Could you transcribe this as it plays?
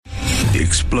The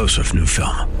explosive new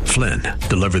film, Flynn,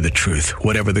 deliver the truth,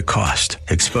 whatever the cost,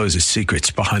 exposes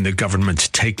secrets behind the government's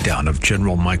takedown of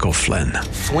General Michael Flynn.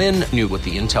 Flynn knew what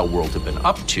the intel world had been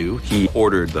up to. He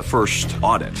ordered the first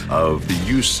audit of the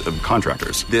use of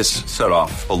contractors. This set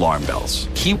off alarm bells.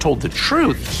 He told the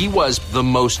truth. He was the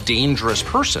most dangerous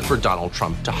person for Donald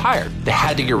Trump to hire. They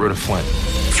had to get rid of Flynn.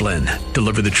 Flynn,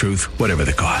 deliver the truth, whatever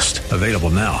the cost. Available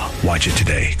now. Watch it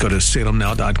today. Go to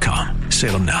salemnow.com.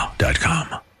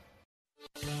 salemnow.com.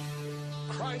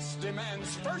 Christ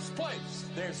demands first place.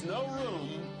 There's no room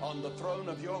on the throne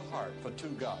of your heart for two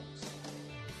gods.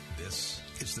 This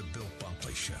is the Bill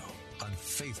Bunkley Show on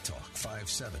Faith Talk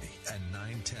 570 and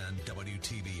 910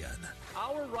 WTBN.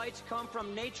 Our rights come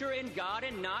from nature and God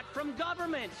and not from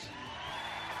government.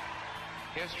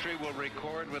 History will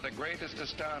record with the greatest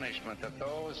astonishment that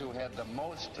those who had the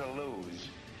most to lose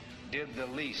did the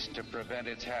least to prevent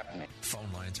its happening. Phone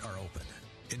lines are open.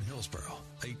 In Hillsborough,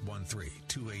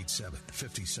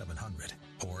 813-287-5700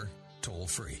 or toll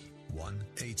free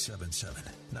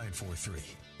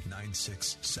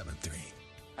 1-877-943-9673.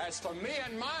 As for me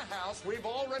and my house, we've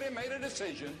already made a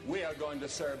decision. We are going to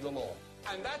serve the Lord.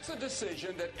 And that's a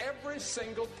decision that every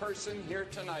single person here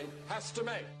tonight has to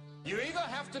make. You either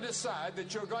have to decide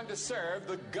that you're going to serve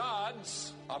the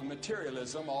gods of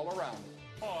materialism all around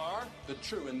you, or the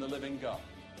true and the living God.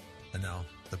 And now,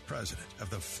 the president of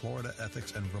the Florida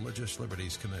Ethics and Religious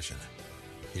Liberties Commission.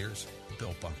 Here's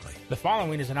Bill Bunkley. The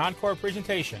following is an encore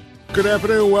presentation. Good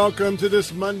afternoon. Welcome to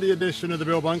this Monday edition of the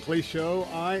Bill Bunkley Show.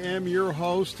 I am your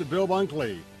host, Bill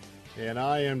Bunkley, and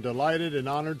I am delighted and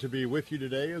honored to be with you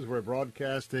today as we're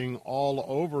broadcasting all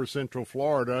over Central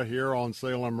Florida here on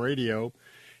Salem Radio.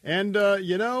 And,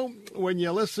 when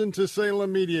you listen to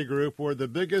Salem Media Group, we're the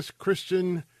biggest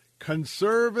Christian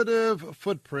conservative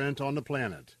footprint on the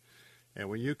planet. And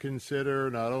when you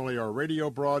consider not only our radio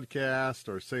broadcast,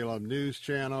 our Salem News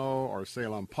Channel, our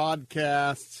Salem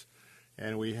podcasts,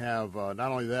 and we have not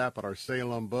only that, but our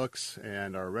Salem books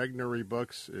and our Regnery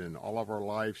books and all of our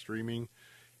live streaming.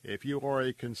 If you are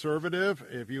a conservative,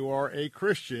 if you are a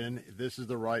Christian, this is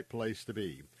the right place to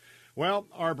be. Well,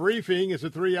 our briefing is a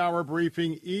 3-hour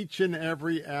briefing each and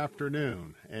every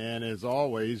afternoon. And as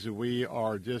always, we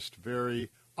are just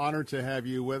very honored to have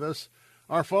you with us.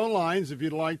 Our phone lines, if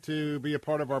you'd like to be a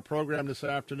part of our program this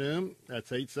afternoon,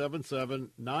 that's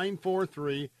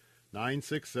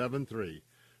 877-943-9673.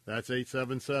 That's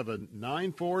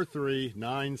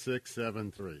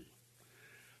 877-943-9673.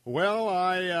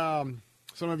 Well,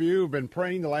 some of you have been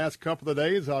praying the last couple of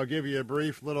days. I'll give you a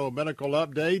brief little medical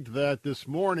update that this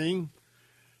morning,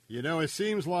 it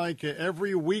seems like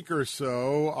every week or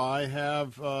so I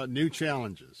have new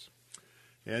challenges.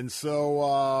 And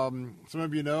so some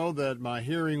of you know that my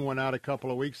hearing went out a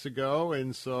couple of weeks ago,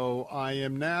 and so I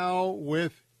am now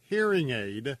with hearing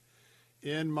aid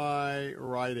in my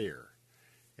right ear.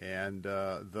 And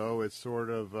though it's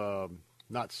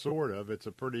it's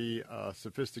a pretty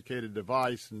sophisticated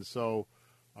device, and so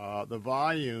the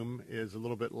volume is a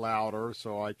little bit louder,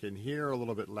 so I can hear a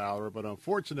little bit louder. But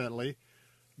unfortunately,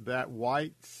 that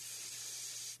white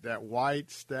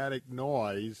static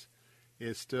noise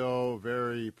is still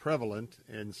very prevalent.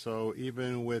 And so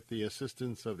even with the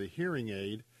assistance of the hearing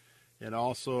aid, and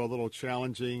also a little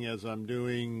challenging as I'm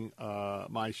doing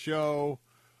my show,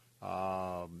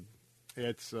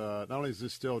 it's not only is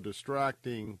this still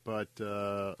distracting, but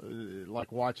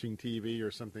like watching TV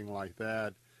or something like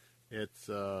that, it's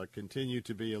continued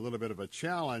to be a little bit of a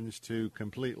challenge to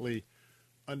completely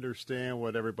understand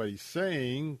what everybody's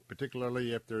saying,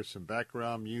 particularly if there's some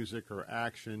background music or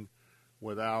action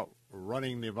without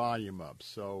running the volume up.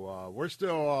 So we're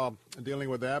still dealing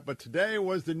with that. But today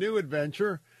was the new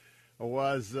adventure.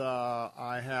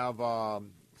 I have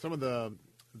some of the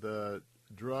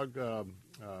drug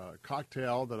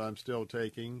cocktail that I'm still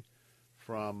taking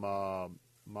from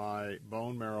my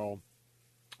bone marrow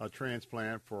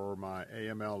transplant for my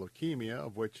AML leukemia,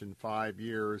 of which in 5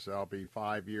 years, I'll be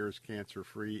 5 years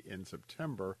cancer-free in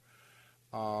September.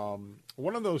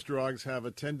 One of those drugs have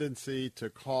a tendency to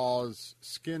cause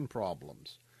skin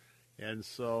problems. And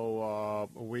so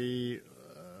we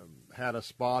had a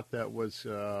spot that was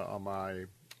on my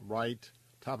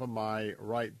top of my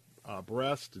right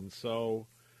breast, and so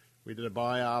we did a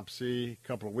biopsy a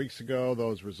couple of weeks ago.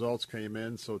 Those results came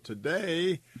in. So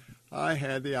today I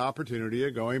had the opportunity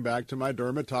of going back to my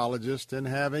dermatologist and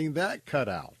having that cut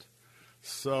out.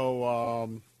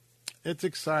 So it's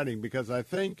exciting because I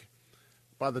think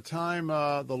by the time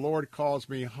the Lord calls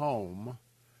me home,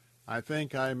 I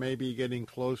think I may be getting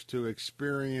close to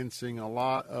experiencing a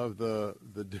lot of the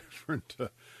different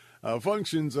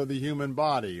functions of the human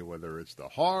body, whether it's the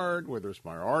heart, whether it's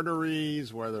my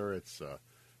arteries, whether it's, the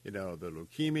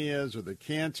leukemias or the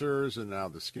cancers and now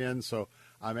the skin. So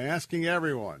I'm asking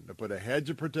everyone to put a hedge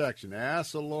of protection.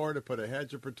 Ask the Lord to put a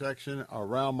hedge of protection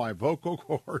around my vocal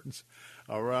cords,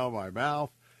 around my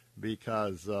mouth,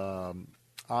 because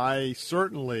I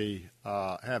certainly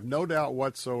have no doubt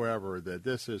whatsoever that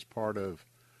this is part of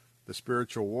the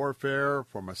spiritual warfare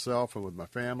for myself and with my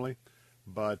family.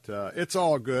 But it's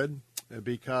all good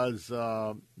because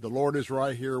the Lord is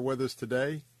right here with us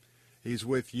today. He's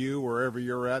with you wherever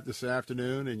you're at this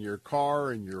afternoon, in your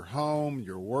car, in your home,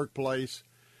 your workplace.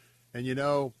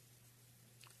 And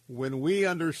when we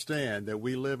understand that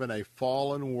we live in a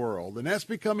fallen world, and that's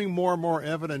becoming more and more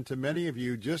evident to many of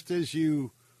you just as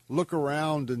you look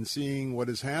around and seeing what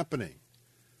is happening,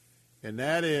 and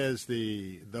that is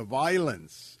the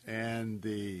violence and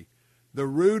the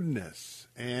rudeness,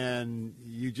 and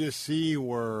you just see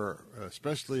where,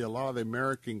 especially a lot of the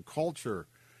American culture,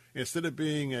 instead of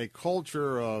being a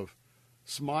culture of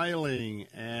smiling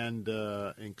and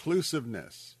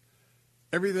inclusiveness,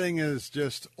 everything is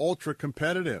just ultra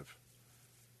competitive.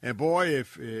 And boy,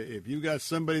 if you got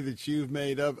somebody that you've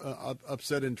made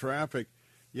upset in traffic,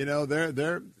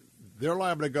 they're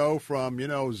liable to go from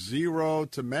 0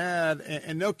 to mad,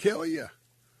 and they'll kill you.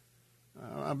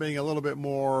 I'm being a little bit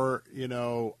more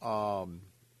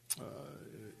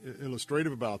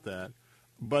illustrative about that.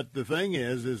 But the thing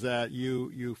is that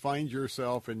you find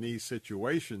yourself in these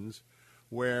situations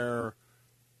where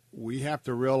we have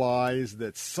to realize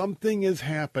that something is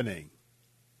happening.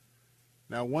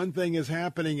 Now, one thing is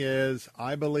happening is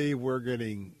I believe we're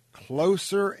getting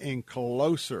closer and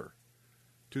closer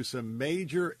to some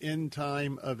major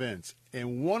end-time events.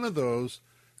 And one of those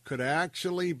could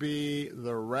actually be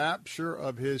the rapture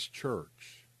of his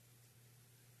church.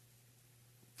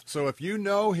 So if you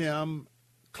know him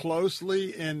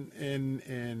closely and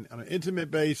on an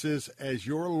intimate basis as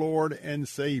your Lord and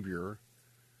Savior,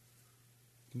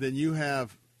 then you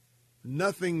have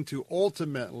nothing to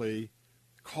ultimately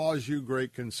cause you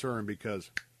great concern,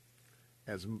 because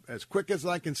as quick as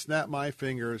I can snap my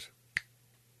fingers,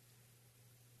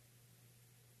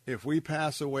 if we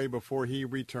pass away before he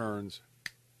returns,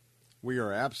 we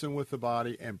are absent with the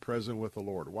body and present with the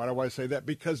Lord. Why do I say that?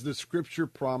 Because the Scripture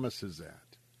promises that.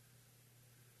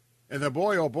 And then,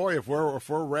 boy, oh boy, if we're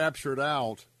raptured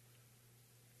out,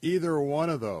 either one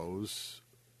of those,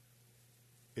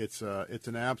 it's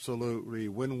an absolutely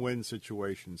win-win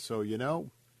situation. So,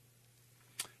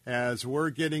 as we're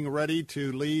getting ready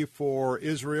to leave for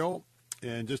Israel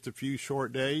in just a few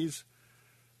short days,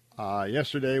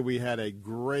 yesterday we had a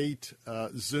great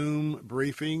Zoom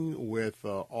briefing with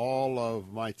all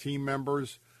of my team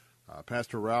members.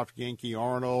 Pastor Ralph Genke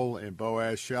Arnold and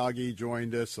Boaz Shalgi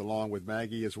joined us, along with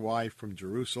Maggie, his wife, from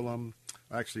Jerusalem,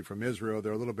 actually from Israel.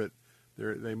 They're a little bit,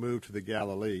 they moved to the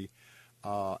Galilee,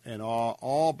 and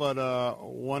all but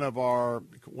one of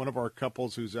our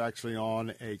couples who's actually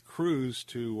on a cruise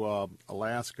to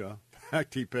Alaska. In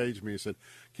fact, he paged me and said,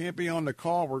 "Can't be on the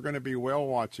call. We're going to be whale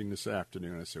watching this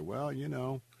afternoon." I said, "Well,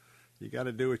 you got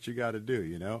to do what you got to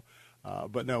do,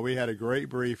 But no, we had a great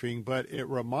briefing. But it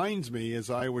reminds me, as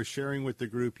I was sharing with the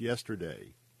group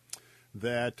yesterday,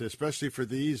 that especially for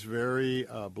these very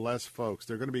blessed folks,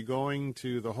 they're going to be going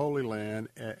to the Holy Land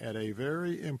at a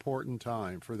very important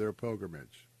time for their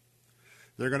pilgrimage.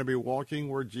 They're going to be walking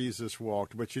where Jesus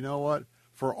walked. But you know what?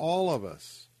 For all of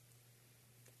us,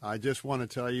 I just want to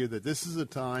tell you that this is a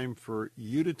time for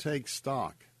you to take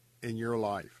stock in your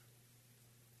life.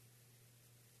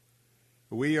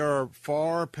 We are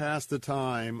far past the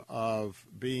time of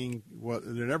being, well,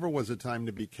 there never was a time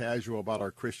to be casual about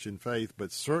our Christian faith,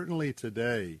 but certainly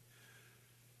today,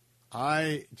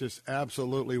 I just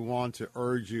absolutely want to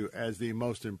urge you as the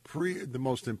most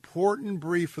important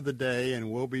brief of the day,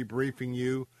 and we'll be briefing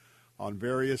you on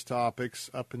various topics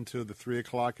up until the 3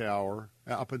 o'clock hour,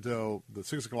 up until the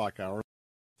 6 o'clock hour.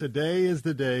 Today is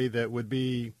the day that would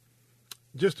be,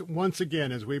 just once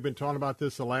again, as we've been talking about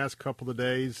this the last couple of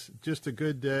days, just a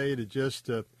good day to just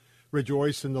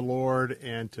rejoice in the Lord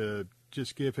and to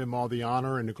just give him all the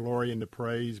honor and the glory and the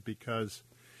praise, because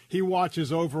he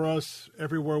watches over us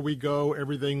everywhere we go,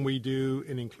 everything we do,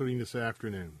 and including this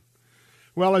afternoon.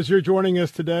 Well, as you're joining us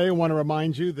today, I want to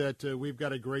remind you that we've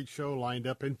got a great show lined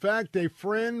up. In fact, a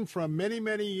friend from many,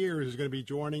 many years is going to be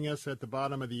joining us at the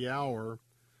bottom of the hour.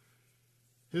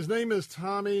 His name is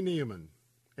Tommy Newman,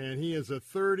 and he is a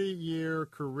 30-year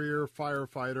career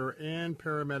firefighter and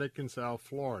paramedic in South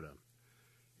Florida.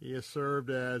 He has served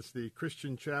as the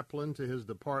Christian chaplain to his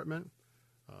department,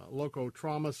 local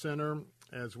trauma center,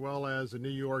 as well as the New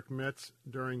York Mets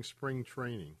during spring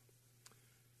training.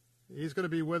 He's going to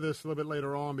be with us a little bit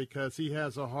later on because he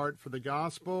has a heart for the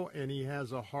gospel and he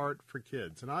has a heart for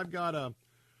kids. And I've got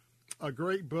a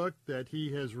great book that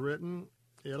he has written,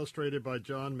 illustrated by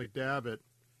John McDavitt.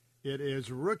 It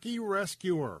is Rookie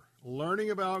Rescuer, Learning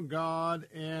About God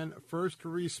and First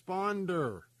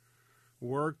Responder,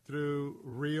 Work Through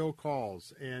Real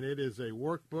Calls. And it is a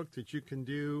workbook that you can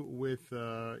do with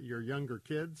your younger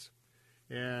kids.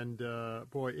 And,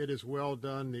 boy, it is well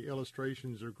done. The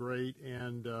illustrations are great.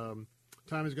 And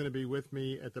Tom is going to be with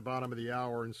me at the bottom of the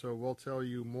hour, and so we'll tell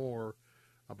you more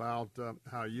about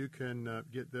how you can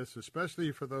get this,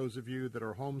 especially for those of you that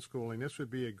are homeschooling. This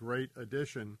would be a great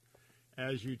addition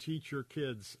as you teach your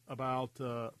kids about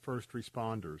first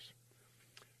responders.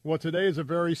 Well, today is a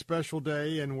very special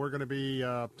day, and we're going to be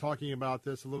talking about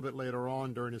this a little bit later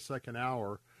on during the second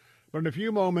hour. But in a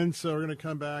few moments, we're going to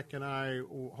come back, and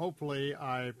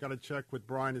I've got to check with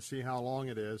Brian to see how long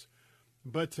it is.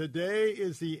 But today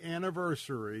is the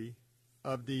anniversary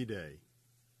of D-Day.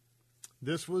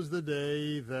 This was the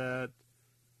day that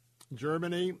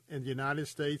Germany and the United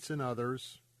States and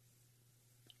others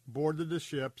boarded the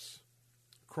ships,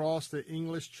 crossed the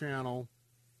English Channel,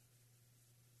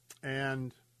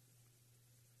 and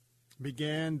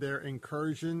began their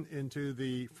incursion into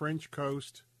the French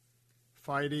coast,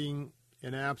 fighting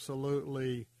in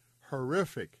absolutely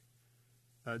horrific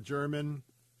German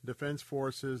defense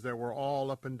forces that were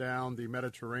all up and down the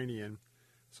Mediterranean.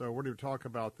 So we're going to talk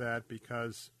about that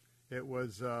because it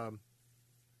was a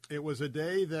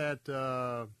day that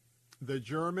the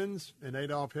Germans and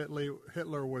Adolf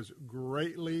Hitler was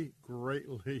greatly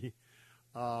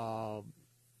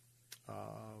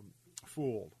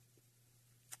fooled.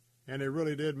 And they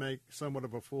really did make somewhat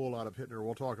of a fool out of Hitler.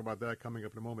 We'll talk about that coming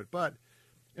up in a moment. But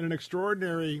in an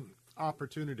extraordinary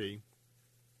opportunity,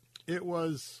 it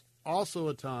was also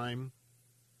a time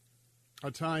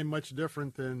much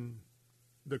different than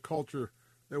the culture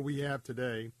that we have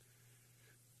today.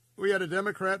 We had a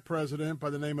Democrat president by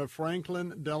the name of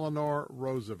Franklin Delano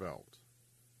Roosevelt.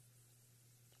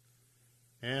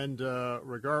 And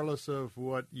regardless of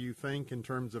what you think in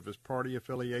terms of his party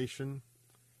affiliation,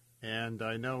 and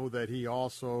I know that he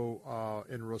also,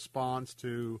 in response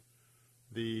to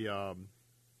the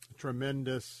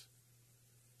tremendous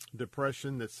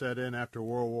depression that set in after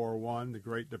World War I, the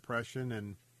Great Depression,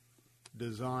 and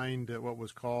designed what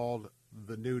was called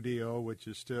the New Deal, which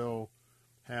is still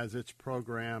has its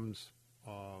programs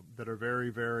that are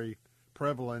very, very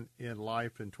prevalent in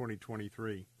life in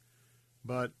 2023.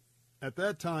 But at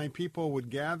that time, people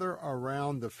would gather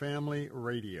around the family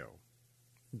radio,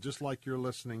 just like you're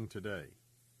listening today.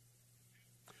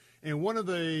 And one of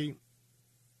the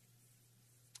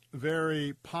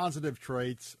very positive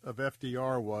traits of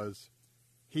FDR was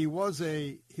he was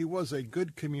a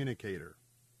good communicator.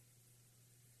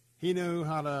 He knew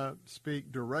how to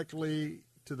speak directly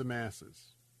to the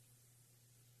masses.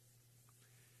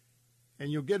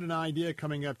 And you'll get an idea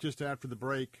coming up just after the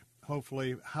break,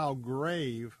 hopefully, how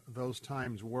grave those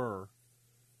times were,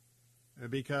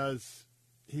 because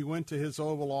he went to his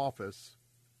Oval Office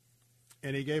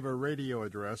and he gave a radio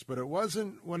address, but it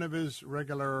wasn't one of his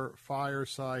regular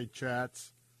fireside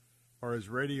chats or his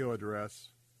radio address.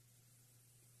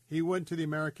 He went to the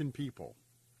American people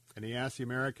and he asked the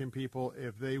American people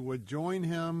if they would join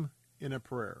him in a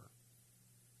prayer.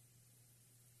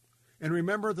 And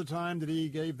remember at the time that he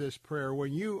gave this prayer,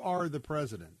 when you are the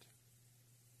president,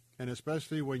 and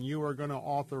especially when you are going to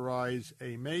authorize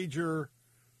a major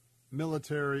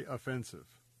military offensive,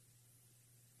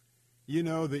 you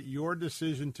know that your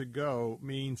decision to go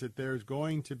means that there's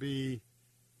going to be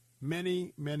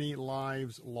many, many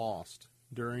lives lost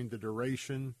during the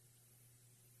duration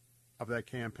of that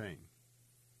campaign.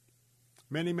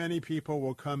 Many, many people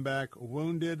will come back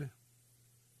wounded,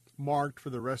 marked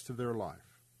for the rest of their life.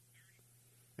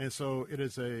 And so it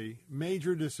is a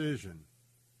major decision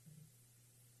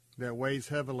that weighs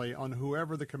heavily on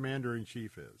whoever the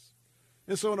commander-in-chief is.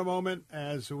 And so in a moment,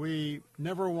 as we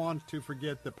never want to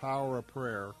forget the power of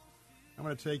prayer, I'm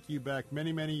going to take you back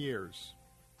many, many years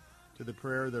to the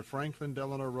prayer that Franklin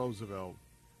Delano Roosevelt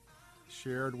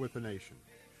shared with the nation.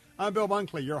 I'm Bill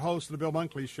Bunkley, your host of The Bill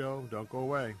Bunkley Show. Don't go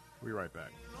away. We'll be right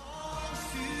back.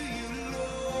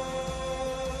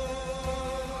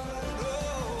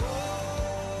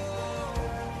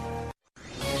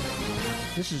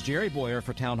 This is Jerry Boyer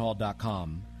for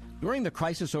Townhall.com. During the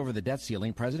crisis over the debt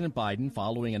ceiling, President Biden,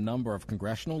 following a number of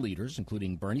congressional leaders,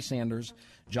 including Bernie Sanders,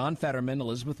 John Fetterman,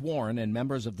 Elizabeth Warren, and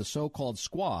members of the so-called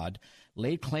Squad,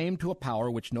 laid claim to a power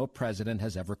which no president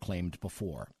has ever claimed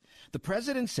before. The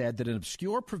president said that an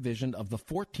obscure provision of the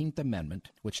 14th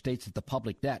Amendment, which states that the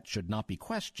public debt should not be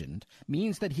questioned,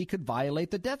 means that he could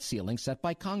violate the debt ceiling set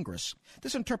by Congress.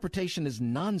 This interpretation is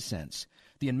nonsense.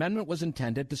 The amendment was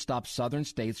intended to stop Southern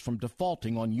states from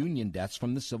defaulting on Union debts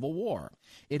from the Civil War.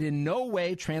 It in no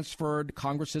way transferred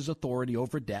Congress's authority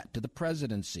over debt to the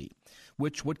presidency,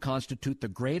 which would constitute the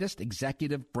greatest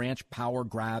executive branch power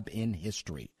grab in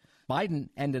history. Biden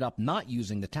ended up not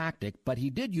using the tactic, but he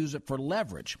did use it for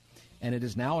leverage, and it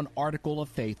is now an article of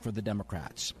faith for the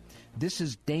Democrats. This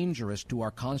is dangerous to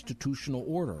our constitutional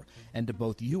order and to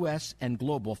both U.S. and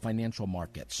global financial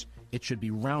markets. It should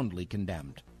be roundly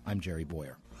condemned. I'm Jerry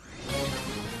Boyer.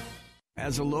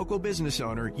 As a local business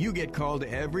owner, you get called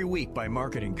every week by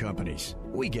marketing companies.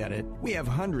 We get it. We have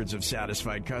hundreds of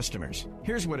satisfied customers.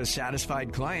 Here's what a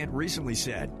satisfied client recently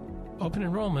said. Open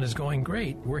enrollment is going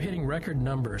great. We're hitting record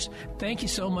numbers. Thank you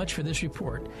so much for this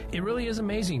report. It really is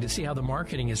amazing to see how the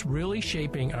marketing is really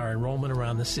shaping our enrollment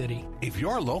around the city. If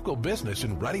you're a local business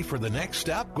and ready for the next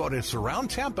step, go to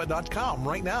surroundtampa.com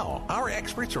right now. Our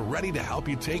experts are ready to help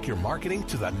you take your marketing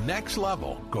to the next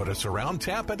level. Go to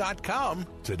surroundtampa.com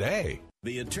today.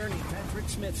 The Attorney Patrick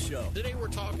Smith Show. Today we're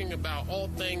talking about all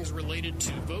things related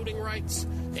to voting rights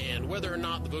and whether or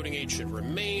not the voting age should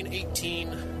remain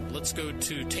 18. Let's go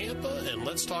to Tampa and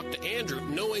let's talk to Andrew.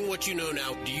 Knowing what you know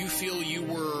now, do you feel you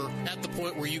were at the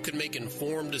point where you could make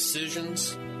informed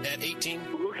decisions at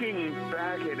 18? Looking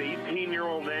back at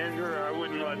 18-year-old Andrew, I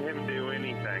wouldn't let him do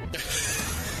anything.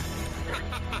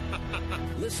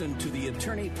 Listen to the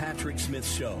Attorney Patrick Smith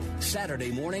Show,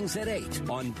 Saturday mornings at 8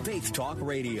 on Faith Talk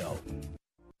Radio.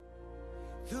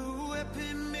 The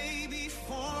weapon may be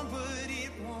formed, but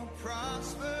it won't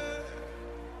prosper.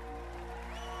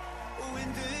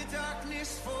 When the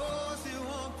darkness falls, it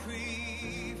won't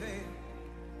prevail.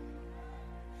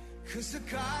 'Cause the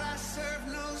God I serve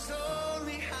knows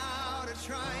only how to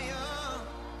triumph.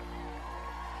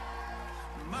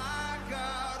 My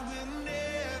God will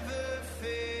never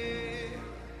fail.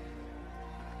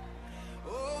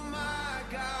 Oh, my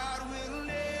God will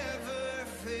never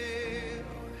fail.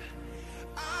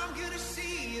 I'm gonna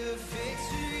see a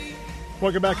victory.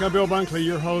 Welcome back. I'm Bill Bunkley,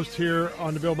 your host here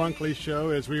on the Bill Bunkley Show,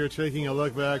 as we are taking a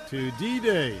look back to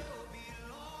D-Day.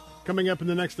 Coming up in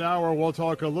the next hour, we'll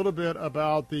talk a little bit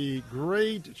about the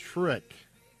great trick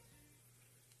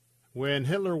when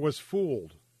Hitler was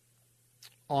fooled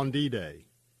on D-Day.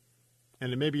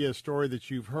 And it may be a story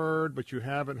that you've heard, but you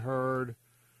haven't heard.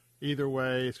 Either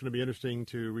way, it's going to be interesting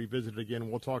to revisit it again.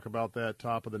 We'll talk about that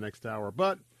top of the next hour.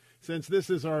 But since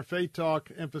this is our Faith Talk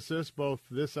emphasis, both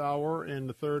this hour and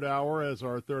the third hour, as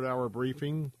our third-hour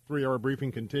briefing, three-hour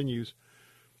briefing continues,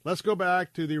 let's go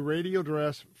back to the radio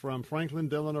address from Franklin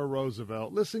Delano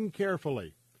Roosevelt. Listen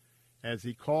carefully as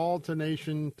he called the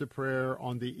nation to prayer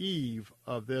on the eve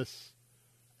of this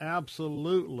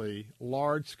absolutely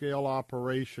large-scale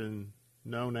operation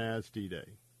known as D-Day.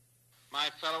 My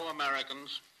fellow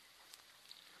Americans,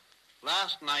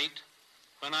 last night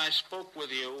when I spoke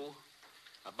with you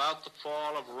about the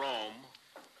fall of Rome,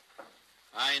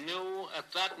 I knew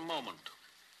at that moment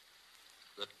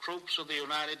that troops of the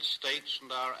United States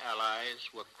and our allies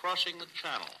were crossing the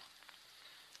Channel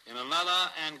in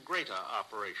another and greater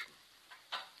operation.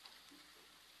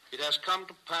 It has come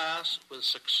to pass with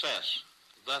success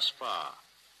thus far.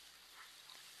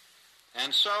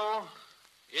 And so,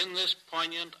 in this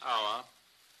poignant hour,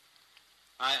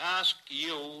 I ask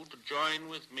you to join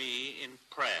with me in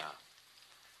prayer.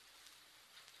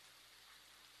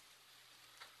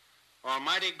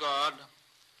 Almighty God,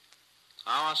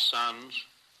 our sons,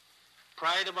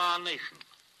 pride of our nation,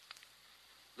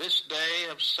 this day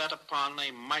have set upon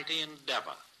a mighty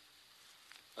endeavor,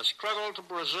 a struggle to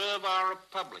preserve our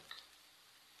republic,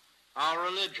 our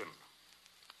religion,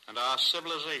 and our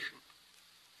civilization,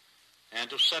 and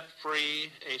to set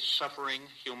free a suffering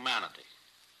humanity.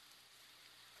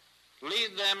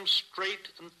 Lead them straight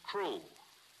and true.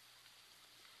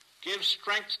 Give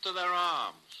strength to their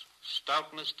arms,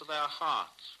 stoutness to their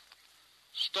hearts,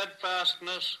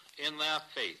 steadfastness in their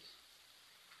faith.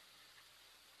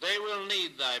 They will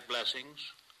need thy blessings.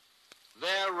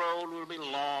 Their road will be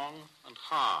long and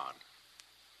hard.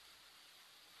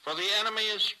 For the enemy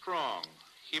is strong.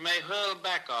 He may hurl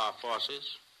back our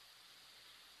forces.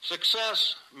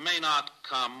 Success may not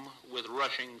come with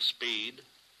rushing speed,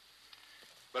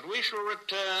 but we shall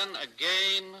return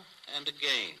again and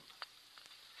again.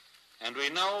 And we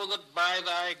know that by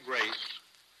thy grace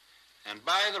and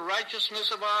by the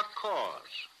righteousness of our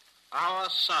cause, our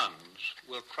sons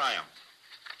will triumph.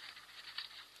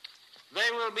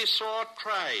 They will be sore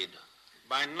tried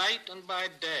by night and by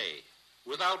day,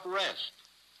 without rest.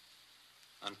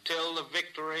 until the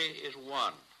victory is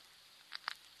won.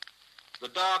 The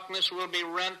darkness will be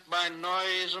rent by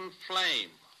noise and flame.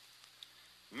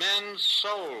 Men's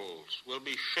souls will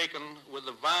be shaken with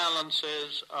the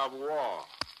violences of war.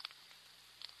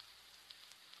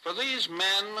 For these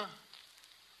men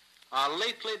are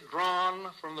lately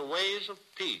drawn from the ways of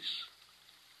peace.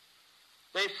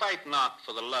 They fight not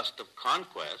for the lust of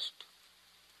conquest.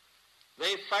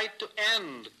 They fight to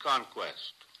end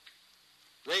conquest.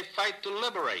 They fight to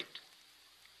liberate.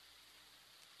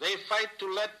 They fight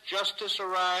to let justice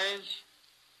arise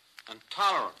and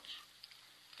tolerance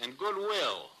and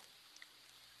goodwill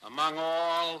among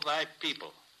all thy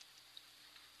people.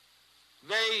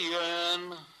 They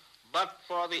yearn but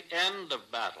for the end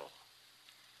of battle,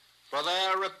 for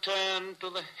their return to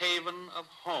the haven of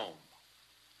home.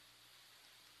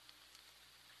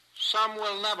 Some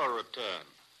will never return.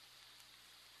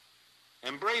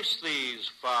 Embrace these,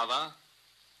 Father,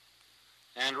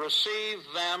 and receive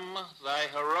them, thy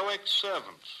heroic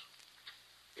servants,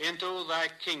 into thy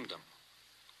kingdom.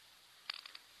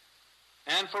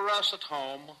 And for us at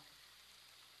home,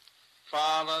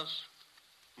 fathers,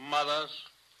 mothers,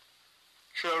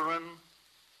 children,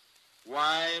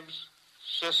 wives,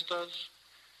 sisters,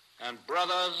 and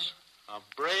brothers of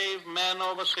brave men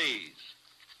overseas,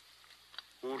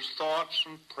 whose thoughts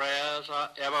and prayers are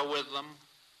ever with them,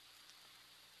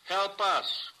 help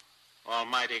us,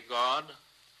 Almighty God,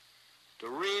 to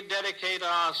rededicate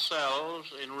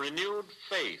ourselves in renewed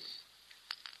faith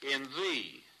in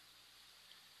Thee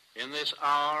in this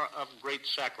hour of great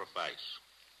sacrifice.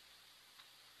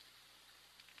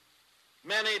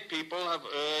 Many people have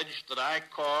urged that I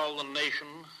call the nation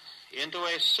into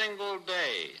a single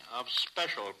day of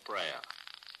special prayer.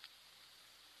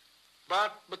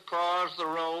 But because the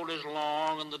road is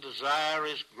long and the desire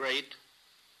is great,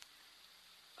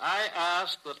 I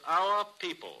ask that our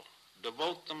people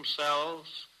devote themselves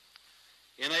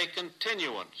in a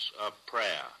continuance of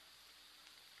prayer.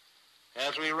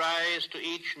 As we rise to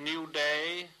each new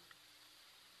day,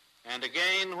 and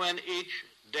again when each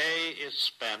day is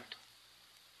spent,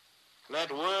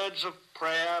 let words of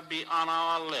prayer be on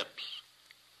our lips,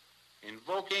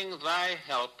 invoking thy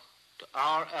help to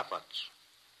our efforts.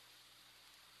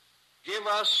 Give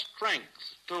us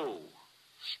strength, too,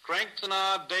 strengthen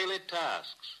our daily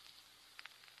tasks,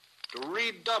 to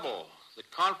redouble the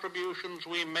contributions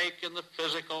we make in the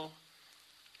physical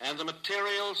and the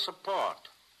material support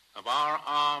of our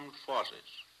armed forces.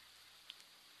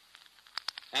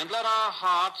 And let our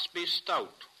hearts be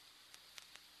stout,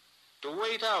 to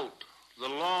wait out the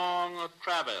long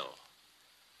travail,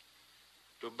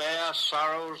 to bear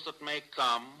sorrows that may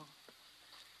come,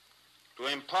 to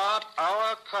impart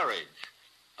our courage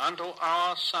unto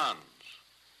our sons,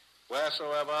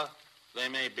 wheresoever they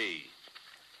may be.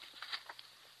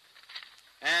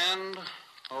 And,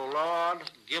 O Lord,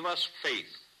 give us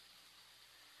faith.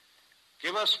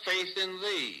 Give us faith in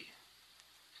Thee,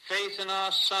 faith in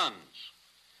our sons,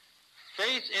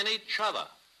 faith in each other,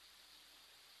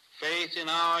 faith in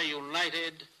our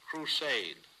united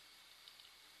crusade.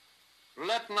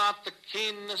 Let not the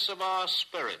keenness of our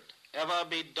spirit ever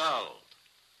be dulled.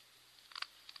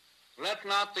 Let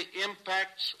not the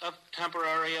impacts of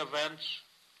temporary events,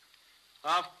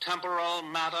 of temporal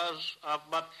matters of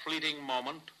but fleeting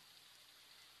moment,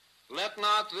 let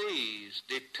not these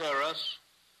deter us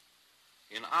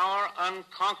in our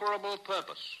unconquerable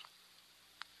purpose.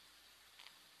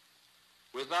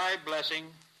 With thy blessing,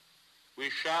 we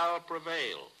shall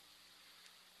prevail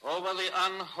over the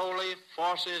unholy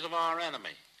forces of our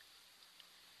enemy.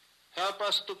 Help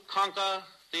us to conquer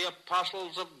the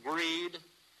apostles of greed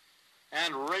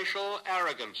and racial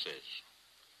arrogances.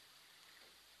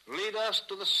 Lead us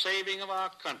to the saving of our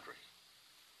country,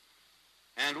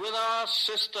 and with our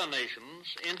sister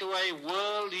nations into a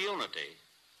world unity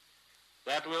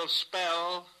that will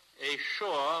spell a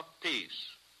sure peace,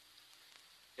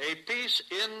 a peace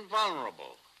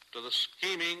invulnerable to the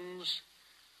schemings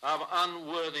of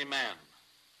unworthy men,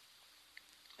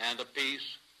 and a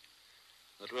peace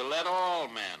that will let all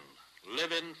men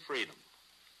live in freedom,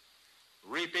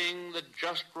 reaping the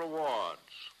just rewards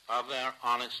of their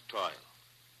honest toil.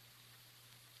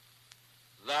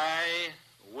 Thy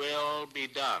will be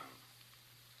done,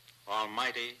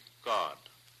 Almighty God.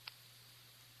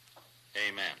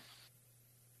 Amen.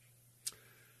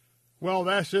 Well,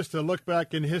 that's just a look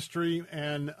back in history,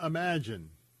 and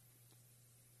imagine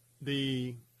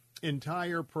the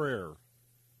entire prayer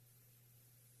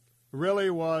really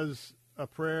was a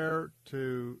prayer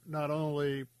to not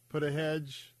only put a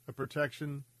hedge of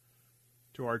protection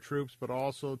to our troops, but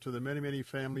also to the many, many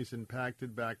families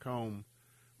impacted back home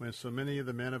when so many of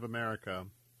the men of America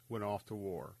went off to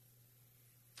war.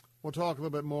 We'll talk a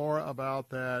little bit more about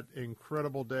that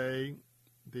incredible day,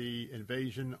 the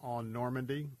invasion on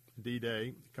Normandy,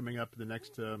 D-Day, coming up in the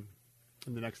next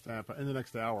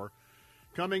hour.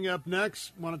 Coming up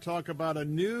next, I want to talk about a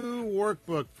new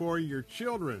workbook for your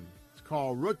children. It's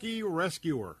called Rookie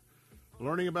Rescuer.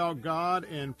 Learning about God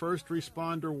and first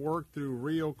responder work through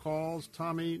real calls.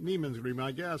 Tommy Neiman's going to be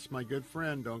my guest, my good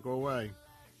friend. Don't go away.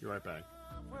 Be right back.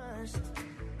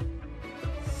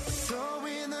 So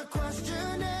in the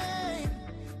questioning,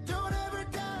 don't ever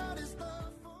doubt his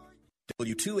love for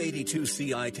you.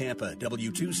 W282CI Tampa,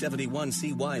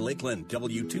 W271CY Lakeland,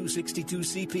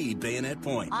 W262CP Bayonet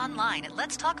Point. Online at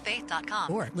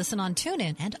letstalkfaith.com or listen on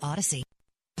TuneIn and Odyssey.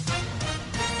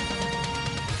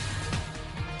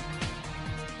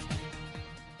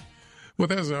 With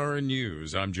SRN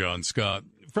News, I'm John Scott.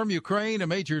 From Ukraine, a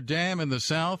major dam in the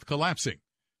south collapsing,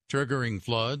 triggering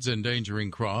floods,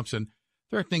 endangering crops, and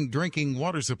threatening drinking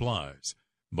water supplies.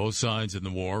 Both sides in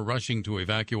the war rushing to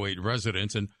evacuate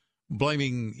residents and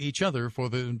blaming each other for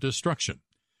the destruction.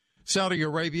 Saudi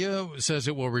Arabia says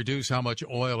it will reduce how much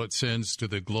oil it sends to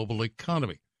the global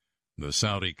economy. The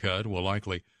Saudi cut will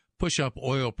likely push up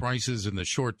oil prices in the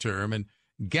short term, and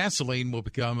gasoline will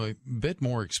become a bit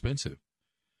more expensive.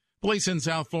 Police in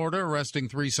South Florida arresting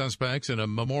 3 suspects in a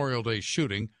Memorial Day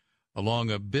shooting along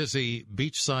a busy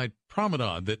beachside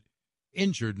promenade that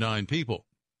injured 9 people.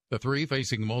 The 3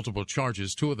 facing multiple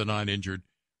charges. 2 of the 9 injured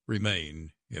remain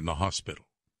in the hospital.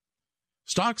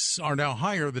 Stocks are now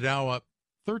higher. The Dow up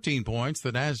 13 points,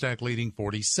 the NASDAQ leading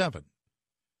 47.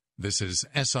 This is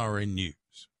SRN News.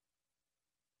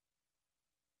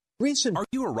 Are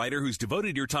you a writer who's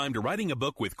devoted your time to writing a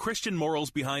book with Christian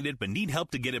morals behind it but need help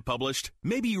to get it published?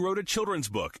 Maybe you wrote a children's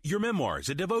book, your memoirs,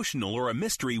 a devotional, or a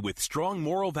mystery with strong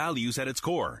moral values at its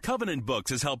core. Covenant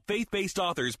Books has helped faith-based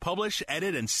authors publish,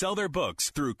 edit, and sell their books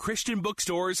through Christian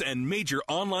bookstores and major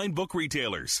online book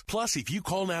retailers. Plus, if you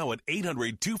call now at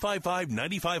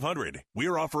 800-255-9500,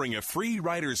 we're offering a free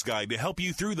writer's guide to help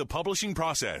you through the publishing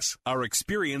process. Our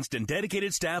experienced and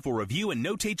dedicated staff will review and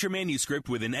notate your manuscript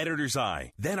with an editor's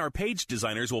eye. Then our page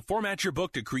designers will format your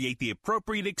book to create the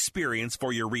appropriate experience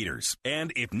for your readers.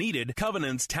 And if needed,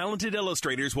 Covenant's talented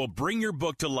illustrators will bring your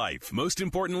book to life. Most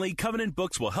importantly, Covenant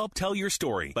Books will help tell your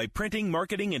story by printing,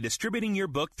 marketing, and distributing your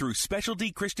book through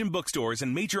specialty Christian bookstores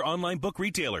and major online book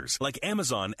retailers like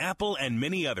Amazon, Apple, and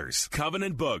many others.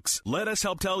 Covenant Books. Let us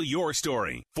help tell your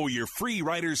story. For your free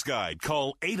writer's guide,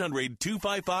 call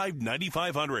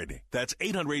 800-255-9500. That's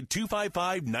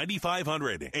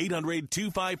 800-255-9500.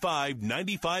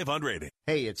 800-255-9500.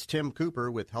 Hey, it's Tim Cooper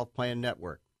with Health Plan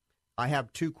Network. I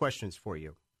have 2 questions for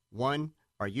you. 1,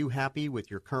 are you happy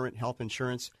with your current health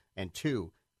insurance? And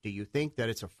 2, do you think that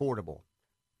it's affordable?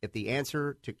 If the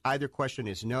answer to either question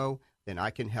is no, then I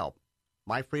can help.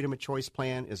 My Freedom of Choice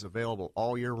plan is available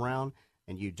all year round,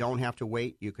 and you don't have to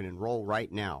wait. You can enroll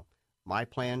right now. My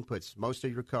plan puts most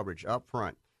of your coverage up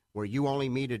front, where you only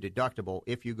meet a deductible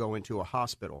if you go into a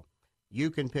hospital.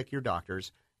 You can pick your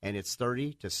doctors, and it's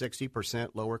 30 to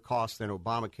 60% lower cost than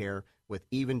Obamacare with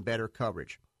even better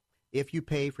coverage. If you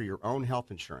pay for your own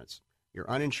health insurance, you're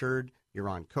uninsured, you're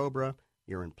on COBRA,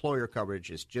 your employer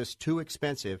coverage is just too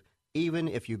expensive, even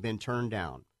if you've been turned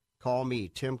down. Call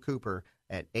me, Tim Cooper,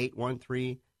 at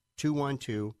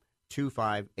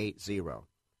 813-212-2580.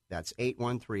 That's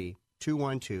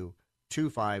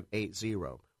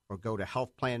 813-212-2580. Or go to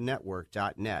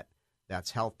healthplannetwork.net.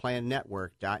 That's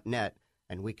healthplannetwork.net.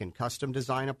 And we can custom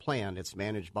design a plan that's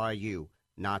managed by you,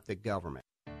 not the government.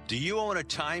 Do you own a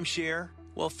timeshare?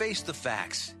 Well, face the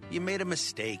facts. You made a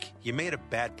mistake. You made a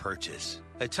bad purchase.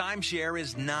 A timeshare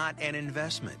is not an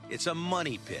investment. It's a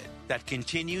money pit that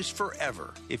continues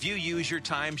forever. If you use your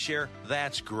timeshare,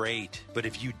 that's great. But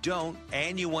if you don't,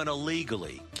 and you want to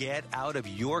legally get out of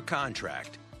your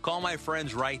contract, call my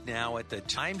friends right now at the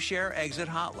Timeshare Exit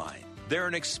Hotline. They're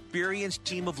an experienced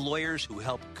team of lawyers who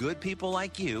help good people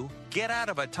like you get out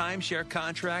of a timeshare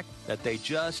contract that they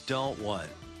just don't want.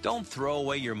 Don't throw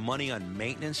away your money on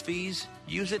maintenance fees.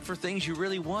 Use it for things you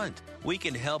really want. We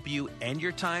can help you end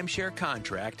your timeshare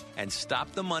contract and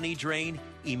stop the money drain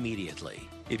immediately.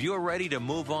 If you're ready to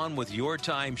move on with your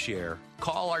timeshare,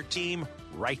 call our team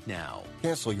right now.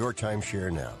 Cancel your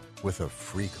timeshare now with a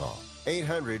free call.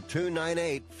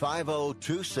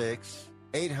 800-298-5026.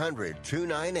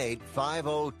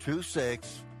 800-298-5026.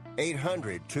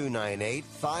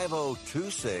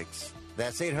 800-298-5026.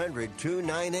 That's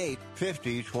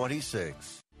 800-298-5026.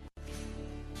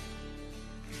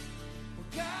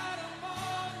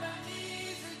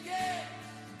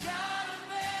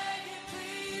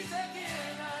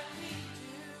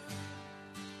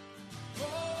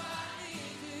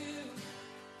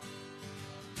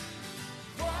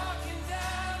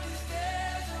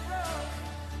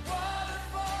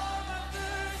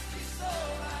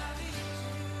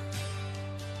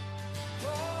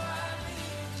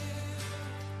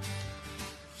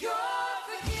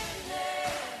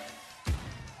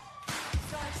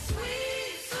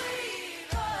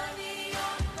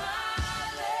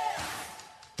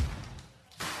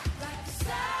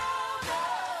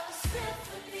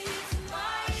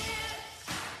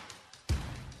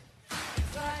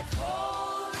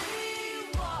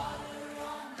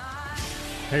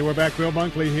 Hey, we're back. Bill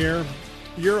Bunkley here.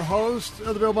 Your host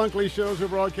of the Bill Bunkley Shows. We're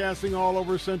broadcasting all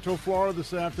over Central Florida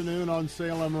this afternoon on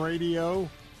Salem Radio.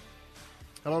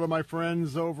 Hello to my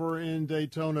friends over in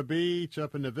Daytona Beach,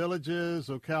 up in the Villages,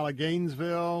 Ocala,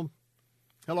 Gainesville.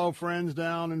 Hello, friends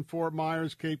down in Fort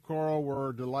Myers, Cape Coral.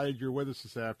 We're delighted you're with us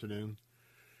this afternoon.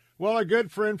 Well, a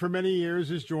good friend for many years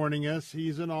is joining us.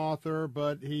 He's an author,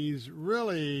 but he's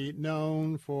really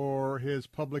known for his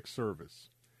public service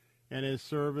and his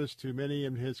service to many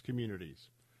of his communities.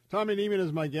 Tommy Neiman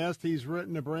is my guest. He's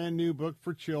written a brand new book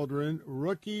for children,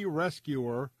 Rookie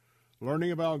Rescuer,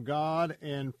 Learning About God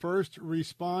and First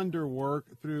Responder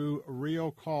Work Through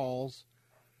Real Calls.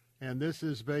 And this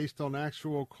is based on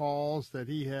actual calls that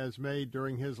he has made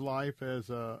during his life as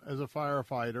a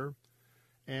firefighter.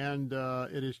 And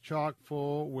it is chock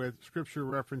full with scripture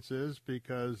references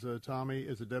because Tommy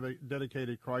is a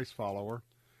dedicated Christ follower.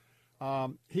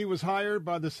 He was hired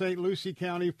by the St. Lucie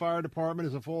County Fire Department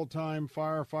as a full-time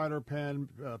firefighter,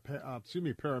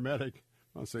 paramedic.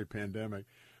 I'll say pandemic.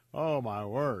 Oh, my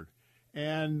word.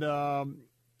 And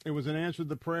it was an answer to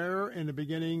the prayer in the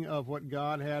beginning of what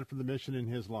God had for the mission in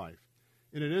his life.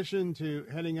 In addition to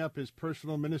heading up his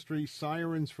personal ministry,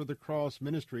 Sirens for the Cross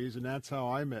Ministries, and that's how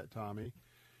I met Tommy,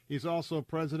 he's also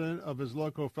president of his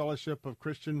local Fellowship of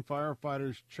Christian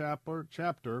Firefighters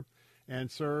chapter,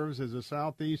 and serves as a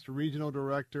Southeast Regional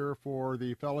Director for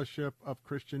the Fellowship of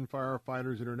Christian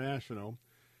Firefighters International.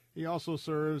 He also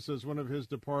serves as one of his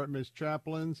department's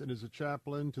chaplains and is a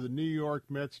chaplain to the New York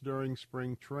Mets during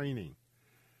spring training.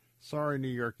 Sorry, New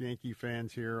York Yankee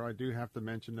fans here. I do have to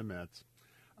mention the Mets.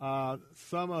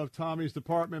 Some of Tommy's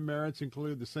department merits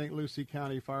include the St. Lucie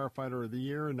County Firefighter of the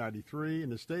Year in 1993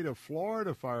 and the State of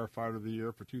Florida Firefighter of the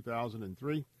Year for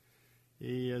 2003.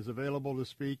 He is available to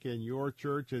speak in your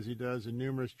church as he does in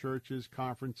numerous churches,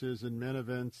 conferences, and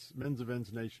men's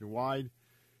events nationwide.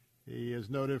 He is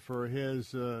noted for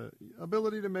his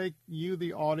ability to make you,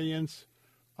 the audience,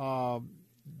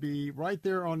 be right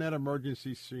there on that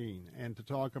emergency scene and to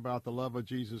talk about the love of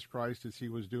Jesus Christ as he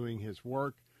was doing his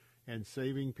work and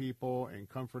saving people and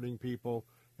comforting people,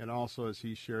 and also as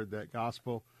he shared that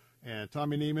gospel. And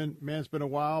Tommy Neiman, man, it's been a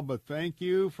while, but thank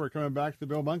you for coming back to the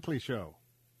Bill Bunkley Show.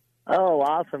 Oh,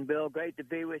 awesome, Bill. Great to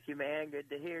be with you, man. Good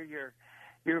to hear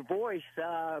your voice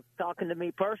talking to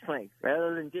me personally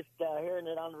rather than just hearing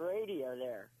it on the radio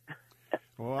there.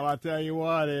 Well, I tell you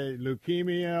what,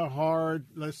 leukemia, heart,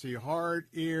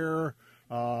 ear,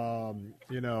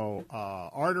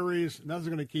 arteries, nothing's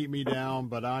going to keep me down,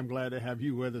 but I'm glad to have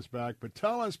you with us back. But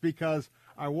tell us, because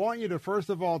I want you to first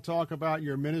of all talk about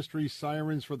your ministry,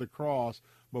 Sirens for the Cross,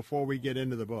 before we get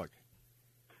into the book.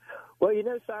 Well,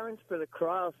 Sirens for the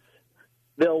Cross,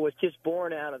 Bill, was just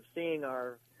born out of seeing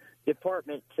our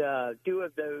department do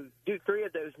 3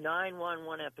 of those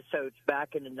 911 episodes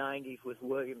back in the 90s with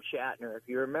William Shatner. If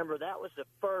you remember, that was the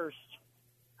first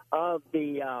of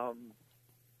the,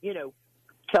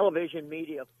 television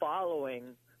media following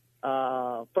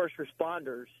first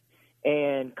responders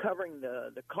and covering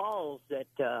the calls that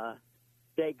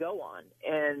they go on.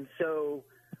 And so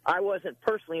I wasn't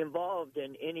personally involved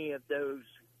in any of those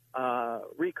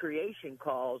recreation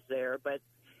calls there, but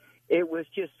it was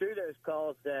just through those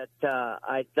calls that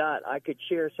I thought I could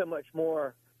share so much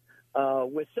more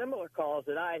with similar calls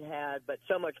that I'd had, but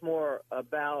so much more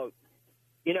about,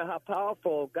 how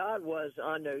powerful God was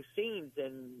on those scenes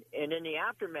and in the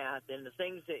aftermath and the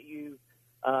things that you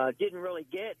didn't really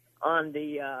get on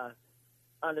the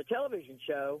television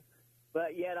show,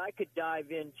 but yet I could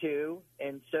dive into.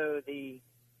 And so the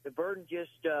burden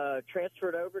just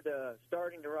transferred over to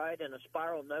starting to write in a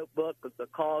spiral notebook with the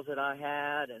calls that I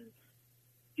had, and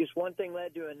just one thing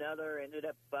led to another, ended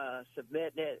up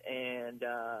submitting it, and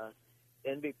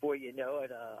then before you know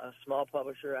it, a small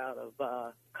publisher out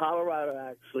of Colorado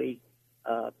actually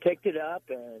picked it up,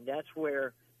 and that's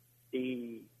where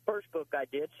the first book I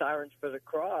did, Sirens for the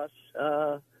Cross,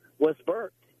 was birthed.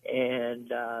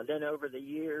 And then over the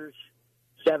years,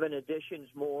 7 editions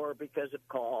more because of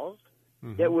calls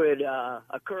that would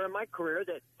occur in my career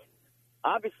that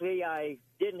obviously I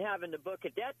didn't have in the book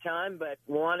at that time, but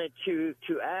wanted to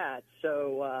add.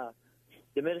 So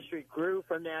the ministry grew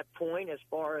from that point as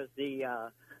far as the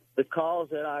calls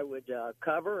that I would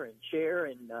cover and share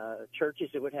in churches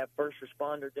that would have first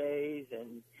responder days,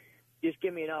 and just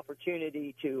give me an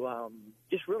opportunity to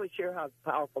just really share how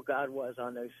powerful God was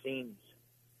on those scenes.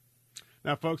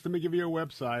 Now, folks, let me give you a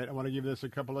website. I want to give this a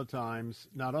couple of times,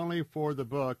 not only for the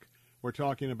book. We're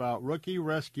talking about Rookie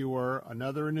Rescuer,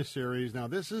 another in the series. Now,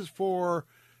 this is for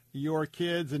your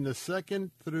kids in the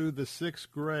 2nd through the 6th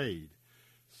grade.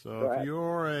 So Right. if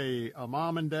you're a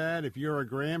mom and dad, if you're a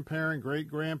grandparent,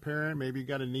 great-grandparent, maybe you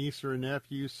got a niece or a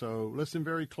nephew, so listen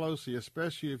very closely,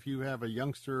 especially if you have a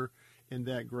youngster in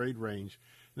that grade range.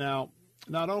 Now,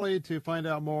 not only to find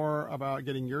out more about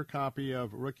getting your copy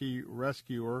of Rookie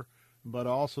Rescuer, but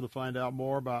also to find out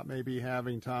more about maybe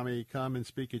having Tommy come and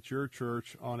speak at your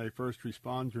church on a First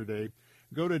Responder Day,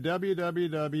 go to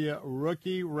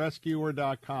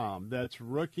www.rookierescuer.com. That's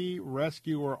Rookie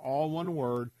Rescuer, all one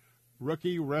word,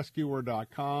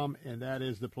 rookierescuer.com, and that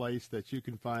is the place that you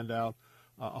can find out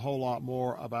a whole lot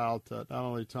more about not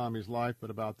only Tommy's life, but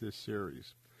about this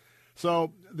series.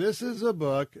 So this is a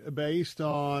book based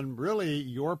on really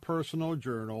your personal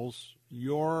journals,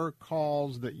 your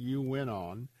calls that you went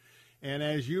on. And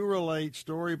as you relate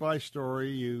story by story,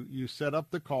 you set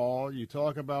up the call, you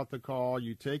talk about the call,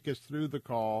 you take us through the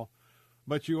call,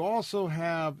 but you also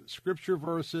have scripture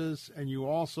verses and you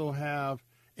also have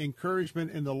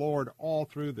encouragement in the Lord all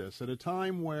through this. At a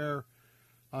time where,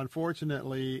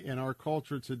 unfortunately, in our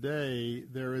culture today,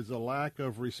 there is a lack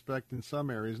of respect in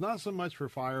some areas, not so much for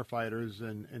firefighters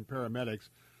and paramedics,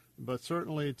 but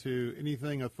certainly to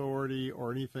anything authority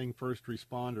or anything first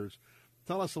responders.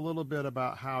 Tell us a little bit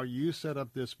about how you set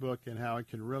up this book and how it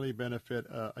can really benefit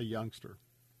a youngster.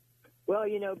 Well,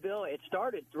 Bill, it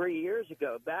started 3 years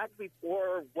ago, back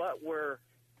before what we're,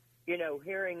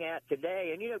 hearing at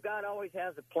today. And, God always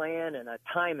has a plan and a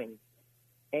timing.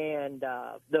 And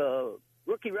the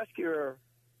Rookie Rescuer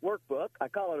workbook, I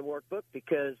call it a workbook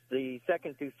because the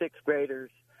 2nd through 6th graders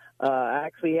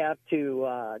actually have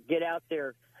to get out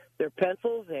their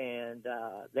pencils, and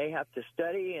they have to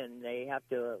study, and they have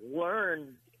to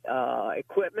learn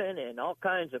equipment and all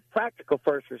kinds of practical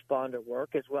first responder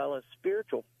work, as well as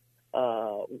spiritual,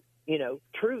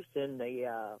 truth in the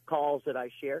calls that I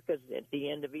share, because at the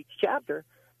end of each chapter,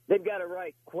 they've got to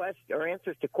write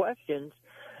answers to questions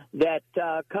that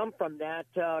come from that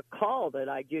call that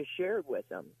I just shared with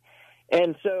them.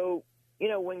 And so,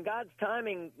 when God's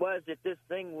timing was that this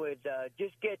thing would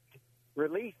just get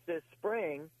released this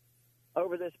spring,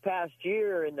 over this past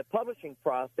year in the publishing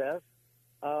process,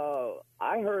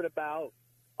 I heard about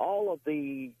all of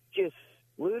the just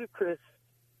ludicrous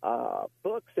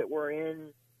books that were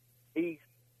in these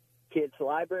kids'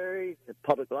 libraries, the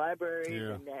public libraries,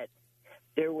 and that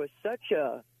there was such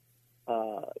a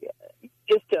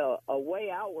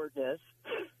way outwardness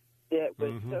that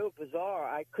was so bizarre.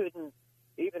 I couldn't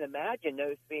even imagine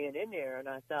those being in there. And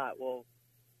I thought, well,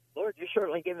 Lord, you're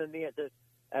certainly giving me at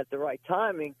the right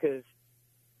timing, because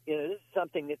this is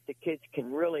something that the kids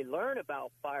can really learn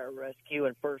about fire rescue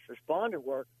and first responder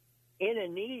work, in a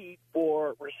need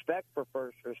for respect for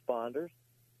first responders,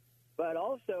 but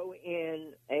also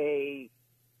in a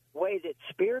way that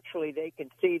spiritually they can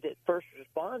see that first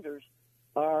responders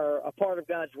are a part of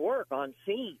God's work on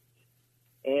scenes.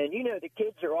 And, the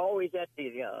kids are always at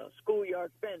the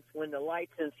schoolyard fence when the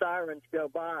lights and sirens go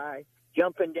by,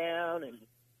 jumping down and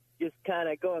just kind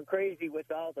of going crazy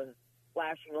with all the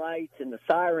flashing lights and the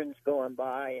sirens going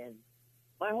by. And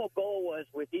my whole goal was,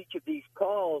 with each of these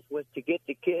calls, was to get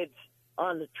the kids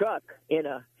on the truck in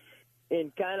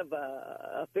kind of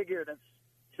a figurative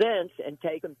sense and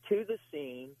take them to the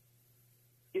scene,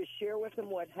 just share with them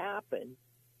what happened,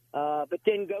 but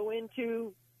then go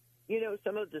into,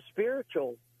 some of the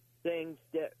spiritual things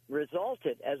that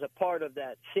resulted as a part of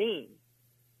that scene,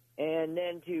 and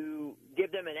then to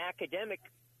give them an academic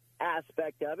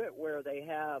aspect of it where they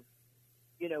have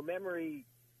memory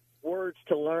words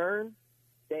to learn,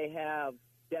 they have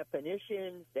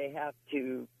definitions, they have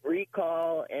to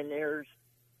recall, and there's,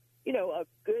 a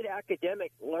good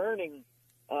academic learning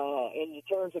in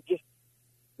terms of just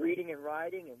reading and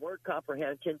writing and word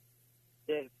comprehension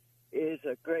that is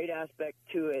a great aspect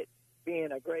to it,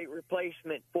 being a great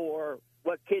replacement for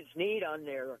what kids need on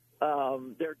their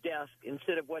desk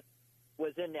instead of what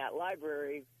was in that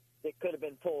library that could have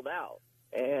been pulled out.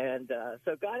 And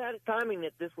so God had a timing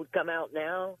that this would come out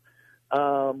now.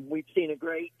 We've seen a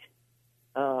great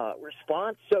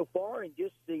response so far in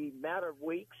just the matter of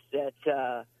weeks that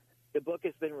the book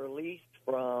has been released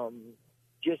from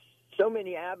just so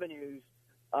many avenues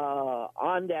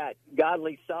on that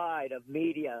godly side of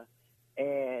media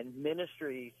and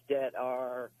ministries that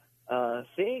are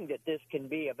seeing that this can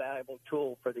be a valuable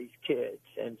tool for these kids.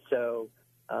 And so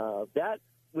that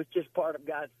was just part of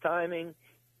God's timing,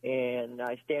 and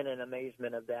I stand in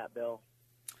amazement of that, Bill.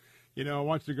 I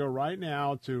want you to go right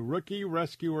now to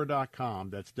rookierescuer.com.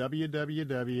 That's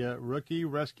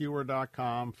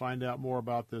www.rookierescuer.com. Find out more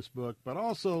about this book, but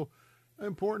also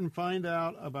important, find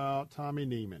out about Tommy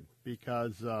Niemann,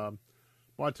 because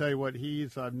Well, I'll tell you what,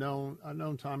 I've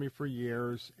known Tommy for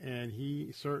years, and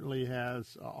he certainly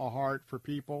has a heart for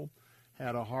people,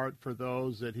 had a heart for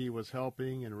those that he was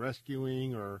helping and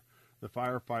rescuing or the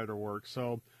firefighter work.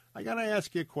 So I got to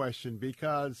ask you a question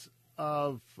because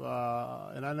of,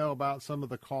 and I know about some of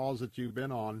the calls that you've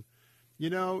been on. You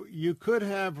know, you could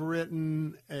have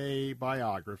written a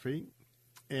biography,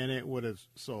 and it would have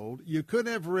sold. You could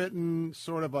have written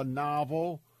sort of a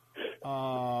novel,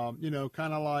 kind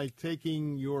of like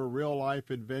taking your real-life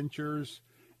adventures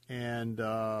and,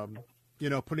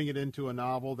 putting it into a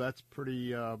novel. That's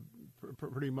pretty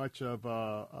much of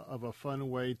a fun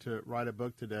way to write a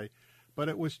book today. But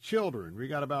it was children. We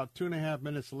got about 2.5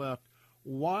 minutes left.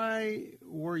 Why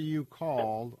were you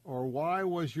called, or why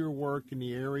was your work in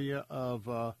the area of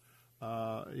what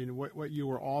you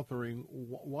were authoring?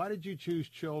 Why did you choose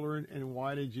children, and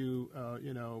why did you,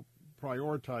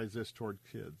 prioritize this toward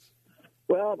kids?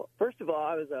 Well, first of all,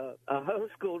 I was a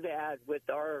homeschool dad with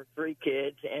our 3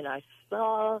 kids, and I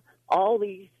saw all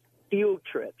these field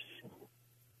trips,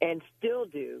 and still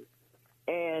do.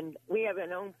 And we have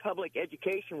our own public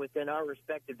education within our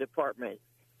respective department.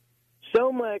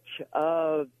 So much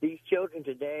of these children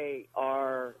today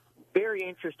are very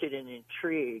interested and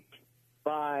intrigued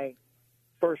by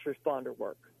first responder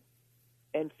work.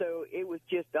 And so it was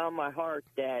just on my heart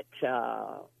that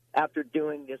after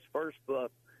doing this first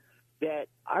book, that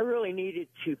I really needed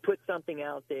to put something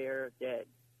out there that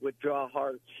would draw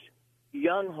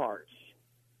young hearts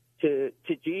to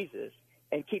Jesus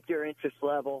and keep their interest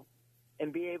level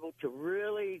and be able to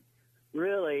really,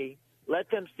 really let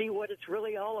them see what it's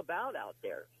really all about out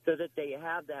there so that they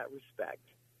have that respect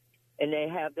and they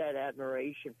have that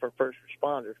admiration for first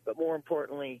responders. But more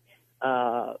importantly,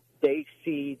 they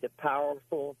see the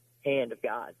powerful hand of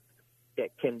God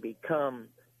that can become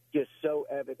just so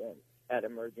evident at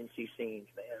emergency scenes,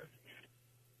 man.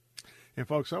 And,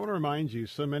 folks, I want to remind you,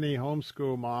 so many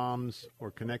homeschool moms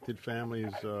or connected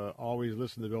families always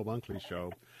listen to the Bill Bunkley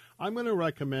Show. I'm going to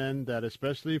recommend that,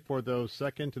 especially for those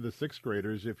 2nd to the 6th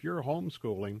graders, if you're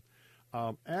homeschooling,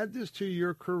 add this to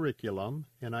your curriculum.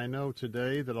 And I know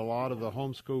today that a lot of the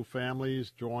homeschool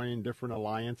families join different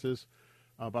alliances.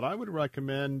 But I would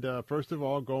recommend, first of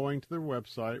all, going to their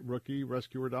website,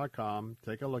 rookierescuer.com.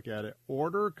 Take a look at it.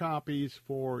 Order copies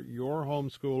for your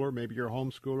homeschooler, maybe your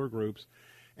homeschooler groups.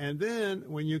 And then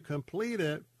when you complete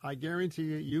it, I guarantee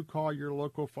you call your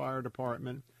local fire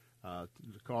department,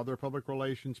 call their public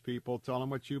relations people, tell them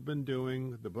what you've been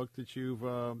doing, the book that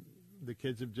the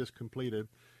kids have just completed,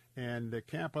 and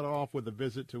cap it off with a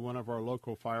visit to one of our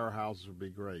local firehouses would be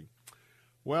great.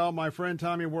 Well, my friend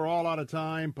Tommy, we're all out of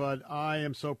time, but I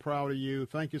am so proud of you.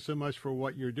 Thank you so much for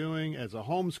what you're doing. As a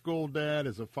homeschool dad,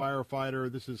 as a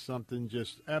firefighter, this is something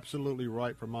just absolutely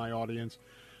right for my audience.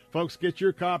 Folks, get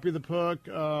your copy of the book,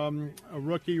 A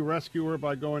Rookie Rescuer,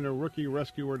 by going to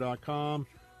rookierescuer.com.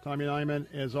 Tommy Nyman,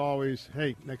 as always,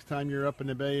 hey, next time you're up in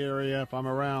the Bay Area, if I'm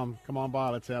around, come on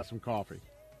by. Let's have some coffee.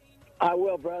 I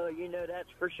will, brother. You know that's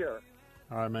for sure.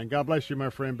 All right, man. God bless you, my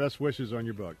friend. Best wishes on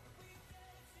your book.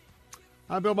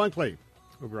 I'm Bill Bunkley.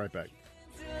 We'll be right back.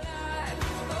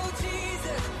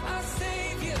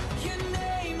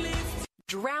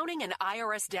 Drowning in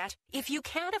IRS debt? If you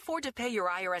can't afford to pay your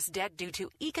IRS debt due to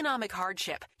economic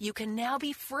hardship, you can now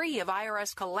be free of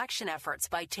IRS collection efforts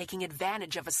by taking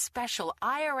advantage of a special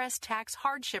IRS tax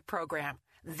hardship program.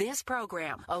 This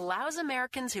program allows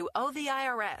Americans who owe the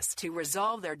IRS to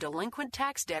resolve their delinquent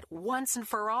tax debt once and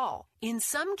for all. In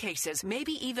some cases,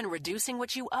 maybe even reducing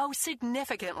what you owe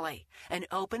significantly. An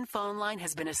open phone line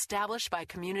has been established by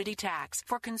Community Tax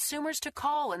for consumers to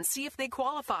call and see if they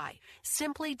qualify.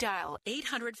 Simply dial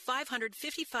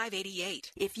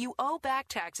 800-500-5588. If you owe back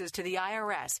taxes to the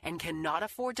IRS and cannot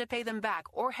afford to pay them back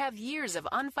or have years of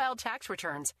unfiled tax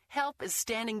returns, help is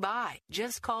standing by.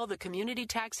 Just call the Community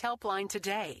Tax Helpline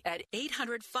today at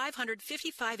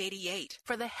 800-500-5588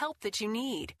 for the help that you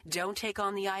need. Don't take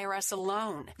on the IRS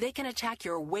alone. They can attack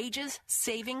your wages,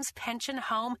 savings, pension,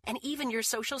 home, and even your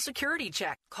Social Security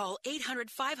check. Call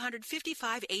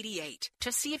 800-500-5588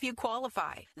 to see if you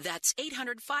qualify. That's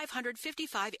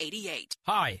 800-500-5588.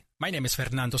 Hi, my name is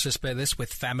Fernando Cespedes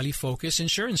with Family Focus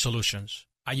Insurance Solutions.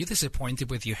 Are you disappointed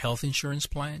with your health insurance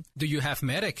plan? Do you have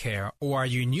Medicare or are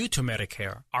you new to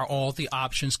Medicare? Are all the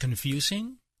options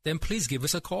confusing? Then please give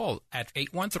us a call at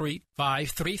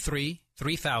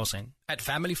 813-533-3000. At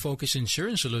Family Focus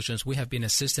Insurance Solutions, we have been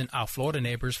assisting our Florida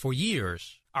neighbors for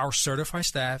years. Our certified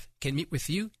staff can meet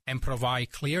with you and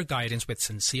provide clear guidance with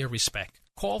sincere respect.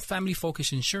 Call Family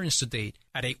Focus Insurance today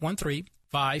at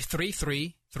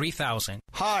 813-533-3000. 3000.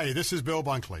 Hi, this is Bill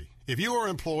Bunkley. If you are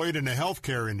employed in the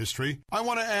healthcare industry, I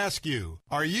want to ask you,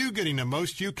 are you getting the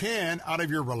most you can out of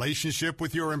your relationship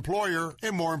with your employer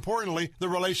and, more importantly, the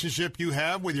relationship you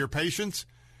have with your patients?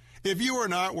 If you are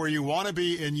not where you want to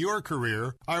be in your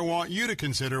career, I want you to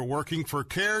consider working for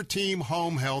Care Team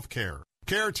Home Health Care.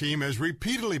 Care Team has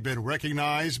repeatedly been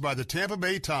recognized by the Tampa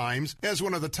Bay Times as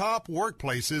one of the top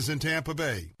workplaces in Tampa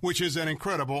Bay, which is an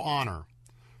incredible honor.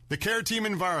 The Care Team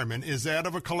environment is that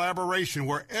of a collaboration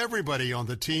where everybody on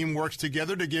the team works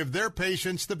together to give their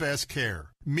patients the best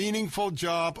care. Meaningful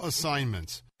job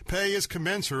assignments. Pay is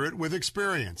commensurate with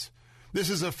experience. This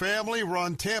is a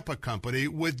family-run Tampa company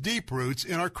with deep roots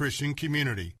in our Christian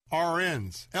community.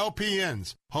 RNs,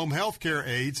 LPNs, home health care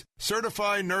aides,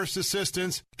 certified nurse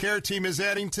assistants, Care Team is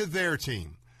adding to their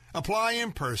team. Apply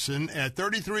in person at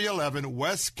 3311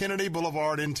 West Kennedy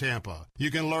Boulevard in Tampa. You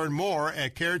can learn more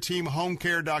at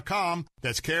careteamhomecare.com.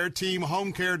 That's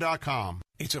careteamhomecare.com.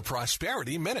 It's a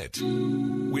Prosperity Minute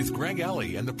with Greg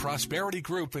Ellie and the Prosperity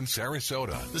Group in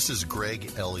Sarasota. This is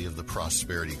Greg Ellie of the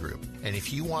Prosperity Group. And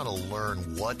if you want to learn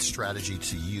what strategy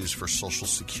to use for Social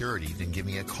Security, then give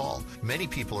me a call. Many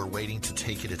people are waiting to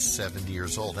take it at 70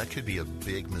 years old. That could be a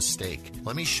big mistake.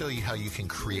 Let me show you how you can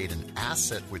create an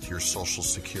asset with your Social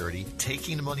Security,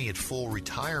 taking the money at full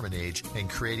retirement age and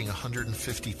creating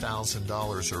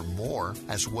 $150,000 or more,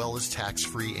 as well as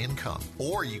tax-free income.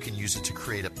 Or you can use it to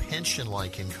create a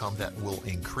pension-like income that will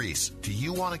increase. Do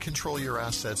you want to control your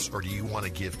assets, or do you want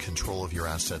to give control of your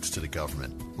assets to the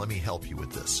government? Let me help you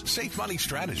with this. Safe money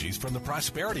strategies from the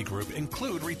Prosperity Group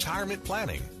include retirement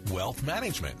planning, wealth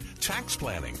management, tax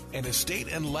planning, and estate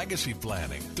and legacy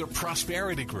planning. The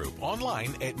Prosperity Group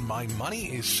online at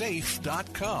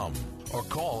mymoneyissafe.com or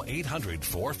call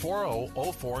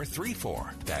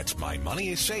 800-440-0434. That's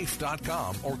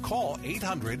mymoneyissafe.com or call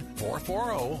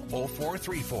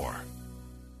 800-440-0434.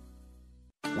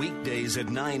 Weekdays at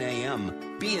 9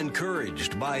 a.m. Be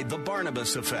encouraged by The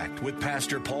Barnabas Effect with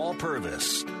Pastor Paul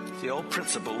Purvis. The old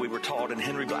principle we were taught in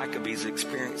Henry Blackaby's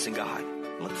Experiencing God.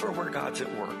 Look for where God's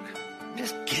at work.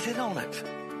 Just get in on it.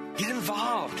 Get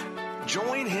involved.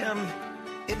 Join Him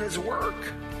in His work.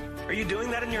 Are you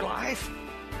doing that in your life?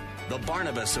 The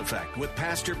Barnabas Effect with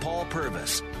Pastor Paul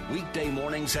Purvis. Weekday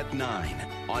mornings at 9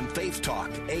 on Faith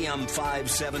Talk, AM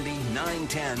 570,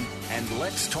 910, and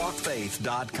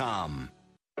letstalkfaith.com.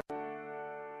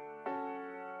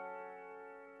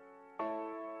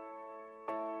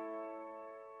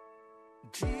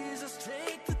 Jesus,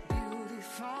 take the beauty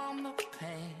from the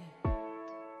pain.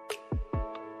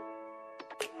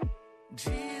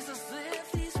 Jesus,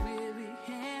 lift these weary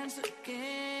hands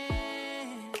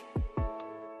again.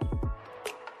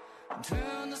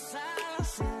 Turn the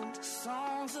silence into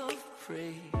songs of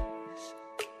praise.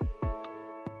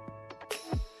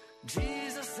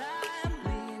 Jesus, I am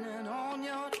leaning on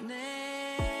your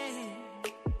name.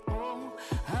 Oh,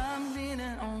 I'm leaning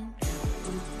on you.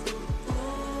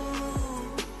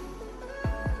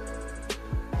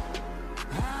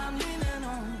 I'm leaning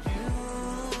on you.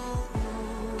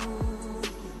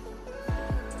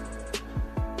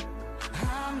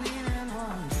 I'm leaning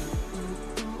on you.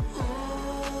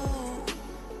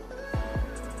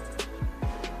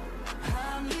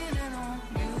 I'm leaning on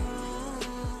you.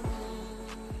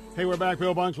 Hey, we're back.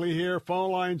 Bill Bunkley here.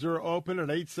 Phone lines are open at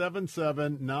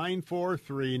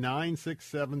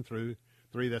 877-943-9673.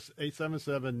 That's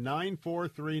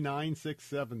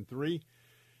 877-943-9673.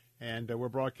 And we're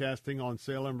broadcasting on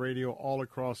Salem Radio all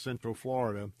across Central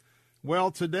Florida.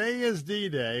 Well, today is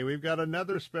D-Day. We've got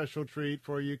another special treat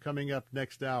for you coming up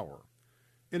next hour.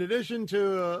 In addition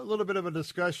to a little bit of a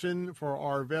discussion for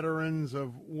our veterans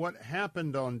of what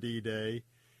happened on D-Day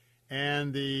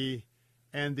and the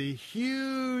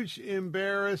huge,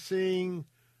 embarrassing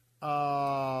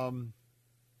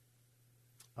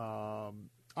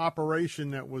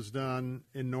operation that was done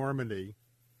in Normandy,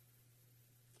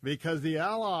 because the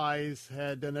Allies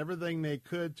had done everything they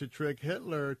could to trick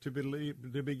Hitler to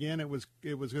begin it was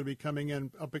going to be coming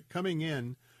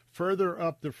in further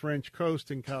up the French coast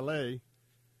in Calais,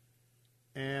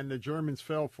 and the Germans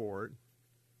fell for it,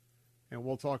 and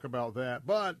we'll talk about that.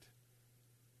 But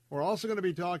we're also going to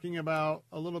be talking about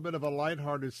a little bit of a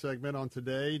lighthearted segment on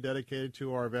today dedicated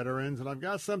to our veterans, and I've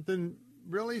got something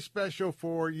really special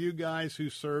for you guys who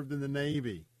served in the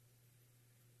Navy.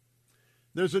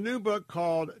 There's a new book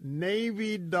called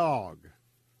Navy Dog.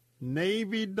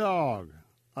 Navy Dog,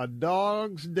 A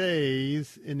Dog's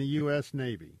Days in the U.S.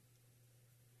 Navy.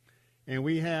 And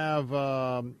we have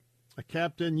a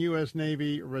Captain U.S.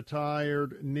 Navy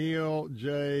retired Neil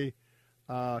J.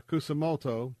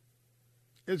 Kusamoto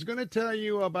is going to tell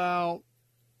you about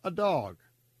a dog.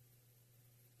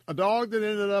 a dog that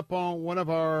ended up on one of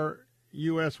our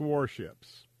U.S.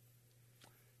 warships.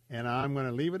 And I'm going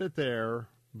to leave it at there,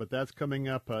 but that's coming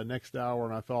up next hour,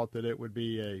 and I thought that it would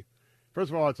be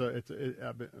first of all,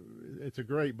 it's a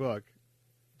great book,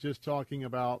 just talking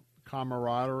about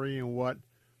camaraderie and what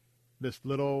this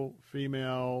little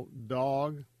female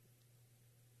dog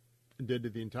did to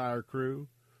the entire crew.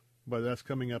 But that's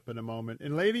coming up in a moment.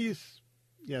 And ladies,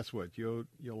 guess what? You'll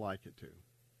like it too.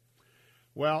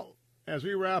 Well, as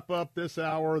we wrap up this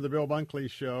hour of the Bill Bunkley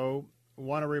Show, I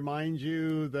want to remind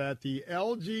you that the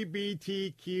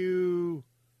LGBTQ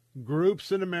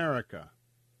groups in America,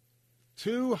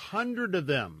 200 of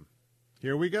them,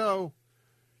 here we go,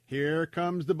 here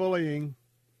comes the bullying,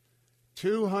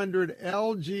 200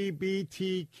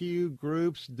 LGBTQ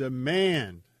groups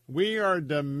demand, we are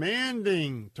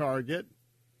demanding, Target,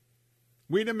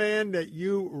 we demand that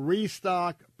you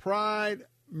restock Pride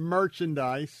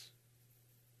merchandise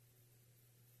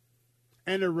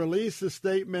and to release a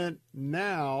statement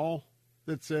now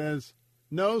that says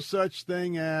no such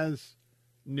thing as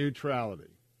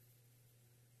neutrality.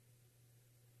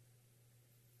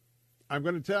 I'm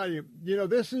going to tell you,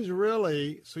 this is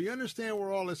really, so you understand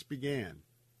where all this began.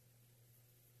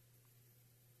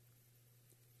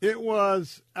 It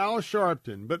was Al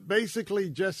Sharpton, but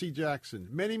basically Jesse Jackson,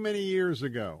 many, many years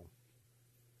ago.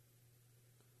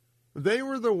 They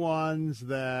were the ones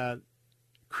that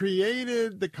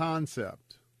created the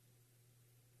concept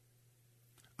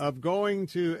of going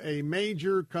to a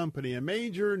major company, a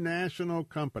major national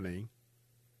company,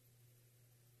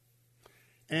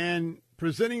 and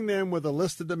presenting them with a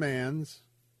list of demands.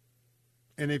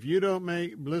 And if you don't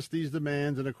list these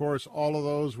demands, and of course all of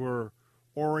those were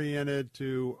oriented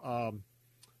to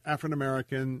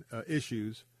African-American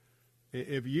issues.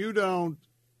 If you don't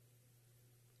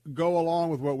go along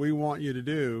with what we want you to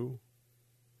do,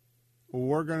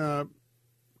 we're going to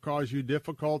cause you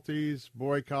difficulties,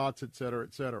 boycotts, et cetera,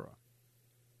 et cetera.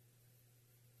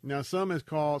 Now, some have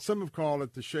called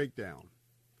it the shakedown.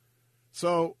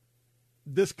 So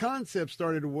this concept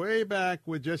started way back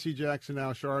with Jesse Jackson,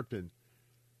 Al Sharpton.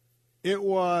 It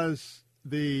was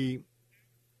the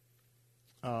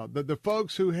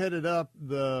folks who headed up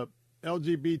the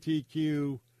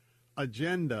LGBTQ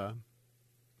agenda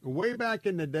way back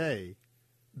in the day.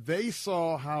 They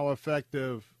saw how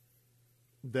effective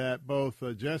that both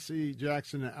Jesse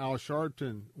Jackson and Al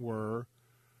Sharpton were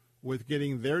with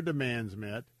getting their demands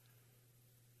met.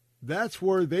 That's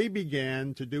where they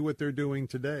began to do what they're doing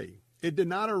today. It did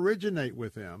not originate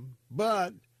with them,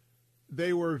 but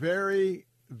they were very,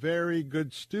 very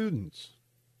good students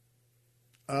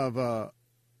of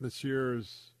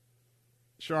Messrs.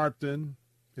 Sharpton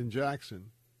and Jackson.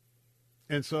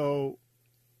 And so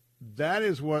that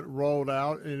is what rolled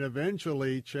out and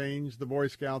eventually changed the Boy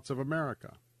Scouts of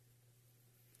America.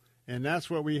 And that's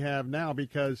what we have now,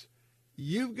 because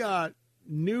you've got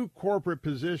new corporate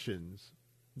positions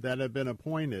that have been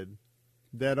appointed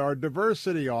that are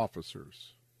diversity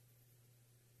officers.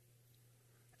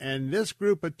 And this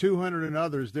group of 200 and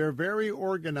others, they're very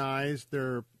organized.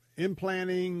 They're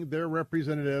implanting their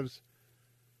representatives.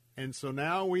 And so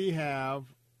now we have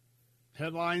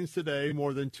headlines today,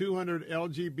 more than 200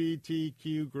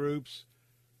 LGBTQ groups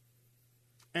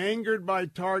angered by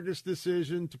Target's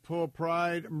decision to pull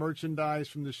Pride merchandise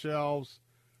from the shelves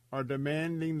are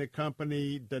demanding the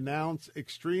company denounce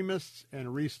extremists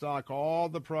and restock all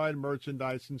the Pride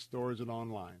merchandise in stores and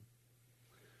online.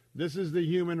 This is the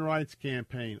Human Rights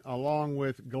Campaign, along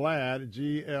with GLAAD,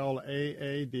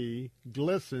 G-L-A-A-D,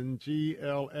 GLSEN,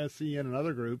 G-L-S-E-N, and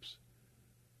other groups.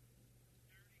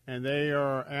 And they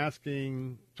are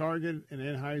asking Target and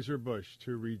Anheuser-Busch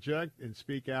to reject and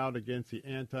speak out against the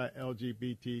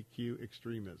anti-LGBTQ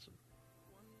extremism.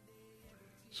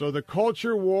 So the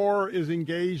culture war is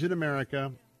engaged in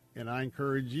America, and I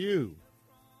encourage you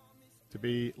to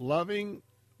be loving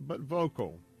but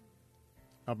vocal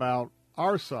about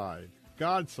our side,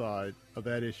 God's side of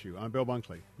that issue. I'm Bill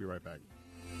Bunkley. Be right back.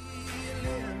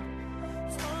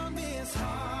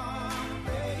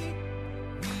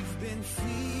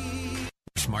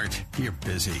 Smart, you're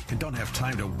busy and don't have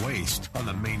time to waste on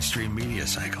the mainstream media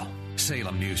cycle.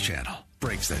 Salem News Channel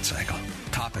breaks that cycle.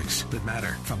 Topics that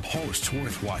matter from hosts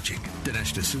worth watching.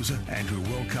 Dinesh D'Souza, Andrew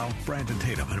Wilkow, Brandon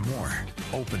Tatum, and more.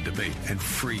 Open debate and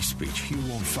free speech you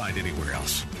won't find anywhere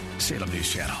else. Salem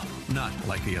News Channel, not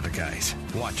like the other guys.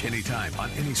 Watch anytime on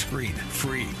any screen,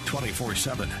 free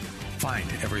 24/7. Find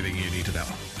everything you need to know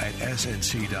at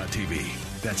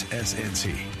snc.tv. That's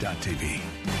snc.tv.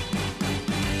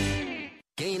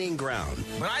 Gaining ground.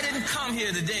 But I didn't come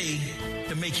here today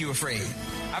to make you afraid.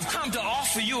 I've come to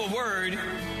offer you a word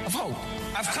of hope.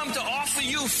 I've come to offer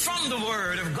you from the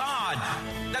Word of God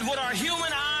that what our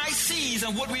human eye sees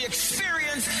and what we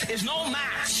experience is no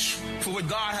match for what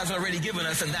God has already given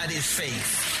us, and that is faith.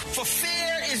 For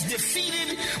fear is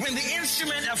defeated when the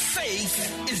instrument of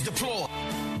faith is deployed.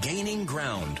 Gaining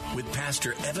Ground with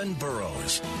Pastor Evan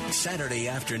Burrows. Saturday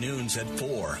afternoons at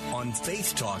 4 on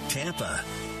Faith Talk Tampa.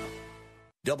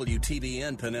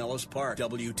 WTBN Pinellas Park,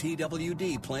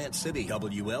 WTWD Plant City,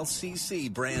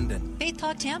 WLCC Brandon. Faith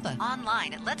Talk Tampa.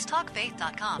 Online at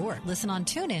letstalkfaith.com or listen on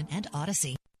TuneIn and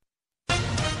Odyssey.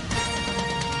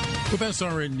 With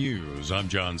SRN News, I'm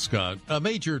John Scott. A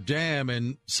major dam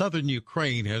in southern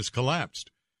Ukraine has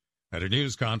collapsed. At a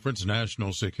news conference,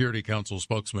 National Security Council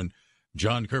spokesman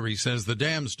John Kirby says the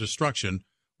dam's destruction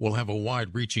will have a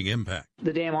wide-reaching impact.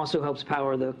 The dam also helps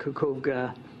power the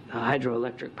Kakhovka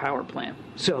hydroelectric power plant.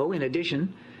 So, in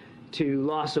addition to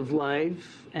loss of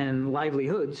life and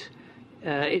livelihoods,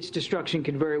 its destruction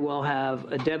could very well have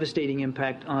a devastating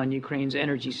impact on Ukraine's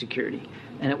energy security,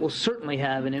 and it will certainly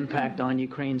have an impact on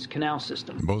Ukraine's canal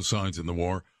system. Both sides in the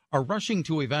war are rushing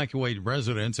to evacuate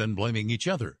residents and blaming each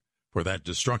other for that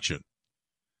destruction.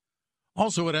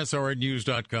 Also at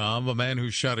SRNnews.com, a man who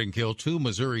shot and killed 2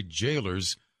 Missouri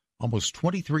jailers almost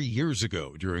 23 years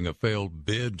ago during a failed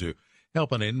bid to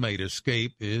help an inmate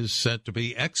escape is set to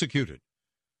be executed.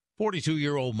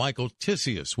 42-year-old Michael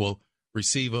Tisius will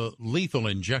receive a lethal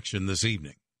injection this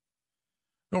evening.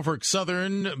 Norfolk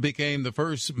Southern became the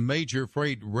first major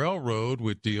freight railroad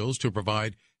with deals to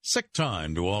provide sick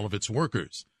time to all of its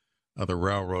workers. Other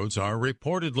railroads are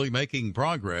reportedly making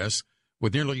progress,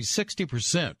 with nearly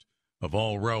 60% of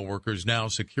all rail workers now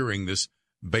securing this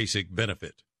basic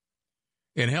benefit.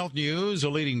 In health news, a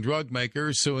leading drug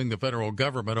maker suing the federal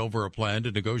government over a plan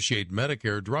to negotiate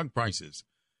Medicare drug prices,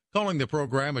 calling the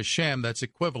program a sham that's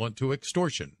equivalent to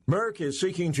extortion. Merck is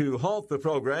seeking to halt the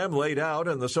program laid out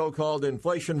in the so-called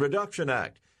Inflation Reduction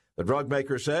Act. The drug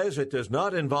maker says it does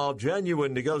not involve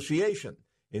genuine negotiation.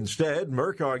 Instead,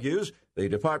 Merck argues the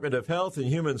Department of Health and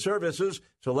Human Services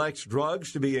selects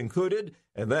drugs to be included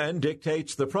and then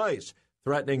dictates the price,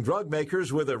 threatening drug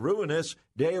makers with a ruinous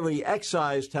daily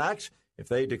excise tax if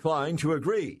they decline to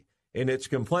agree. In its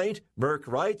complaint, Merck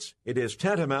writes it is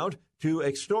tantamount to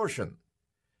extortion.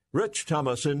 Rich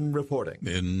Thomason reporting.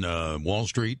 In Wall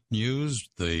Street news,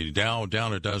 the Dow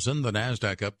down a dozen, the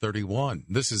NASDAQ up 31.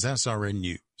 This is SRN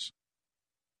News.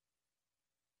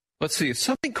 Let's see, if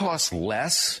something costs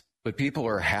less, but people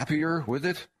are happier with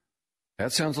it,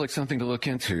 that sounds like something to look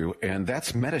into, and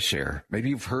that's Medi-Share. Maybe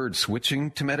you've heard switching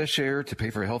to Medi-Share to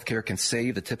pay for health care can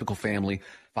save the typical family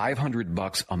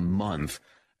 $500 a month,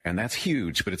 and that's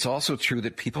huge. But it's also true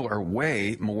that people are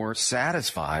way more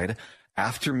satisfied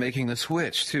after making the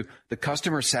switch, too. The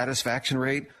customer satisfaction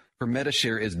rate for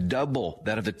Medi-Share is double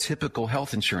that of the typical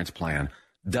health insurance plan.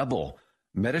 Double.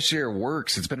 Medi-Share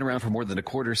works. It's been around for more than a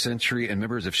quarter century, and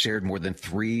members have shared more than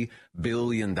 $3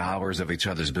 billion of each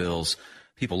other's bills.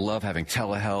 People love having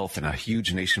telehealth and a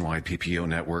huge nationwide PPO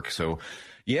network. So,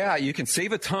 yeah, you can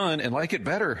save a ton and like it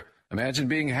better. Imagine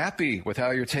being happy with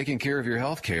how you're taking care of your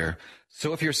health care.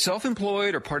 So if you're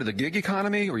self-employed or part of the gig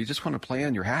economy, or you just want a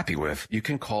plan you're happy with, you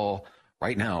can call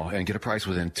right now and get a price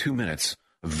within 2 minutes.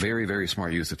 Very, very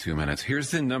smart use of 2 minutes. Here's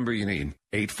the number you need.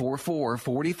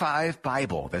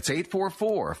 844-45-BIBLE. That's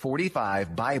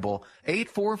 844-45-BIBLE.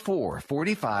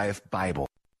 844-45-BIBLE.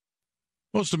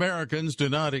 Most Americans do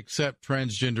not accept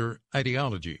transgender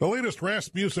ideology. The latest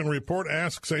Rasmussen report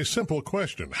asks a simple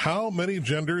question. How many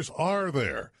genders are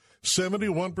there?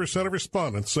 71% of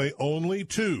respondents say only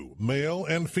 2, male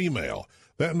and female.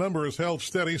 That number has held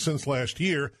steady since last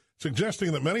year,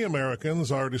 suggesting that many Americans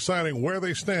are deciding where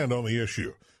they stand on the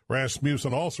issue.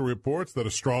 Rasmussen also reports that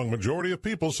a strong majority of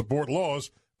people support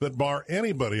laws that bar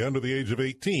anybody under the age of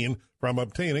 18 from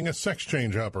obtaining a sex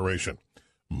change operation.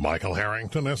 Michael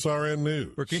Harrington, SRN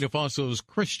News. Burkina Faso's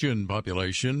Christian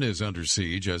population is under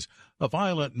siege as a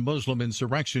violent Muslim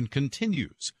insurrection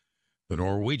continues. The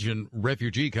Norwegian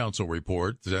Refugee Council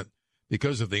reports that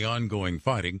because of the ongoing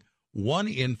fighting, 1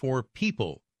 in 4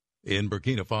 people in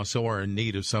Burkina Faso are in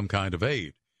need of some kind of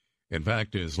aid. In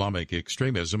fact, Islamic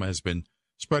extremism has been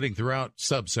spreading throughout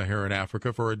sub-Saharan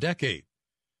Africa for a decade,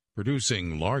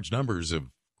 producing large numbers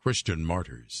of Christian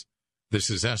martyrs. This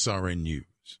is SRN News.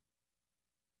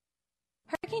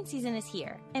 Hurricane season is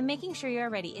here, and making sure you are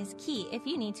ready is key if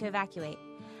you need to evacuate.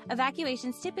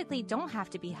 Evacuations typically don't have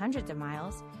to be hundreds of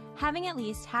miles. Having at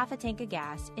least half a tank of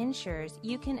gas ensures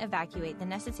you can evacuate the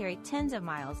necessary tens of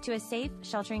miles to a safe,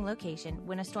 sheltering location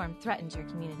when a storm threatens your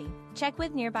community. Check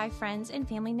with nearby friends and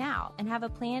family now and have a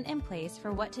plan in place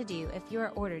for what to do if you are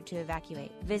ordered to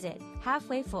evacuate. Visit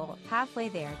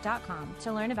halfwayfull.halfwaythere.com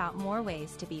to learn about more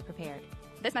ways to be prepared.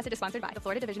 This message is sponsored by the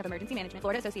Florida Division of Emergency Management,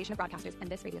 Florida Association of Broadcasters, and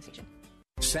this radio station.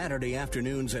 Saturday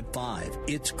afternoons at 5,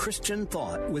 it's Christian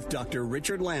Thought with Dr.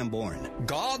 Richard Lamborn.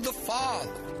 God the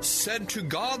Father said to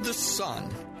God the Son,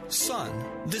 Son,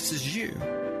 this is you.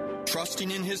 Trusting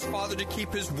in his Father to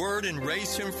keep his word and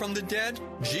raise him from the dead,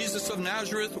 Jesus of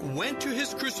Nazareth went to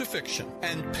his crucifixion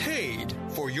and paid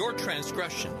for your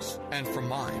transgressions and for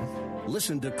mine.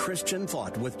 Listen to Christian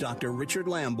Thought with Dr. Richard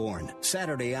Lamborn,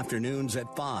 Saturday afternoons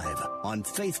at 5 on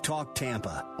Faith Talk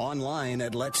Tampa, online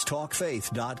at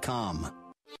letstalkfaith.com.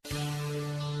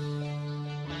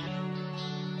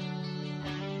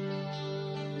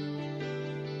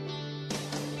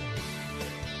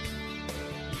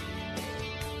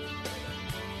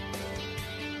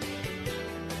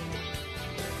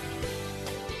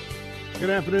 Good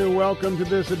afternoon. Welcome to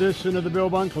this edition of the Bill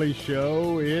Bunkley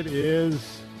Show. It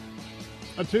is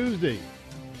a Tuesday,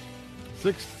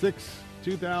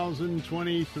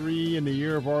 6/6/2023 in the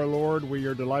year of our Lord. We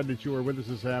are delighted that you are with us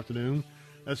this afternoon.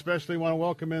 Especially want to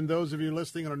welcome in those of you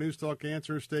listening on our News Talk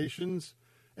answer stations,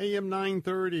 AM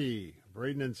 930,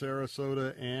 Braden and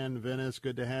Sarasota and Venice.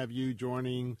 Good to have you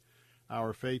joining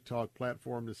our Faith Talk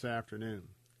platform this afternoon.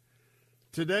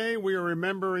 Today we are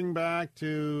remembering back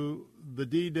to the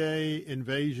D-Day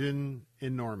invasion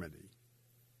in Normandy.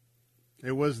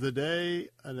 It was the day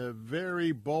of a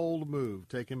very bold move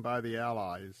taken by the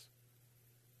Allies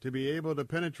to be able to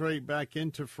penetrate back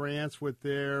into France with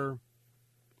their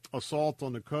assault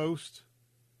on the coast,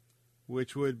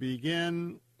 which would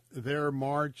begin their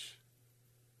march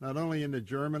not only into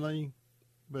Germany,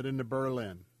 but into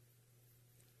Berlin.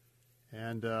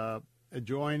 And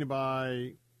joined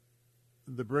by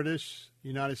the British,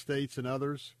 United States, and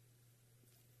others,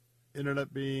 ended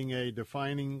up being a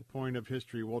defining point of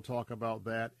history. We'll talk about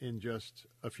that in just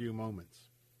a few moments.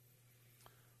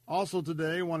 Also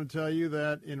today, I want to tell you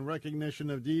that in recognition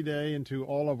of D-Day and to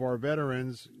all of our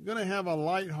veterans, I'm going to have a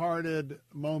lighthearted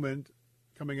moment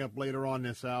coming up later on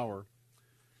this hour.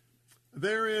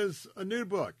 There is a new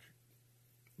book.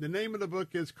 The name of the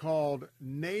book is called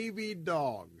Navy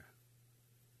Dog,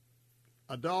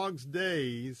 A Dog's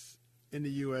Days in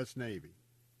the U.S. Navy.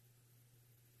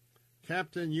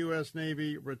 Captain U.S.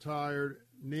 Navy retired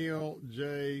Neil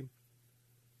J.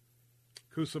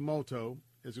 Kusamoto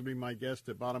is going to be my guest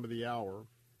at bottom of the hour.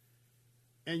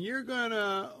 And you're going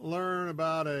to learn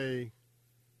about a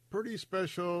pretty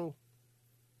special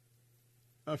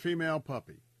female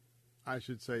puppy, I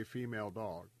should say female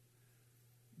dog,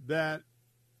 that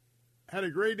had a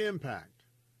great impact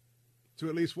to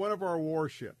at least one of our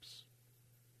warships.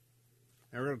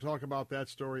 And we're going to talk about that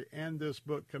story and this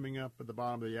book coming up at the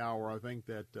bottom of the hour. I think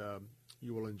that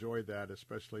you will enjoy that,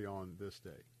 especially on this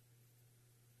day.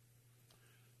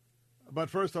 But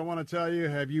first, I want to tell you,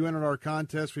 have you entered our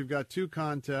contest? We've got two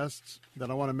contests that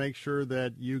I want to make sure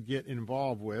that you get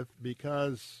involved with,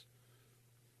 because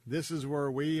this is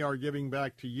where we are giving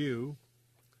back to you.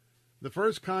 The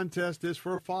first contest is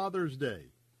for Father's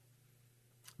Day.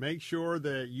 Make sure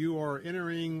that you are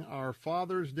entering our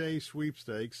Father's Day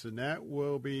sweepstakes, and that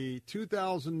will be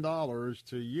 $2,000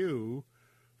 to you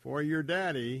for your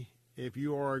daddy if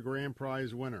you are a grand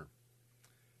prize winner.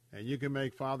 And you can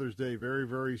make Father's Day very,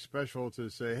 very special to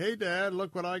say, hey, Dad,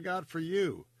 look what I got for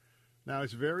you. Now,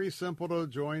 it's very simple to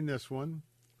join this one.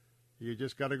 You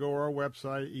just got to go to our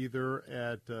website, either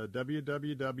at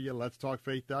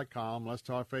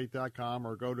www.letstalkfaith.com,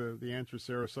 or go to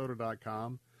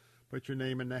theanswersarasota.com. Put your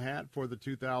name in the hat for the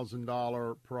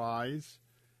 $2,000 prize,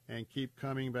 and keep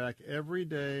coming back every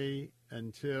day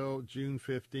until June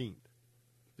 15th,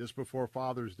 just before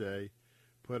Father's Day.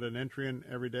 Put an entry in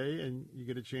every day, and you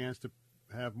get a chance to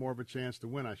have more of a chance to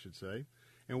win, I should say.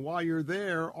 And while you're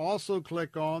there, also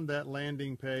click on that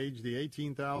landing page, the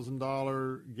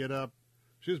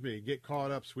 $18,000 Get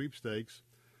Caught Up sweepstakes.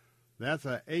 That's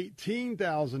a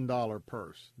 $18,000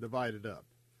 purse divided up.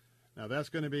 Now, that's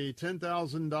going to be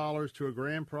 $10,000 to a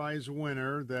grand prize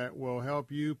winner that will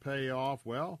help you pay off,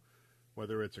 well,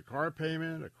 whether it's a car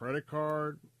payment, a credit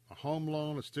card, a home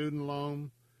loan, a student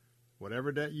loan,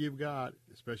 whatever debt you've got,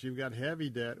 especially if you've got heavy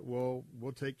debt, we'll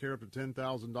take care of the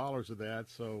 $10,000 of that.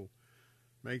 So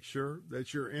make sure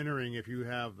that you're entering if you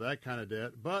have that kind of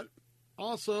debt. But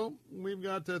also, we've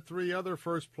got the three other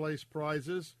first-place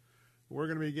prizes. We're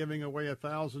going to be giving away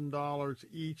 $1,000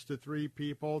 each to three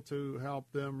people to help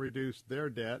them reduce their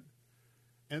debt.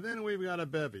 And then we've got a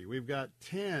bevy. We've got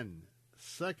 10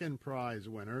 second prize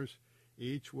winners.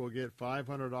 Each will get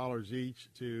 $500 each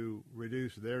to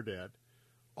reduce their debt.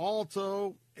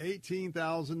 Also,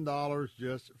 $18,000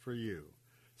 just for you.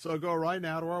 So go right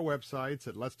now to our websites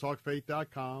at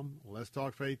letstalkfaith.com,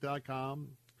 letstalkfaith.com.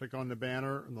 Click on the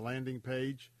banner on the landing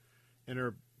page,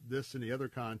 enter this and the other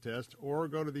contest, or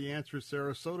go to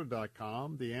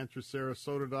theanswersarasota.com,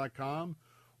 theanswersarasota.com,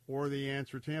 or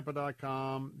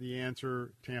theanswertampa.com,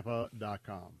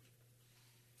 theanswertampa.com.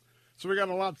 So we got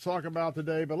a lot to talk about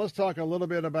today, but let's talk a little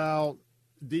bit about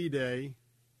D-Day.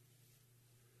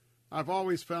 I've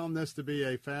always found this to be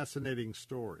a fascinating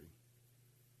story.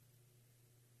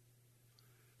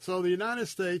 So the United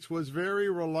States was very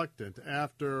reluctant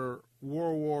after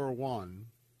World War I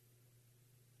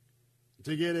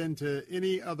to get into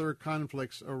any other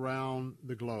conflicts around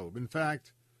the globe. In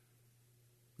fact,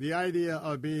 the idea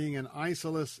of being an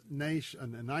isolationist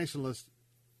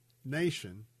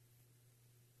nation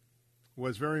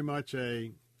was very much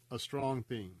a strong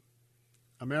theme.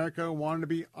 America wanted to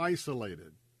be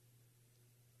isolated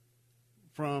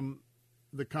from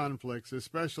the conflicts,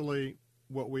 especially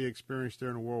what we experienced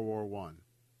during World War I.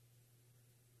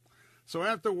 So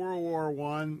after World War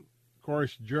I, of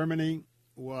course, Germany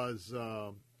was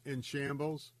in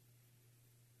shambles.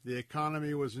 The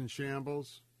economy was in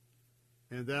shambles.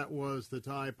 And that was the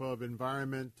type of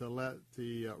environment to let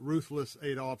the ruthless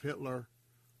Adolf Hitler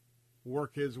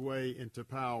work his way into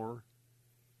power.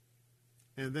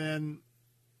 And then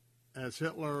as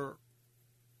Hitler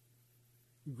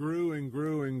grew and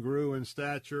grew and grew in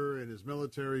stature and his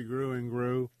military grew and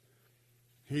grew,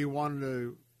 he wanted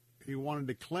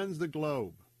to cleanse the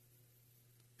globe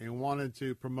and wanted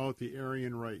to promote the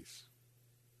Aryan race.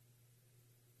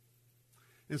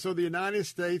 And so the United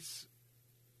States,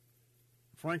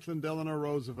 Franklin Delano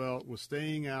Roosevelt, was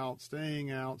staying out.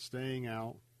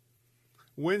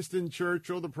 Winston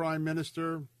Churchill, the prime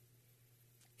minister,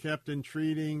 kept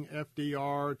entreating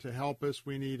FDR to help us.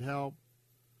 We need help.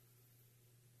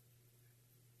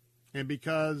 And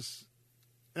because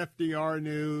FDR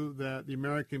knew that the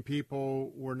American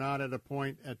people were not at a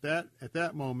point at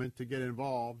that moment to get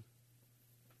involved.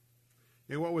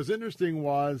 And what was interesting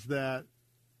was that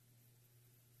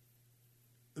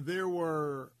there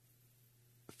were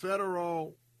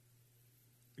federal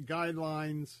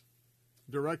guidelines,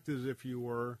 directives, if you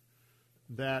were,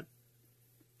 that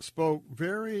spoke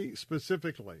very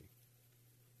specifically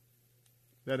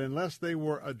that unless they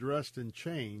were addressed and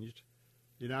changed,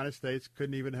 the United States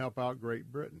couldn't even help out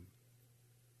Great Britain.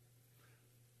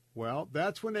 Well,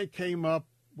 that's when they came up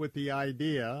with the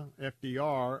idea,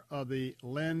 FDR, of the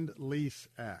Lend-Lease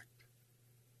Act.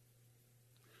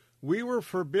 We were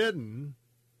forbidden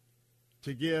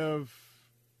to give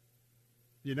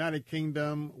the United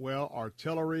Kingdom,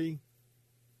 artillery,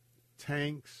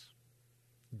 tanks,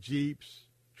 jeeps,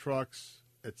 trucks,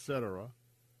 etc.,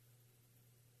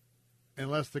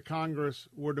 unless the Congress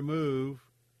were to move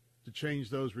to change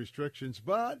those restrictions.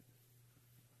 But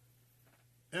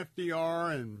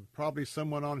FDR and probably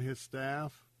someone on his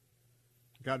staff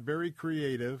got very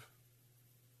creative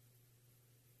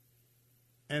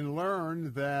and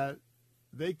learned that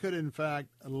they could, in fact,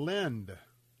 lend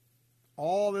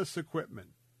all this equipment,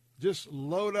 just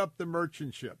load up the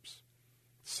merchant ships,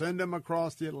 send them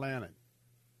across the Atlantic,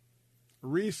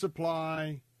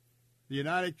 resupply the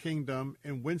United Kingdom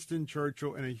and Winston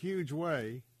Churchill in a huge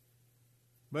way.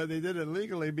 But they did it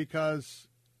legally because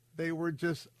they were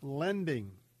just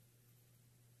lending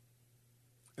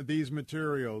these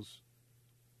materials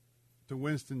to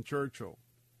Winston Churchill,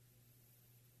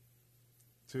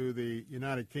 to the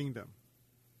United Kingdom,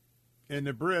 and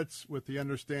the Brits with the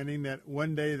understanding that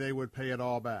one day they would pay it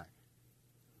all back.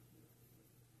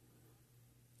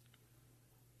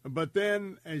 But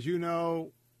then, as you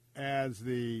know, as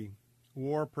the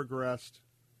war progressed,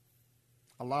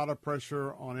 a lot of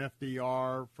pressure on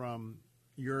FDR from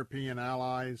European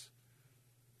allies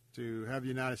to have the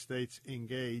United States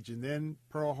engage. And then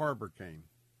Pearl Harbor came.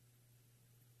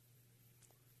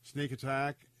 Sneak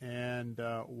attack and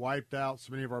wiped out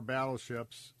so many of our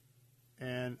battleships.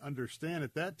 And understand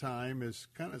at that time is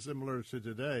kind of similar to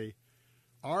today.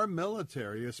 Our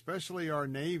military, especially our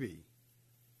Navy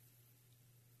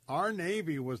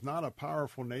was not a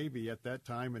powerful Navy at that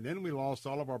time. And then we lost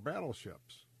all of our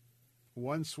battleships.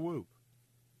 One swoop.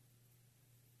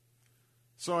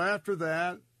 So after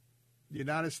that, the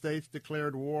United States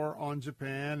declared war on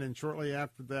Japan, and shortly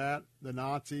after that, the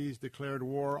Nazis declared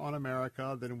war on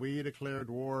America. Then we declared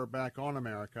war back on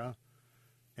America.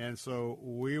 And so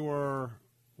we were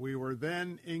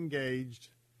then engaged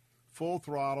full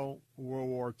throttle World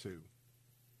War II.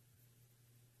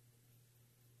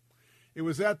 It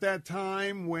was at that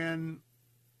time when,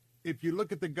 if you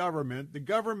look at the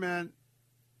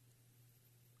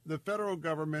federal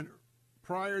government,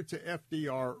 prior to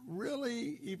FDR,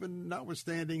 really, even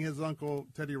notwithstanding his uncle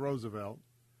Teddy Roosevelt,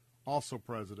 also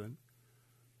president,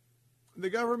 the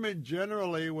government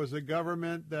generally was a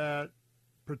government that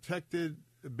protected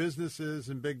businesses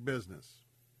and big business.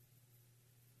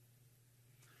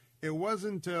 It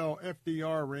wasn't until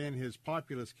FDR ran his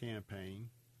populist campaign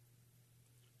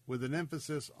with an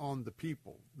emphasis on the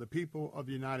people of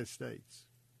the United States.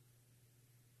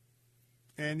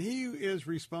 And he is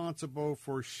responsible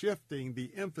for shifting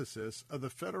the emphasis of the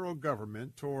federal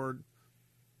government toward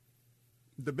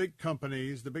the big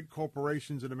companies, the big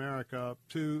corporations in America,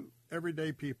 to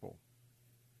everyday people.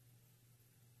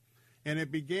 And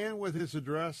it began with his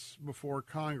address before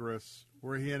Congress,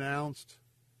 where he announced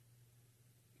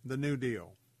the New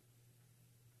Deal.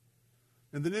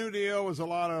 And the New Deal was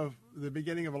the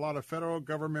beginning of a lot of federal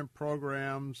government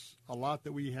programs, a lot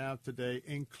that we have today,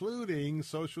 including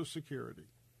Social Security.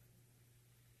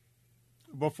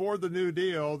 Before the New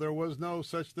Deal, there was no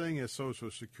such thing as Social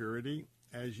Security.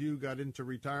 As you got into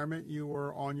retirement, you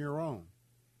were on your own,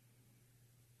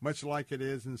 much like it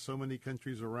is in so many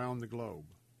countries around the globe.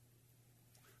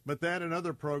 But that and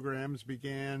other programs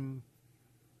began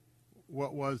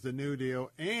what was the New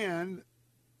Deal, and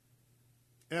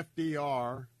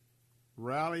FDR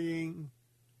rallying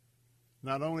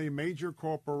not only major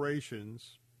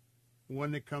corporations,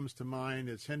 one that comes to mind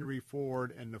is Henry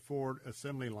Ford and the Ford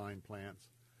assembly line plants,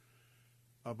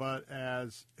 but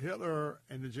as Hitler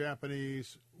and the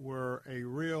Japanese were a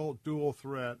real dual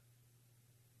threat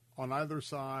on either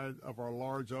side of our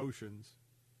large oceans,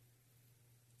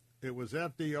 it was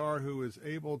FDR who was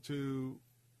able to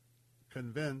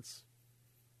convince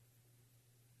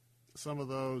some of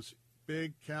those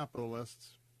big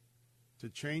capitalists to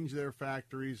change their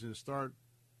factories and start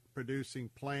producing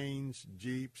planes,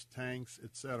 jeeps, tanks,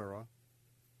 etc.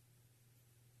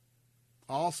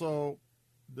 Also,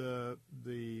 the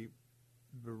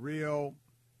real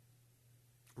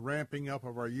ramping up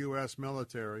of our U.S.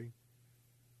 military.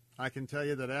 I can tell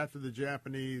you that after the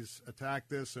Japanese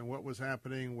attacked us and what was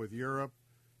happening with Europe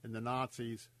and the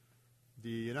Nazis, the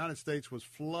United States was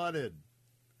flooded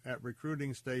at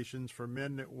recruiting stations for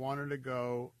men that wanted to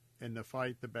go and to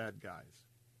fight the bad guys.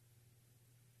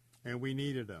 And we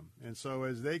needed them. And so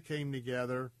as they came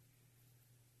together,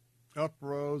 up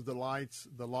rose the likes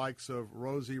of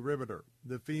Rosie Riveter,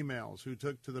 the females who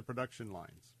took to the production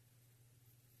lines.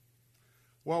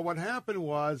 Well, what happened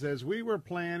was, as we were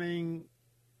planning,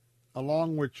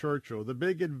 along with Churchill, the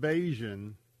big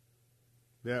invasion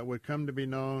that would come to be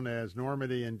known as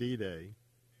Normandy and D-Day,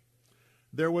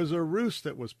 there was a ruse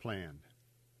that was planned.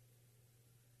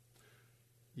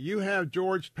 You have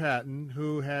George Patton,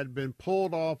 who had been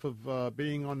pulled off of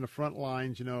being on the front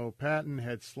lines. You know, Patton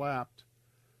had slapped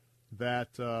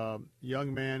that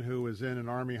young man who was in an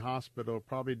Army hospital,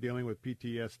 probably dealing with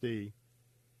PTSD,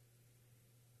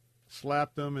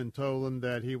 slapped him and told him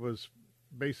that he was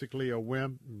basically a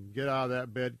wimp, get out of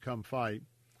that bed, come fight.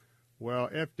 Well,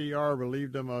 FDR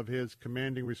relieved him of his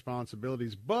commanding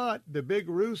responsibilities, but the big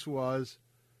ruse was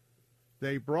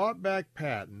they brought back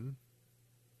Patton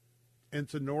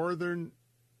into northern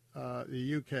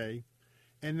the UK,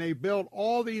 and they built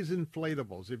all these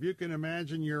inflatables. If you can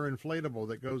imagine your inflatable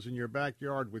that goes in your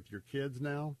backyard with your kids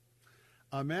now,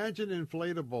 imagine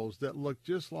inflatables that look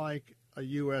just like a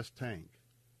U.S. tank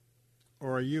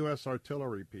or a U.S.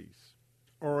 artillery piece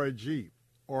or a Jeep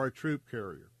or a troop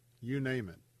carrier, you name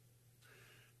it.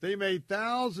 They made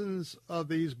thousands of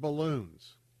these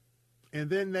balloons, and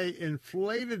then they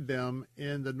inflated them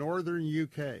in the northern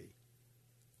UK.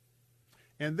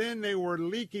 And then they were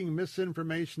leaking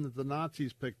misinformation that the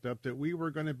Nazis picked up that we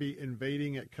were going to be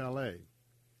invading at Calais,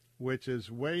 which is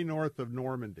way north of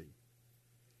Normandy.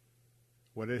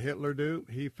 What did Hitler do?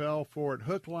 He fell for it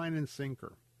hook, line, and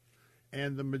sinker.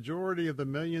 And the majority of the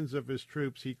millions of his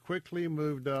troops, he quickly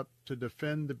moved up to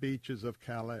defend the beaches of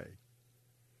Calais,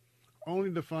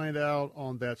 only to find out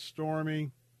on that stormy,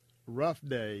 rough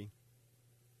day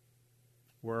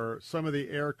where some of the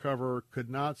air cover could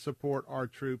not support our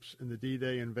troops in the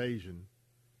D-Day invasion,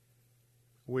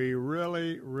 we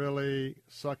really, really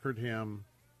suckered him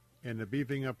into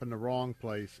beefing up in the wrong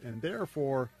place, and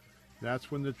therefore that's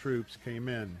when the troops came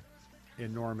in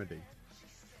Normandy.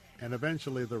 And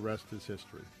eventually the rest is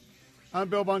history. I'm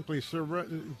Bill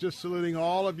Bunkley, just saluting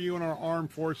all of you in our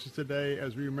armed forces today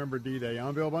as we remember D-Day.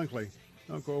 I'm Bill Bunkley.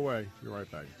 Don't go away. Be right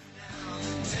back.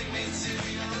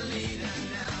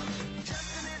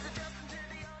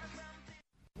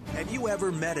 Have you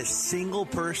ever met a single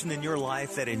person in your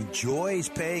life that enjoys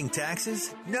paying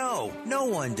taxes? No, no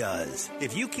one does.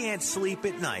 If you can't sleep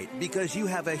at night because you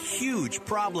have a huge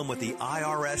problem with the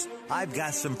IRS, I've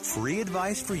got some free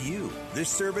advice for you. This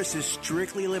service is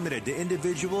strictly limited to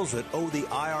individuals that owe the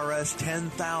IRS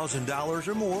 $10,000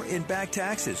 or more in back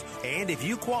taxes. And if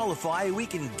you qualify, we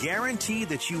can guarantee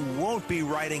that you won't be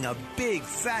writing a big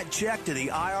fat check to the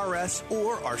IRS,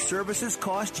 or our services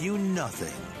cost you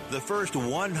nothing. The first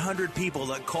 100 people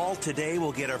that call today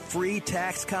will get a free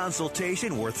tax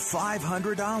consultation worth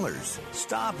 $500.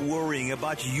 Stop worrying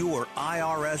about your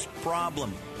IRS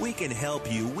problem. We can help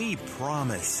you, we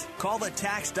promise. Call the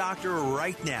tax doctor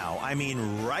right now. I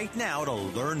mean right now, to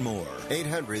learn more.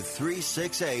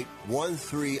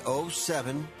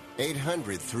 800-368-1307.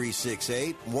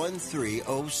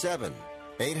 800-368-1307.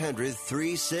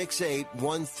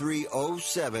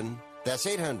 800-368-1307. That's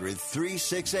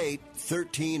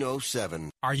 800-368-1307.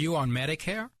 Are you on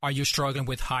Medicare? Are you struggling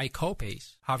with high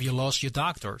copays? Have you lost your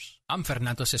doctors? I'm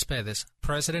Fernando Cespedes,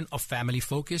 president of Family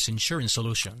Focus Insurance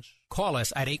Solutions. Call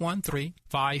us at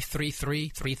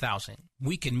 813-533-3000.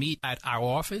 We can meet at our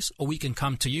office or we can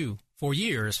come to you. For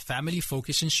years, Family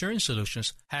Focus Insurance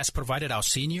Solutions has provided our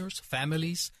seniors,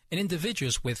 families, and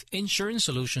individuals with insurance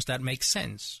solutions that make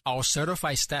sense. Our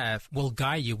certified staff will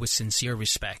guide you with sincere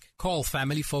respect. Call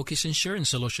Family Focus Insurance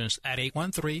Solutions at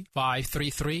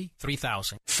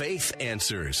 813-533-3000. Faith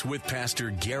Answers with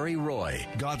Pastor Gary Roy.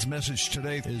 God's message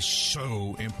today is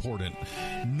so important.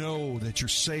 Know that you're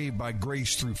saved by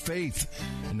grace through faith,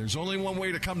 and there's only one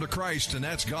way to come to Christ, and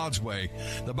that's God's way.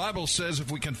 The Bible says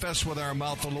if we confess with our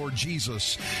mouth the Lord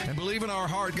Jesus and believe in our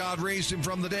heart God raised him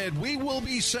from the dead, we will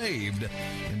be saved.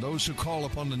 And those who call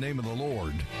upon the name of the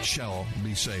Lord shall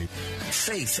be saved.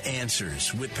 Faith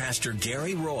Answers with Pastor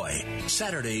Gary Roy.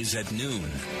 Saturdays at noon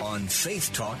on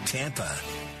Faith Talk Tampa.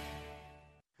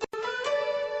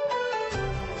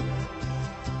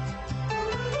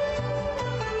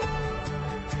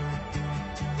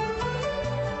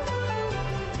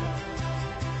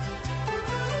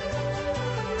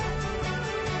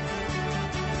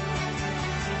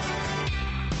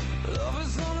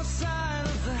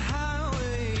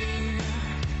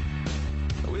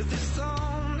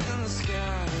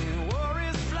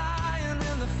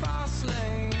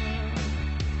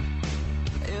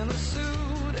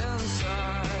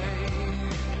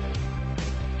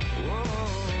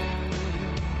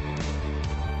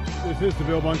 This is the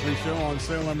Bill Bunkley Show on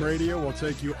Salem Radio. We'll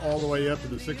take you all the way up to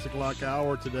the 6 o'clock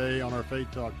hour today on our Faith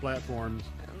Talk platforms.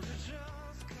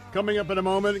 Coming up in a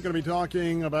moment, going to be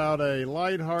talking about a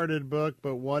lighthearted book,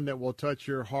 but one that will touch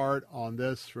your heart on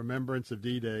this remembrance of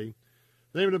D-Day.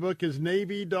 The name of the book is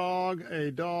Navy Dog, A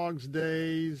Dog's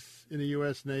Days in the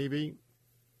U.S. Navy,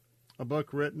 a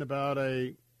book written about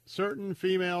a certain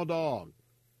female dog.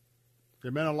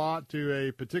 It meant a lot to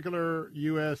a particular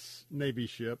U.S. Navy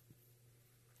ship.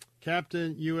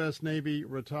 Captain U.S. Navy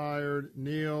retired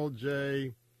Neil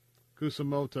J.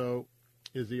 Kusumoto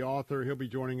is the author. He'll be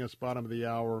joining us bottom of the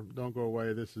hour. Don't go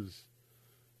away. This is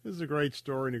a great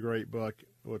story and a great book.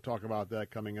 We'll talk about that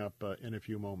coming up in a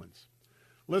few moments.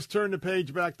 Let's turn the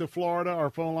page back to Florida. Our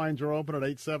phone lines are open at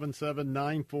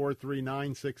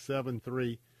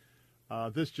 877-943-9673.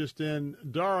 This just in,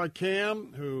 Dara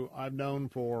Cam, who I've known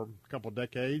for a couple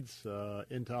decades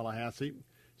in Tallahassee.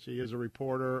 She is a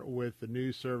reporter with the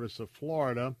News Service of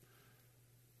Florida.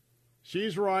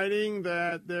 She's writing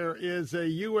that there is a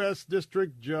U.S.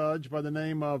 district judge by the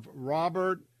name of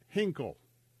Robert Hinkle.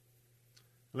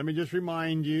 Let me just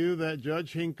remind you that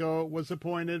Judge Hinkle was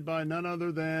appointed by none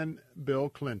other than Bill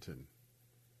Clinton.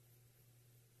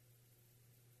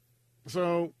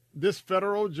 So this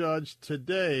federal judge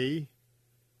today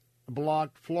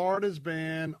blocked Florida's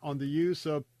ban on the use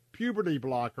of puberty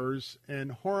blockers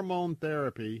and hormone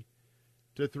therapy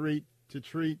to treat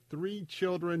 3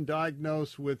 children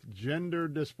diagnosed with gender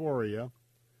dysphoria.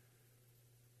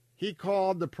 He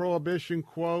called the prohibition,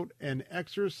 quote, an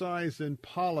exercise in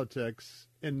politics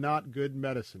and not good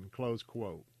medicine, close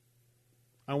quote.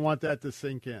 I want that to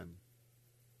sink in.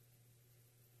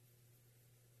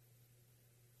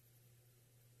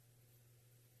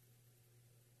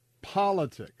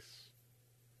 Politics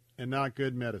and not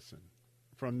good medicine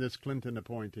from this Clinton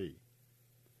appointee.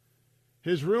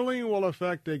 His ruling will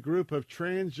affect a group of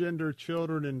transgender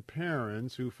children and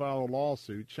parents who filed a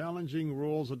lawsuit challenging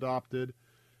rules adopted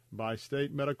by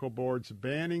state medical boards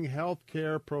banning health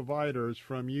care providers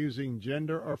from using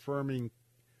gender-affirming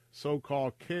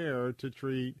so-called care to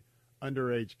treat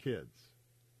underage kids.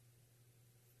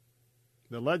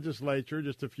 The legislature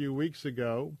just a few weeks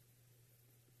ago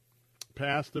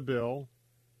passed a bill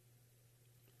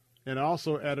and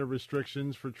also added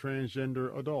restrictions for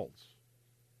transgender adults.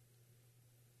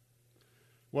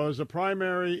 Well, as a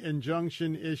primary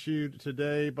injunction issued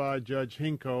today by Judge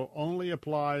Hinkle only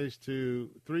applies to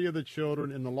 3 of the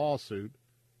children in the lawsuit,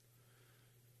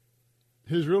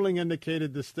 his ruling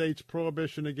indicated the state's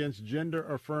prohibition against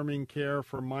gender-affirming care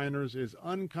for minors is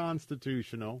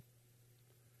unconstitutional,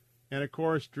 and of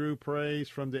course drew praise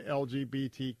from the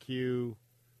LGBTQ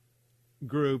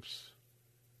groups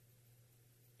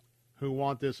who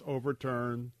want this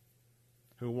overturned,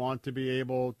 who want to be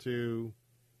able to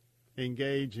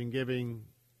engage in giving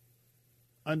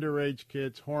underage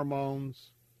kids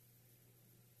hormones,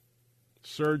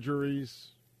 surgeries.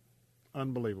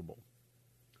 Unbelievable.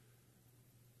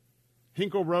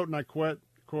 Hinkle wrote, and I quote,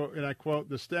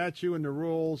 the statute and the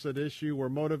rules at issue were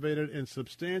motivated in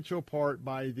substantial part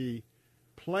by the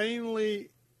plainly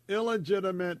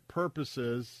illegitimate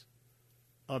purposes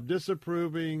of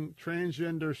disapproving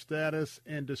transgender status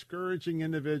and discouraging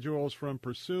individuals from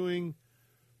pursuing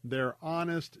their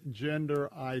honest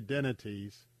gender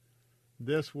identities.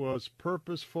 This was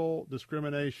purposeful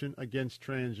discrimination against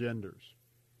transgenders.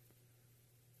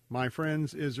 My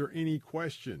friends, is there any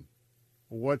question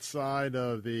what side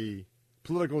of the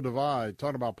political divide,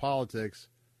 talking about politics,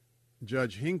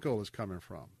 Judge Hinkle is coming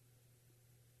from?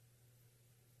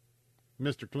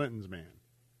 Mr. Clinton's man.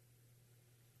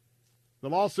 The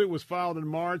lawsuit was filed in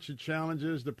March. It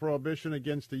challenges the prohibition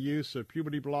against the use of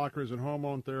puberty blockers and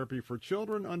hormone therapy for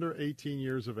children under 18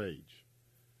 years of age.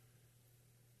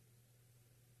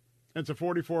 It's a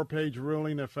 44-page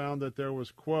ruling that found that there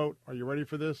was, quote, are you ready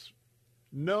for this?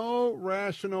 No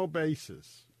rational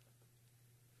basis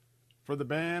for the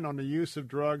ban on the use of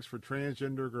drugs for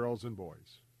transgender girls and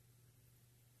boys.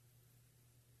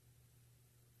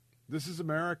 This is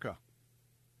America.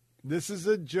 This is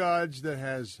a judge that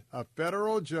has, a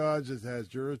federal judge that has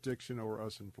jurisdiction over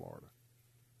us in Florida.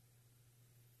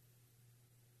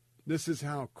 This is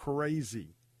how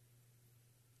crazy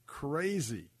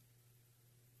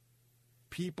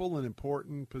people in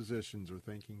important positions are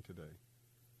thinking today.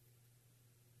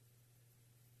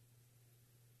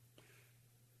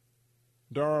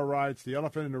 Dara writes, the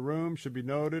elephant in the room should be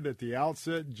noted at the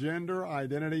outset. Gender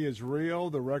identity is real.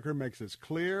 The record makes it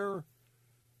clear.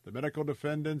 The medical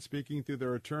defendants, speaking through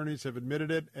their attorneys, have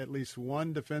admitted it. At least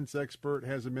one defense expert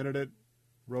has admitted it,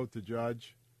 wrote the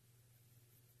judge.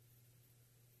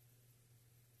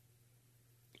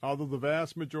 Although the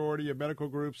vast majority of medical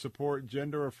groups support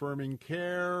gender-affirming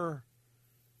care,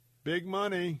 big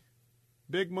money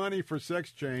for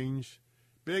sex change,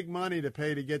 big money to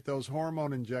pay to get those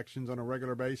hormone injections on a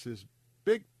regular basis.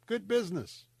 Good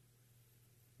business.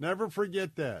 Never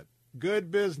forget that. Good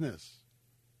business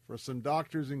for some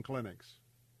doctors and clinics.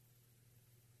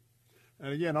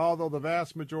 And again, although the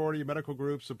vast majority of medical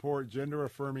groups support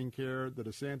gender-affirming care, the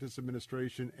DeSantis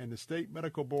administration and the state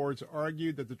medical boards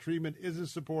argued that the treatment isn't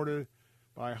supported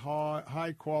by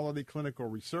high-quality clinical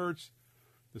research.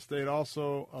 The state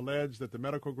also alleged that the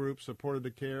medical groups supported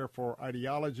the care for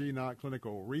ideology, not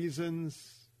clinical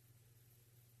reasons.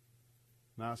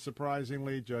 Not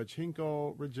surprisingly, Judge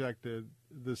Hinkle rejected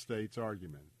the state's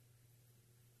argument.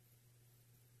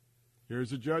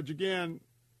 Here's the judge again,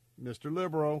 Mr.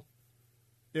 Liberal.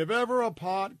 If ever a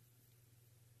pot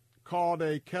called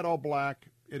a kettle black,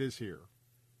 it is here.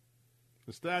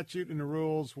 The statute and the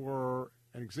rules were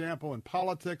an example in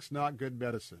politics, not good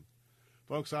medicine.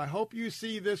 Folks, I hope you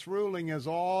see this ruling as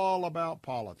all about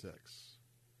politics.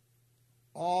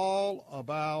 All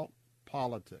about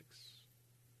politics.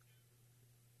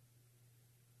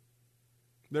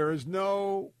 There is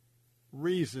no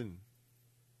reason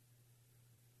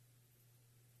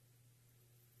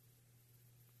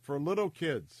for little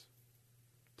kids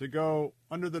to go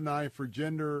under the knife for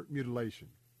gender mutilation.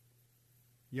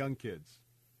 Young kids.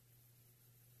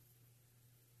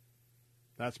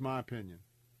 That's my opinion.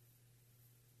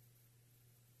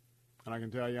 And I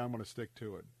can tell you I'm going to stick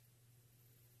to it.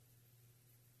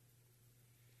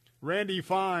 Randy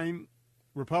Fine,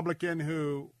 Republican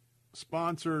who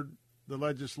sponsored the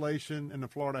legislation in the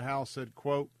Florida House, said,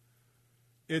 quote,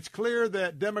 it's clear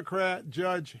that Democrat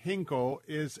Judge Hinkle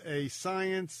is a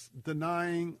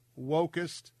science-denying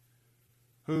wokist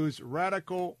whose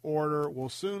radical order will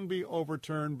soon be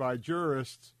overturned by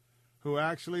jurists who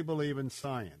actually believe in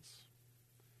science.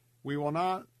 We will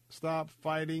not stop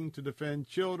fighting to defend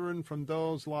children from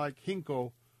those like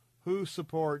Hinkle who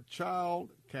support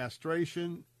child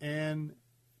castration and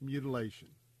mutilation.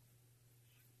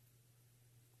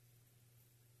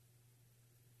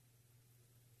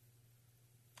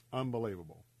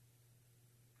 Unbelievable.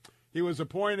 Hinkle was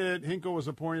appointed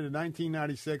in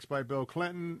 1996 by Bill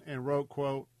Clinton and wrote,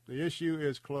 quote, The issue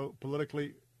is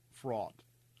politically fraught,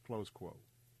 close quote.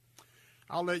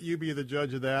 I'll let you be the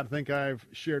judge of that. I think I've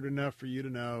shared enough for you to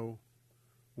know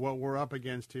what we're up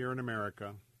against here in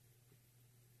America.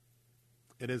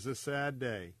 It is a sad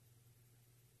day.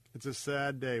 It's a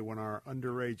sad day when our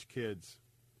underage kids,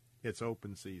 it's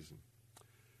open season.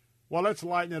 Well, let's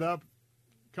lighten it up.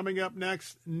 Coming up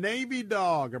next, Navy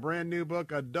Dog, a brand new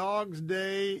book, A Dog's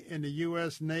Day in the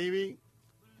U.S. Navy.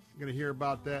 You're going to hear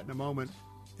about that in a moment.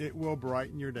 It will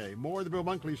brighten your day. More of the Bill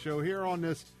Bunkley Show here on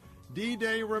this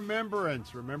D-Day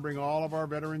Remembrance, remembering all of our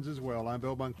veterans as well. I'm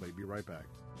Bill Bunkley. Be right back.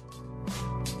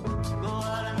 Go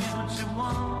out and get what you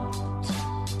want.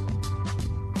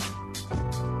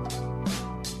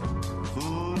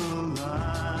 For the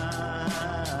life.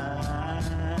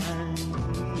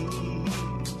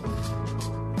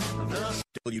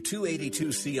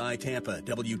 W282CI Tampa,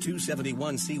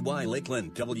 W271CY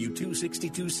Lakeland,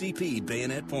 W262CP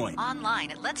Bayonet Point. Online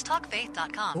at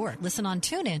letstalkfaith.com or listen on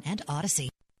TuneIn and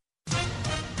Odyssey.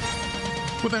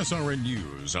 With SRN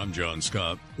News, I'm John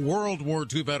Scott. World War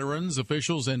II veterans,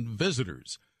 officials, and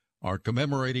visitors are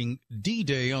commemorating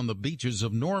D-Day on the beaches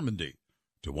of Normandy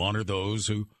to honor those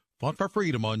who fought for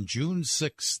freedom on June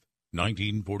 6,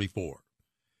 1944.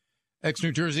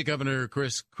 Ex-New Jersey Governor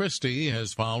Chris Christie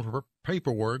has filed for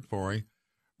paperwork for a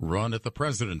run at the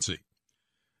presidency.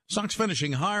 Stocks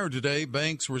finishing higher today.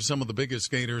 Banks were some of the biggest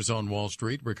gainers on Wall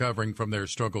Street, recovering from their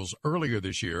struggles earlier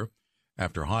this year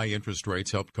after high interest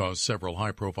rates helped cause several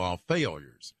high-profile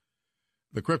failures.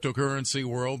 The cryptocurrency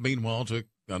world, meanwhile, took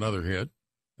another hit.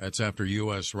 That's after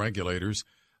U.S. regulators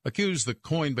accused the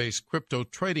Coinbase crypto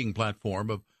trading platform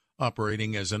of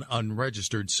operating as an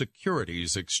unregistered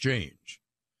securities exchange.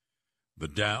 The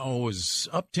Dow was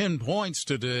up 10 points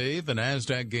today, the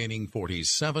Nasdaq gaining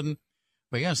 47.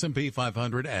 The S&P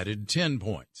 500 added 10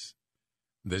 points.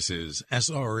 This is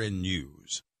SRN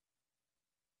News.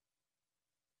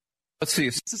 Let's see.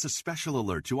 This is a special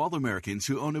alert to all Americans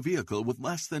who own a vehicle with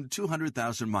less than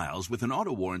 200,000 miles with an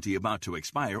auto warranty about to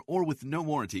expire or with no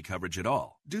warranty coverage at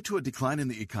all. Due to a decline in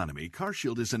the economy,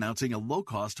 CarShield is announcing a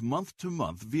low-cost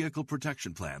month-to-month vehicle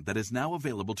protection plan that is now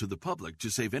available to the public to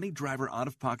save any driver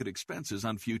out-of-pocket expenses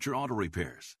on future auto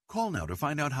repairs. Call now to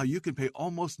find out how you can pay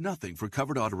almost nothing for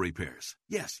covered auto repairs.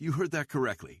 Yes, you heard that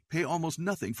correctly. Pay almost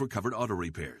nothing for covered auto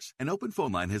repairs. An open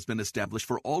phone line has been established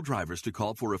for all drivers to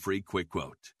call for a free quick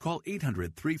quote. Call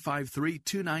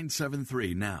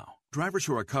 800-353-2973 now. Drivers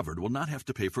who are covered will not have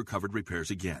to pay for covered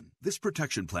repairs again. This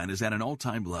protection plan is at an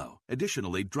all-time low.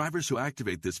 Additionally, drivers who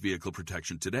activate this vehicle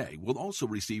protection today will also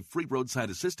receive free roadside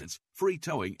assistance, free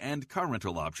towing, and car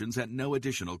rental options at no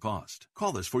additional cost.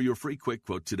 Call us for your free quick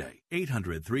quote today.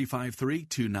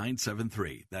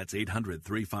 800-353-2973. That's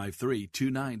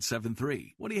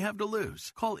 800-353-2973. What do you have to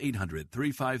lose? Call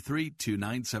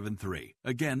 800-353-2973.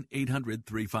 Again,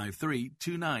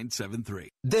 800-353-2973.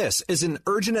 This is an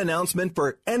urgent announcement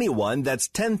for anyone that's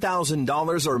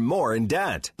 $10,000 or more in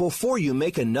debt. Before you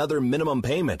make another minimum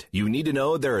payment, you need to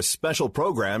know there are special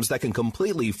programs that can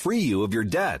completely free you of your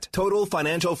debt. Total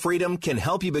Financial Freedom can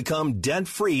help you become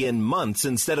debt-free in months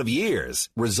instead of years.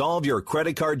 Resolve your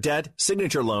credit card debt,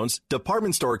 signature loans,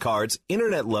 department store cards,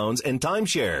 internet loans, and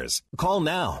timeshares. Call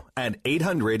now at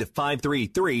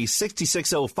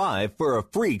 800-533-6605 for a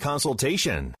free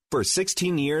consultation. For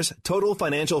 16 years, Total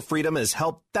Financial Freedom has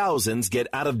helped thousands get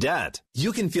out of debt.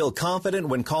 You can feel confident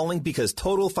when calling because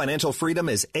Total Financial Freedom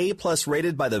is A+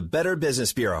 rated by the Better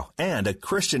Business Bureau and a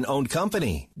Christian-owned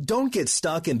company. Don't get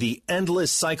stuck in the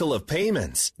endless cycle of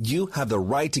payments. You have the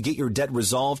right to get your debt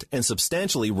resolved and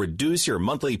substantially reduce your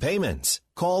monthly payments.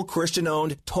 Call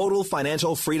Christian-owned Total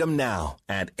Financial Freedom now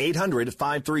at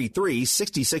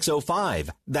 800-533-6605.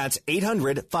 That's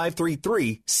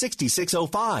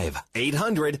 800-533-6605.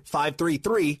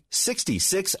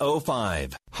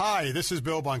 800-533-6605. Hi, this is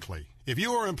Bill Bunkley. If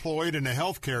you are employed in the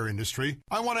healthcare industry,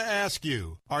 I want to ask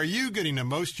you, are you getting the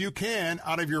most you can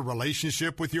out of your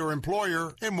relationship with your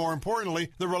employer and, more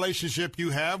importantly, the relationship you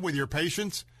have with your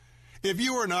patients? If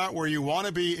you are not where you want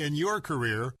to be in your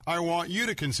career, I want you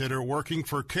to consider working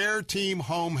for Care Team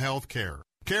Home Health Care.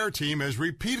 Care Team has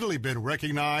repeatedly been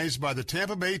recognized by the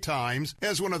Tampa Bay Times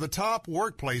as one of the top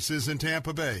workplaces in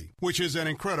Tampa Bay, which is an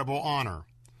incredible honor.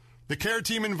 The Care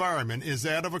Team environment is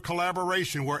that of a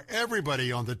collaboration where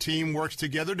everybody on the team works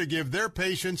together to give their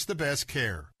patients the best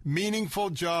care.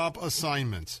 Meaningful job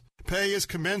assignments. Pay is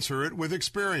commensurate with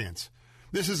experience.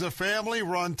 This is a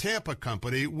family-run Tampa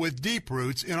company with deep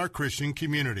roots in our Christian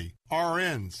community.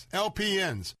 RNs,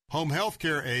 LPNs, home health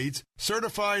care aides,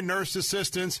 certified nurse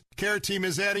assistants, Care Team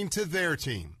is adding to their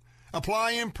team.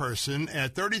 Apply in person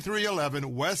at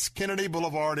 3311 West Kennedy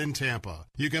Boulevard in Tampa.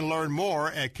 You can learn more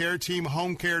at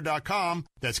careteamhomecare.com.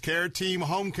 That's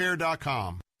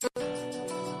careteamhomecare.com.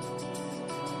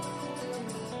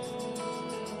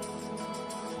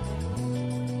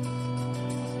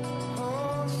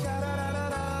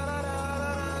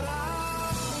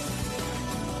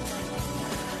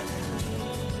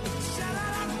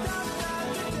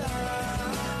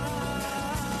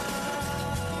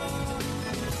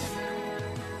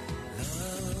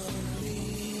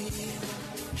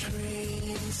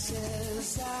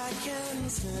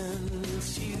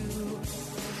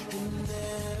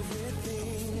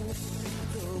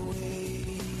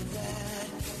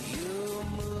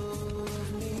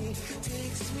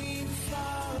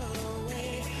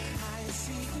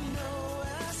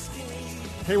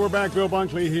 Hey, we're back. Bill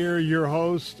Bunkley here, your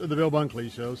host of The Bill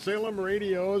Bunkley Show. Salem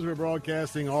Radio, as we're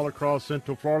broadcasting all across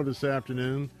Central Florida this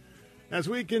afternoon, as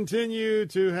we continue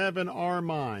to have in our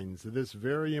minds this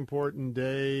very important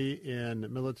day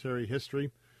in military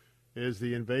history is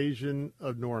the invasion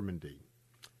of Normandy.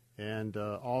 And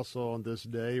also on this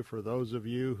day, for those of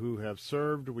you who have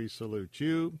served, we salute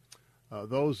you.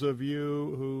 Those of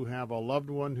you who have a loved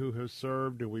one who has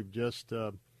served, and we've just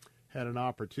had an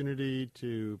opportunity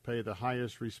to pay the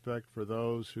highest respect for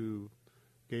those who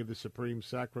gave the supreme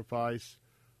sacrifice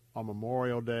on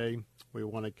Memorial Day. We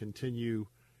want to continue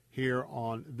here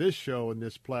on this show and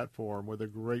this platform with a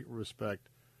great respect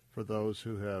for those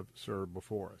who have served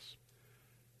before us.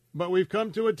 But we've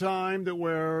come to a time that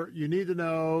where you need to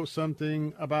know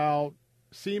something about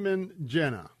Seaman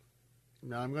Jenna.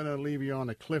 Now, I'm going to leave you on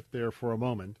a cliff there for a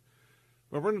moment.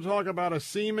 But we're going to talk about a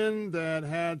seaman that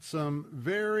had some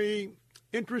very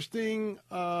interesting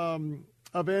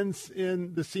events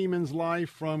in the seaman's life,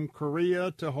 from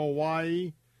Korea to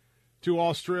Hawaii to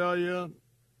Australia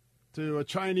to a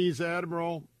Chinese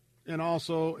admiral, and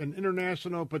also an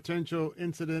international potential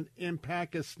incident in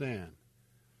Pakistan.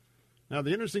 Now,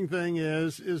 the interesting thing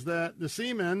is that the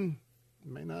seaman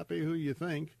may not be who you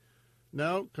think.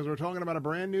 No, because we're talking about a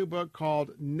brand new book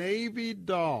called Navy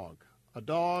Dog, a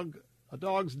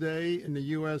Dog's Day in the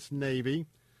U.S. Navy.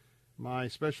 My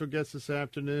special guest this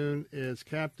afternoon is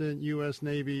Captain U.S.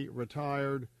 Navy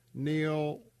retired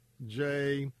Neil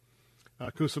J.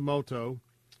 Kusamoto.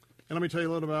 And let me tell you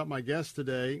a little about my guest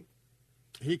today.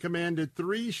 He commanded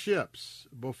 3 ships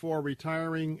before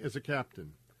retiring as a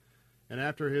captain. And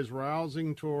after his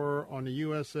rousing tour on the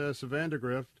USS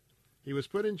Vandergrift, he was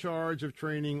put in charge of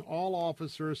training all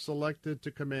officers selected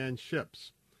to command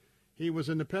ships. He was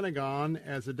in the Pentagon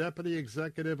as a deputy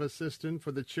executive assistant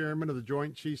for the chairman of the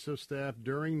Joint Chiefs of Staff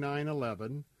during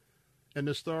 9/11 and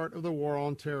the start of the war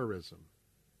on terrorism.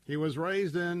 He was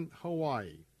raised in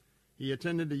Hawaii. He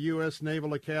attended the U.S.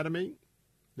 Naval Academy,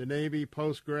 the Navy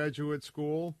Postgraduate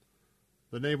School,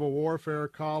 the Naval Warfare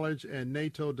College, and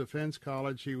NATO Defense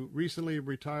College. He recently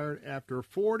retired after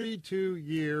 42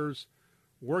 years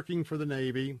working for the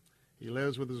Navy. He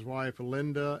lives with his wife,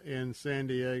 Linda, in San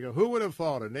Diego. Who would have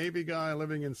thought, a Navy guy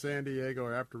living in San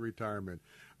Diego after retirement?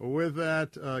 With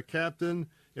that, Captain,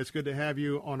 it's good to have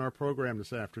you on our program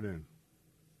this afternoon.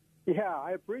 Yeah,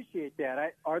 I appreciate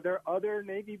that. Are there other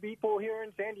Navy people here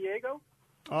in San Diego?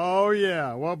 Oh,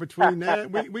 yeah. Well, between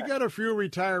that, we got a few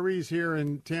retirees here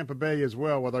in Tampa Bay as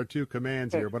well with our 2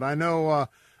 commands here. But I know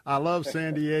I love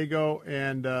San Diego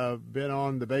and been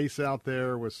on the base out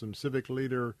there with some civic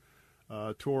leader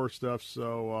tour stuff.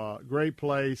 So great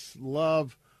place.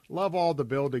 Love all the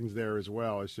buildings there as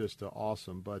well. It's just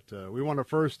awesome. But we want to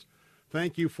first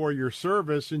thank you for your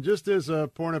service. And just as a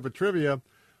point of a trivia,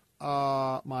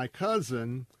 my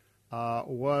cousin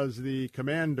was the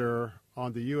commander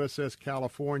on the USS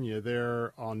California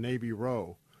there on Navy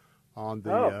Row on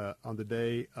the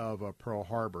day of Pearl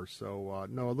Harbor. So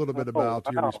know a little bit about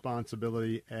your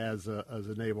responsibility as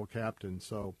a naval captain.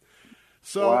 So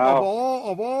wow.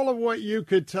 of all of what you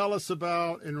could tell us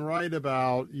about and write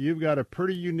about, you've got a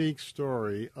pretty unique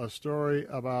story, a story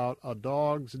about a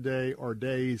Dog's Day or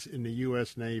days in the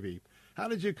U.S. Navy. How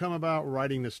did you come about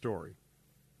writing the story?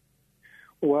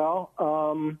 Well,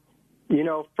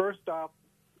 first off,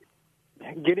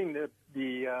 getting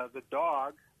the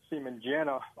dog, Seaman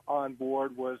Jenna, on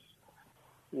board was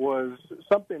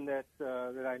something that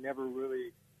I never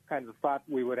really kind of thought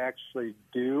we would actually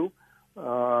do.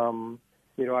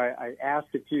 I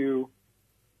asked a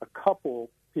couple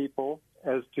people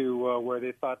as to where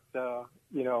they thought,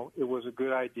 it was a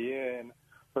good idea. And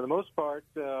for the most part,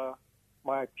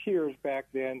 my peers back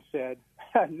then said,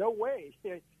 no way,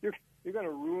 you're going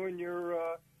to ruin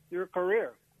your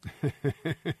career.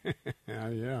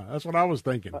 Yeah, that's what I was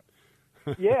thinking.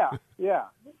 Yeah.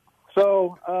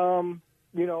 So,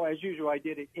 as usual, I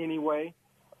did it anyway.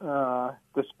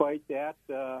 Despite that,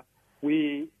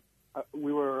 we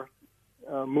were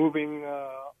moving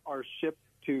our ship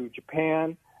to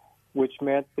Japan, which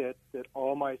meant that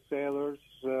all my sailors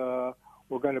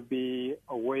were going to be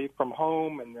away from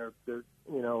home, and they're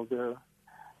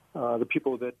the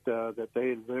people that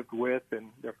they lived with and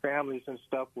their families and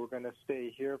stuff were going to stay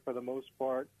here for the most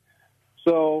part.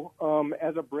 So,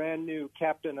 as a brand new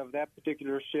captain of that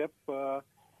particular ship, it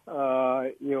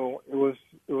was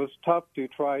tough to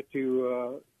try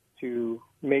to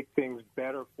make things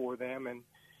better for them,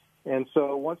 and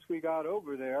so once we got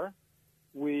over there,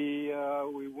 we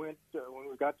went when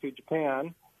we got to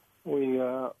Japan, we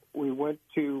went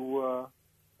to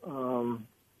on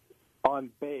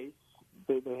base.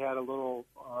 They had a little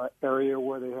area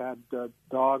where they had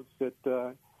dogs that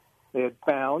they had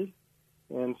found,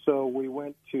 and so we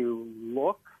went to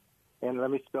look, and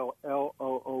let me spell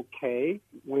L-O-O-K.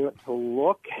 We went to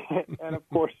look, and of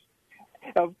course,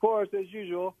 as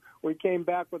usual, we came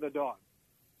back with a dog.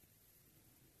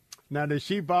 Now, did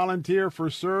she volunteer for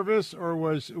service, or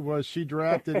was she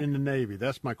drafted in the Navy?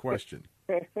 That's my question.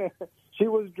 She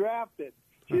was drafted.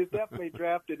 She was definitely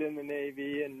drafted in the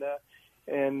Navy, and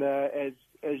as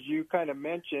you kind of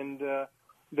mentioned,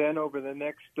 then over the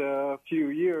next few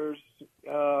years,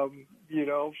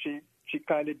 she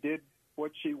kind of did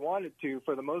what she wanted to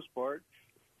for the most part.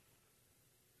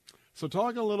 So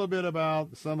talk a little bit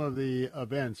about some of the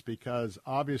events, because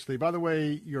obviously, by the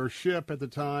way, your ship at the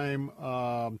time,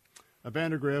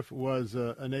 Vandergrift, was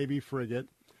a Navy frigate.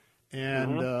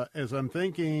 And as I'm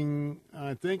thinking,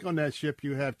 I think on that ship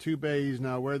you have two bays.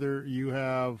 Now, whether you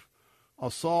have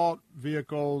assault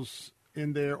vehicles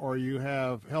in there or you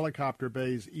have helicopter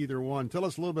bays, either one. Tell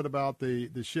us a little bit about the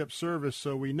ship's service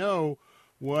so we know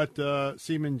what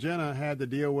Seaman Jenna had to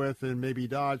deal with and maybe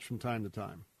dodge from time to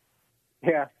time.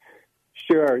 Yeah,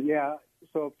 sure. Yeah.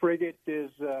 So frigate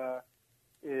is not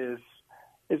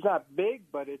big,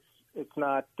 but it's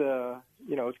not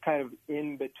it's kind of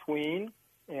in between,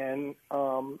 and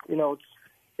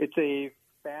it's a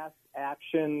fast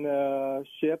action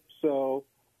ship. So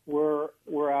we're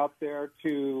out there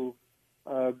to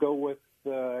go with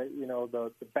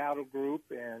the battle group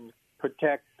and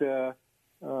protect some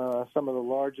of the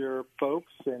larger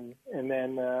folks, and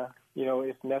then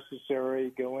if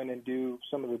necessary, go in and do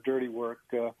some of the dirty work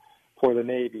for the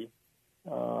Navy.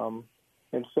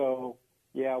 And so,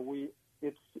 yeah,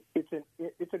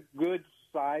 it's a good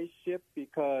size ship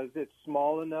because it's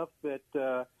small enough that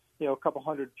a couple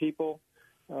hundred people,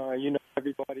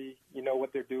 everybody,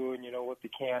 what they're doing, what they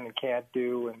can and can't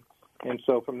do, and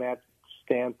so from that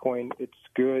standpoint, it's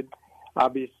good.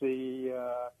 Obviously,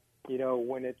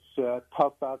 when it's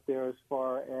tough out there as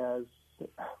far as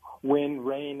wind,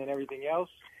 rain, and everything else,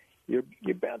 you're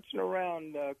bouncing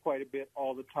around quite a bit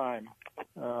all the time.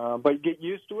 But you get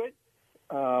used to it.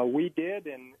 We did,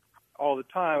 and all the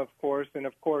time, of course. And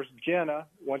of course, Jenna,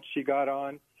 once she got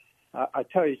on, I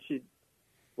tell you, she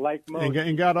like most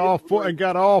and got all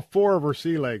four of her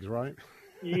sea legs, right?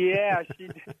 Yeah, she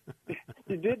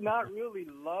did not really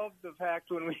love the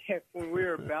fact when we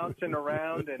were bouncing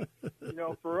around, and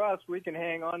for us, we can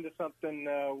hang on to something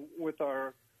with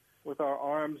our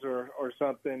arms or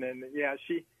something, and yeah,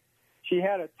 she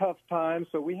had a tough time,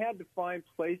 so we had to find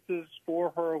places for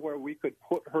her where we could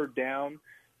put her down,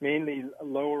 mainly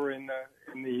lower in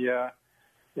the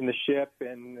ship,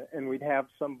 and we'd have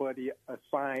somebody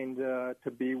assigned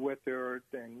to be with her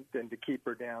than to keep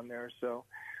her down there. So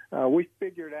we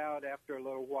figured out after a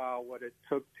little while what it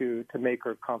took to make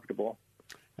her comfortable.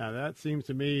 Now, that seems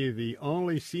to me the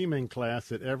only seaman class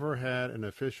that ever had an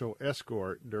official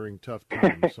escort during tough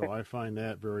times. So I find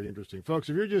that very interesting. Folks,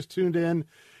 if you're just tuned in,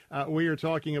 we are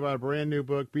talking about a brand new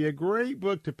book. Be a great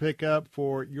book to pick up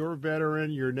for your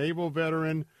veteran, your naval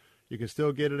veteran. You can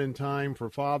still get it in time for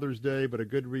Father's Day, but a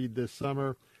good read this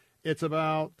summer. It's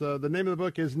about, the name of the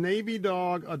book is Navy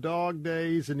Dog, A Dog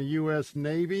Days in the U.S.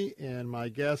 Navy. And my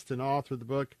guest and author of the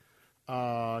book,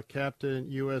 Captain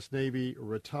U.S. Navy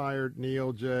retired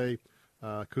Neil J.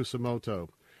 Kusamoto.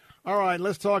 All right,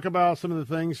 let's talk about some of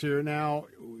the things here. Now,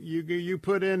 you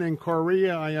put in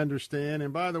Korea, I understand.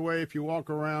 And by the way, if you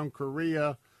walk around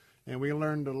Korea, and we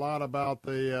learned a lot about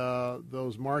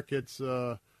those markets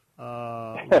with the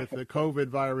COVID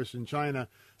virus in China.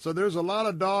 So there's a lot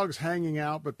of dogs hanging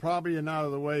out, but probably not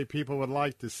of the way people would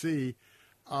like to see.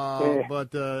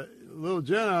 But little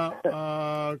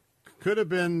Jenna could have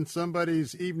been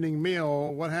somebody's evening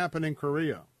meal. What happened in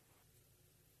Korea?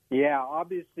 Yeah,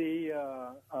 obviously,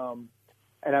 and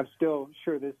I'm still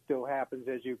sure this still happens,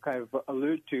 as you kind of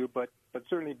allude to, but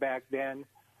certainly back then,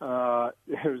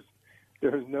 there's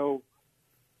no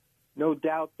no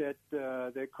doubt that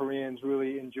that Koreans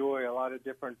really enjoy a lot of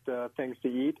different things to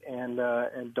eat,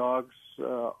 and dogs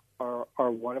are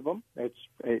one of them. That's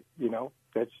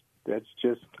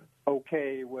just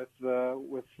okay with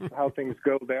how things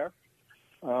go there.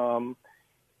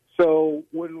 So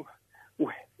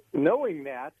knowing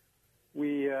that,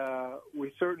 we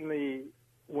certainly,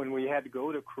 when we had to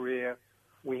go to Korea,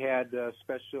 we had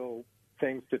special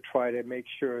things to try to make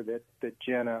sure that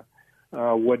Jenna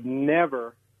would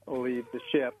never leave the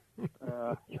ship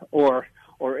or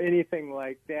anything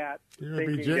like that.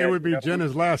 It would be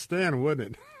Jenna's last stand,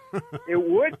 wouldn't it? It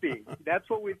would be. That's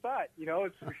what we thought.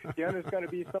 Jenna's going to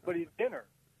be somebody's dinner.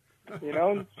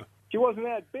 She wasn't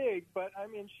that big, but I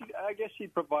mean, I guess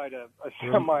she'd provide a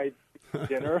semi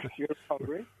dinner if you're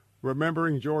hungry.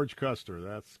 Remembering George Custer,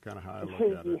 that's kind of how I look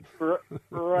at it.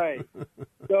 Right.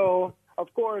 So,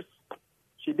 of course,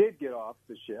 she did get off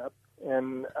the ship,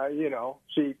 and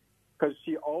because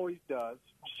she always does.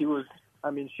 She was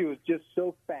just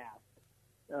so fast,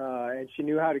 and she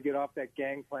knew how to get off that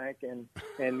gangplank, and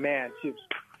man,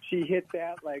 she hit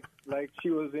that like she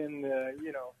was in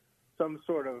some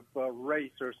sort of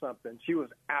race or something. She was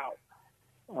out,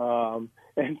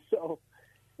 and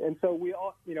so we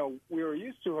all, we were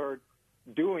used to her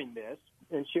doing this,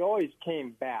 and she always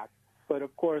came back. But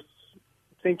of course,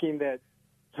 thinking that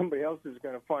somebody else is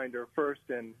going to find her first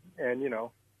and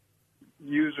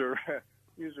use her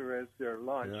as their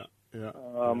lunch.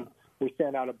 We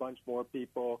sent out a bunch more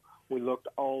people. We looked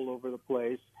all over the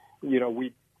place.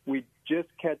 We just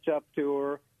catch up to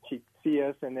her. She'd see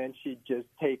us, and then she'd just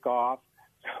take off.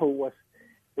 So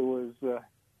it's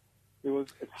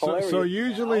hilarious. So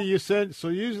usually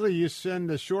you send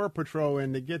the shore patrol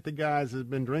in to get the guys that've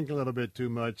been drinking a little bit too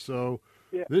much. So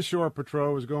this shore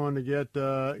patrol was going to get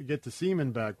the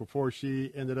seaman back before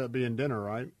she ended up being dinner,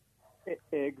 right?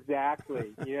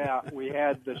 Exactly. Yeah, we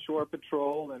had the shore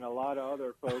patrol and a lot of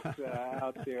other folks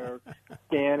out there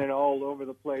scanning all over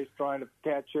the place trying to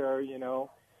catch her.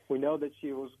 We know that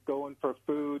she was going for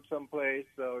food someplace,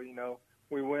 so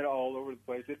we went all over the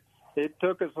place. It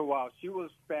took us a while. She was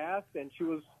fast and she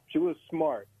was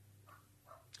smart.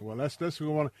 Well, that's what we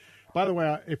want. By the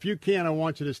way, if you can, I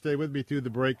want you to stay with me through the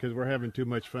break because we're having too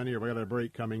much fun here. We got a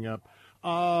break coming up.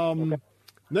 Okay.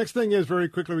 Next thing is, very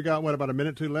quickly, we got about a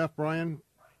minute or two left, Brian.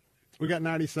 We got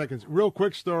 90 seconds. Real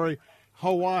quick story.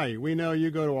 Hawaii. We know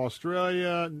you go to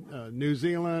Australia, New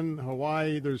Zealand,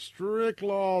 Hawaii. There's strict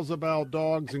laws about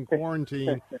dogs in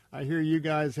quarantine. I hear you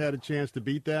guys had a chance to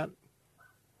beat that.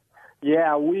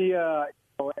 Yeah, we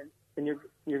and you're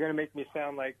going to make me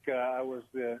sound like I was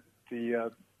the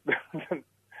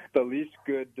least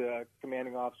good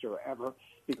commanding officer ever.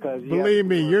 Because believe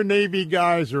me, your Navy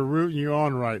guys are rooting you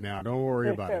on right now. Don't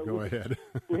worry about it. Go ahead.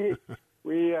 we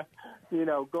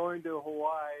going to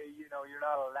Hawaii, you're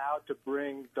not allowed to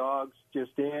bring dogs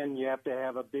just in. You have to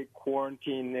have a big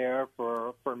quarantine there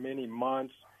for many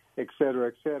months, et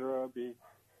cetera,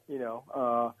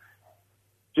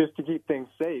 just to keep things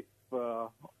safe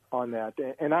on that.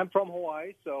 And I'm from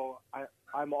Hawaii, so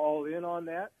I'm all in on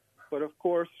that. But of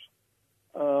course,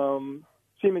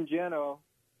 Seaman Jenna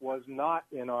was not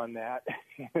in on that.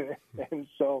 And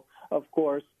so, of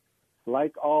course,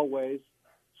 like always,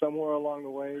 somewhere along the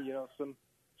way,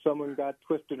 someone got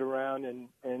twisted around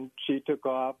and she took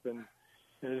off. And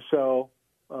so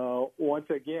once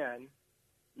again,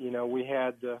 we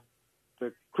had the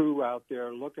crew out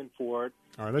there looking for it.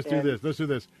 All right, let's do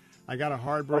this. I got a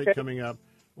hard break coming up.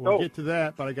 We'll get to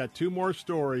that, but I got two more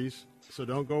stories, so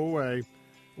don't go away.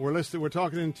 We're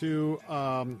talking to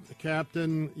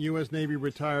Captain U.S. Navy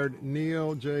retired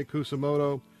Neil J.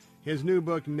 Kusamoto. His new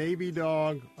book, Navy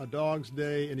Dog, A Dog's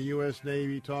Day in the U.S.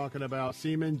 Navy, talking about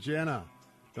Seaman Jenna.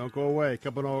 Don't go away. A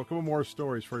couple more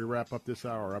stories before you wrap up this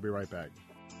hour. I'll be right back.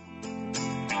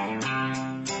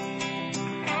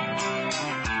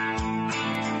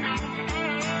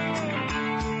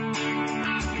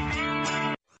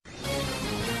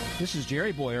 This is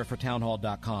Jerry Boyer for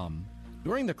Townhall.com.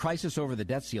 During the crisis over the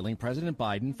debt ceiling, President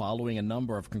Biden, following a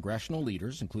number of congressional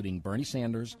leaders, including Bernie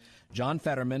Sanders, John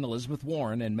Fetterman, Elizabeth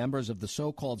Warren, and members of the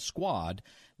so-called Squad,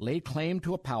 laid claim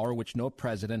to a power which no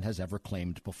president has ever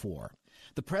claimed before.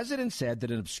 The president said that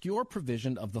an obscure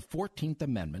provision of the 14th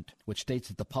Amendment, which states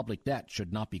that the public debt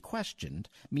should not be questioned,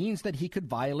 means that he could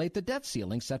violate the debt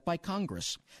ceiling set by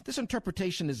Congress. This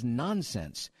interpretation is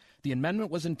nonsense. The amendment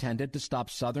was intended to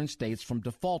stop Southern states from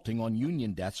defaulting on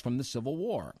Union debts from the Civil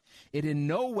War. It in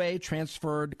no way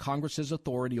transferred Congress's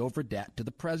authority over debt to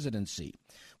the presidency,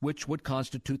 which would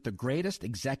constitute the greatest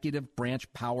executive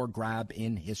branch power grab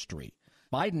in history.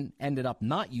 Biden ended up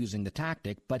not using the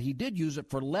tactic, but he did use it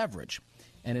for leverage,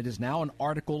 and it is now an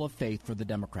article of faith for the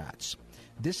Democrats.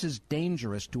 This is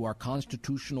dangerous to our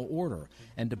constitutional order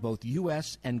and to both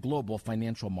U.S. and global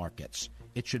financial markets.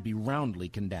 It should be roundly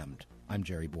condemned. I'm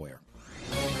Jerry Boyer.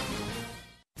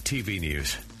 TV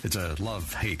news. It's a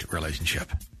love-hate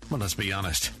relationship. Well, let's be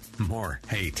honest. More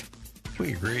hate.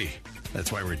 We agree.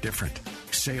 That's why we're different.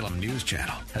 Salem News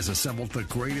Channel has assembled the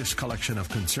greatest collection of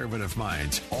conservative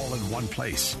minds all in one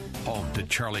place. Home to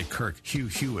Charlie Kirk, Hugh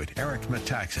Hewitt, Eric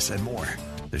Metaxas, and more.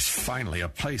 There's finally a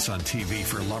place on TV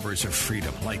for lovers of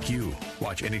freedom like you.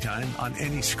 Watch anytime, on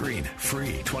any screen,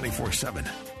 free 24/7.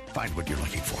 Find what you're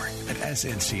looking for at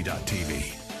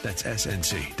snc.tv. That's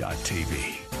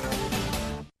snc.tv.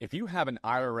 If you have an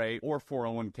IRA or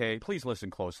 401k, please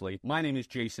listen closely. My name is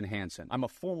Jason Hansen. I'm a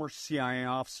former CIA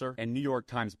officer and New York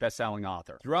Times bestselling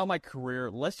author. Throughout my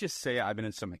career, let's just say I've been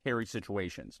in some hairy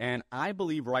situations. And I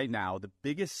believe right now the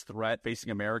biggest threat facing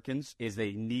Americans is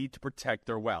they need to protect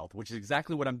their wealth, which is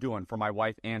exactly what I'm doing for my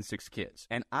wife and 6 kids.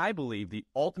 And I believe the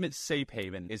ultimate safe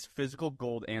haven is physical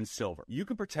gold and silver. You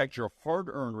can protect your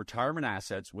hard-earned retirement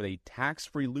assets with a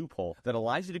tax-free loophole that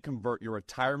allows you to convert your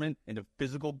retirement into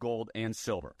physical gold and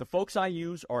silver. The folks I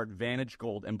use are Advantage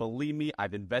Gold, and believe me,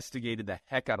 I've investigated the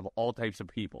heck out of all types of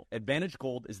people. Advantage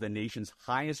Gold is the nation's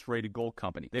highest-rated gold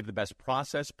company. They have the best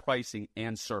process, pricing,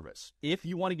 and service. If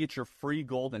you want to get your free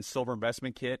gold and silver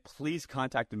investment kit, please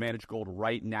contact Advantage Gold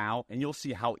right now, and you'll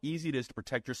see how easy it is to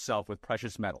protect yourself with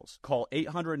precious metals. Call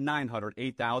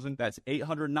 800-900-8000. That's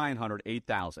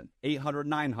 800-900-8000.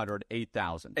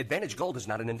 800-900-8000. Advantage Gold is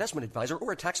not an investment advisor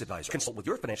or a tax advisor. Consult with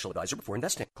your financial advisor before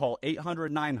investing. Call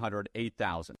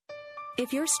 800-900-8000.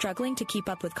 If you're struggling to keep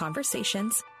up with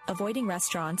conversations, avoiding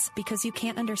restaurants because you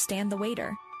can't understand the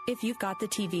waiter, if you've got the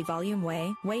TV volume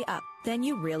way up, then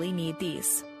you really need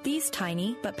these. These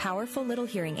tiny but powerful little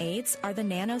hearing aids are the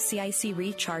Nano CIC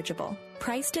Rechargeable,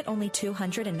 priced at only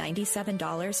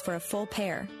 $297 for a full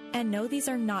pair. And no, these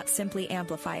are not simply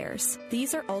amplifiers.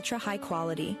 These are ultra high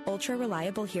quality, ultra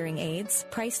reliable hearing aids,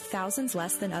 priced thousands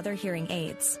less than other hearing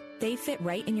aids. They fit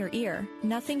right in your ear.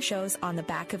 Nothing shows on the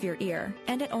back of your ear.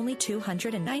 And at only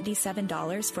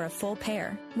 $297 for a full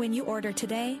pair. When you order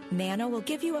today, Nano will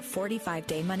give you a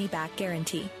 45-day money-back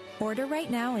guarantee. Order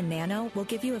right now and Nano will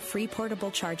give you a free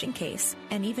portable charging case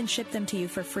and even ship them to you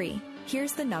for free.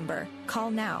 Here's the number.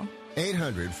 Call now.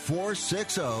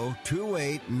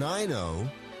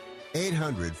 800-460-2890.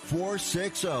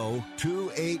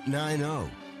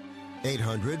 800-460-2890.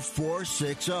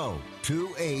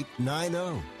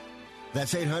 800-460-2890.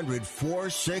 That's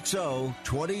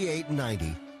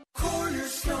 800-460-2890.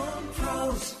 Cornerstone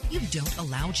Pros. You don't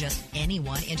allow just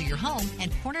anyone into your home, and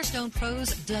Cornerstone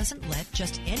Pros doesn't let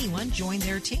just anyone join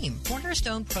their team.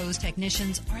 Cornerstone Pros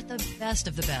technicians are the best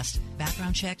of the best.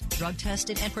 Background checked, drug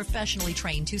tested, and professionally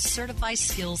trained to certify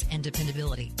skills and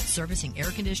dependability. Servicing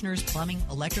air conditioners, plumbing,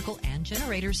 electrical, and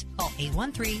generators. Call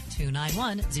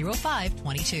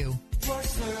 813-291-0522. For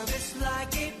service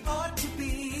like it ought to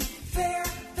be, fair,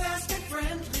 fast, and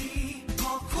friendly.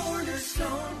 Call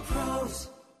Cornerstone Pros.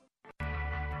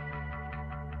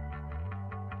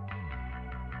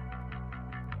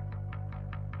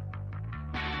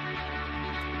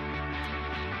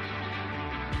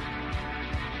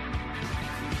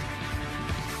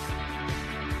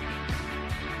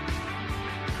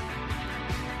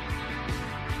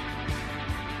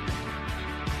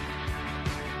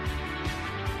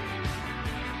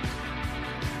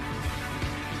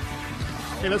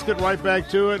 Hey, let's get right back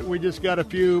to it. We just got a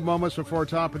few moments before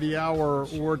top of the hour.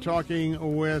 We're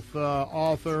talking with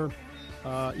author,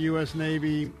 U.S.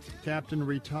 Navy Captain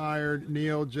Retired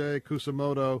Neil J.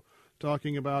 Kusamoto,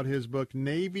 talking about his book,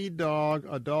 Navy Dog,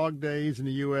 A Dog Days in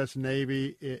the U.S.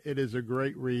 Navy. It is a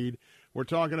great read. We're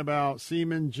talking about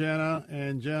Seaman Jenna,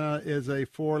 and Jenna is a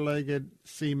four-legged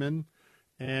seaman.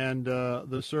 And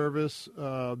the service,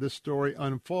 this story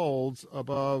unfolds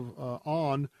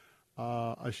on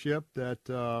a ship that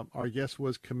our guest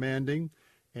was commanding,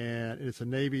 and it's a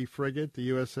Navy frigate, the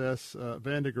USS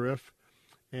Vandergrift.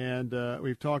 And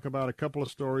we've talked about a couple of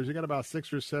stories. We got about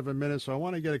 6 or 7 minutes, so I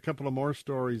want to get a couple of more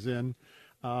stories in.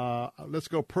 Let's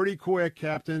go pretty quick,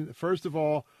 Captain. First of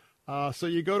all, so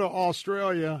you go to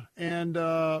Australia, and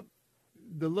the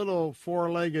little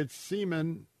four-legged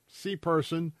seaman, sea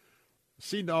person,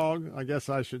 sea dog, I guess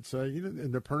I should say.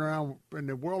 In the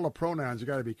world of pronouns, you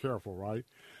got to be careful, right?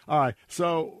 All right.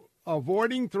 So,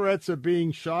 avoiding threats of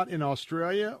being shot in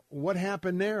Australia. What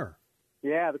happened there?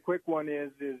 Yeah, the quick one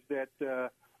is that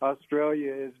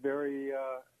Australia is very.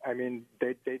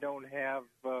 They don't have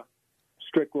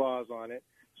strict laws on it.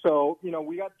 So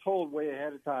we got told way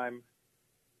ahead of time.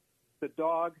 The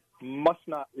dog must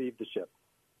not leave the ship.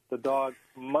 The dog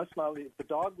must not leave. If the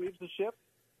dog leaves the ship,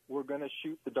 we're going to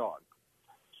shoot the dog.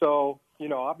 So,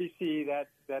 obviously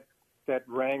that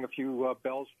rang a few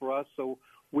bells for us. So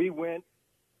we went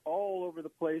all over the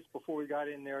place before we got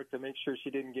in there to make sure she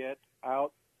didn't get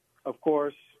out. Of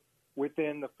course,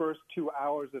 within the first 2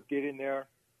 hours of getting there,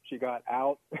 she got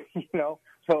out,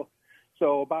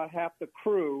 So about half the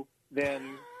crew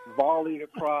then volleyed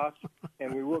across,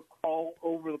 and we looked all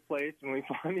over the place, and we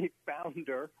finally found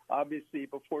her, obviously,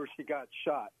 before she got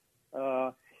shot.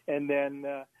 And then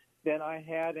I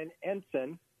had an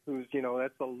ensign, who's,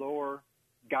 that's the lower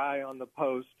guy on the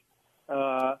post.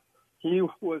 He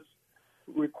was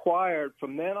required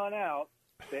from then on out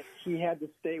that he had to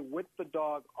stay with the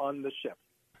dog on the ship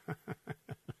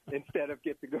instead of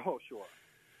get to go ashore.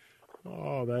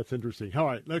 Oh, that's interesting. All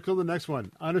right, let's go to the next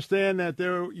one. I understand that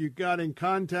you got in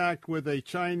contact with a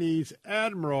Chinese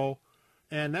admiral,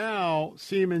 and now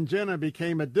Seaman Jenna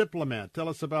became a diplomat. Tell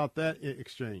us about that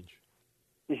exchange.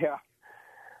 Yeah,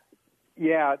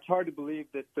 it's hard to believe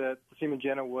that Seaman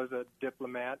Jenna was a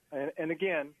diplomat. And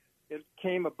again, it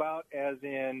came about as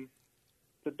in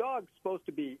the dog's supposed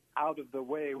to be out of the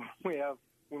way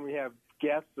when we have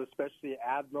guests, especially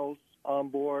admirals on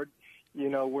board.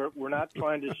 We're not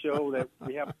trying to show that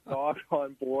we have a dog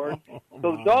on board.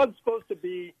 So the dog's supposed to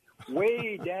be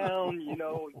way down,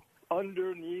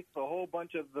 underneath a whole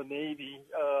bunch of the Navy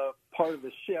part of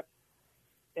the ship.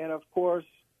 And, of course,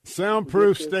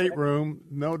 soundproof stateroom,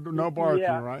 no barking,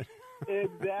 right?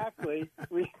 Exactly.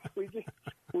 We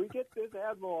get this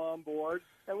admiral on board,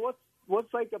 and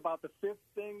what's like about the fifth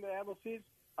thing the admiral sees?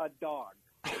 A dog.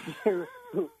 Who's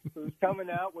coming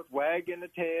out with wagging the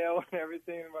tail and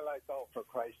everything, and we're like, oh, for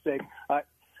Christ's sake, I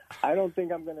don't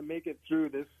think I'm going to make it through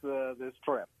this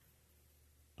trip.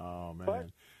 Oh man! But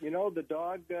the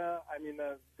dog. The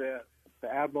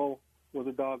admiral was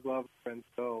a dog lover, and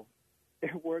so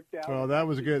it worked out. Well, that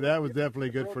was good. That was definitely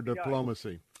good for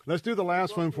diplomacy. Let's do the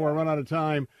last one before I run out of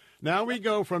time. Now we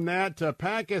go from that to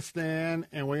Pakistan,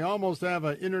 and we almost have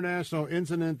an international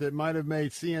incident that might have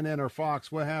made CNN or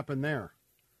Fox. What happened there?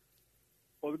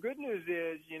 Well, the good news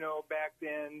is, back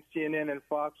then CNN and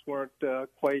Fox weren't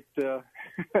quite the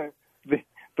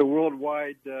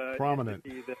worldwide prominent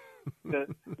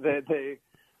entity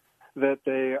that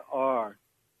they are.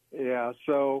 Yeah.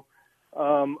 So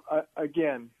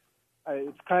again,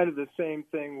 it's kind of the same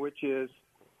thing, which is,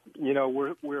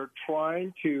 we're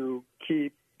trying to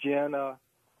keep Jenna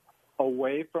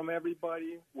away from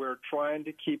everybody. We're trying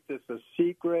to keep this a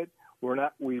secret.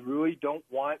 We really don't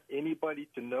want anybody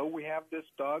to know we have this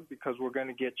dog because we're going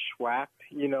to get schwacked,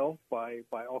 by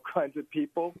all kinds of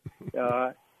people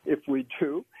if we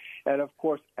do. And of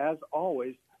course, as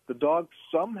always, the dog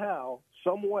somehow,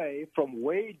 some way, from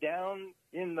way down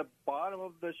in the bottom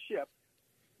of the ship,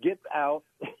 gets out,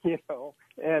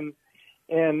 and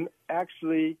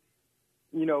actually,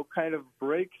 kind of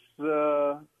breaks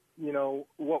what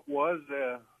was,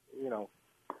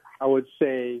 I would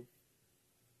say,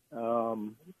 a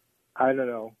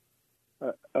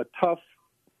tough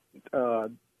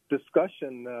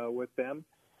discussion with them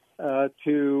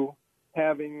to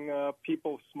having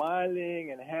people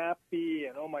smiling and happy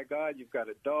and, oh my God, you've got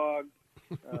a dog,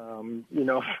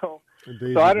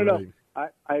 So I don't know.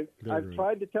 I've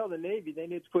tried to tell the Navy they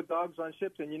need to put dogs on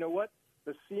ships, and you know what?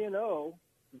 The CNO,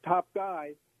 the top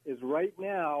guy, is right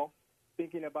now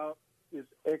is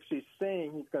actually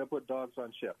saying he's going to put dogs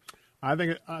on ships. I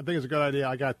think it's a good idea.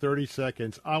 I got 30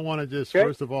 seconds. I want to just,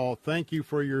 first of all, thank you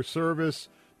for your service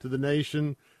to the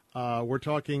nation. We're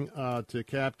talking to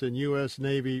Captain U.S.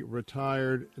 Navy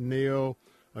retired Neil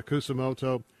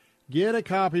Kusumoto. Get a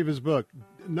copy of his book.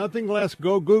 Nothing less.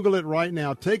 Go Google it right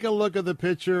now. Take a look at the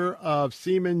picture of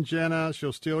Seaman Jenna.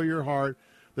 She'll steal your heart.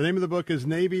 The name of the book is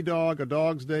Navy Dog, A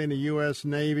Dog's Day in the U.S.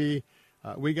 Navy.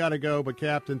 We got to go, but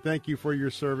Captain, thank you for your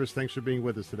service. Thanks for being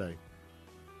with us today.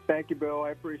 Thank you, Bill.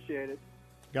 I appreciate it.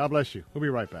 God bless you. We'll be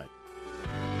right back.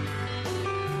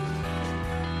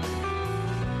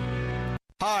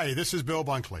 Hi, this is Bill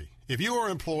Bunkley. If you are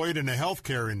employed in the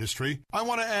healthcare industry, I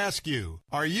want to ask you,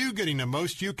 are you getting the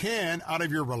most you can out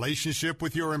of your relationship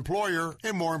with your employer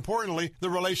and, more importantly, the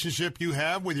relationship you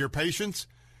have with your patients?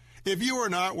 If you are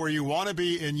not where you want to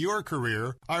be in your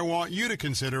career, I want you to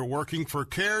consider working for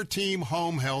Care Team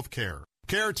Home Health Care.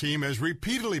 Care Team has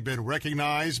repeatedly been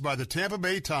recognized by the Tampa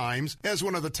Bay Times as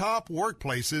one of the top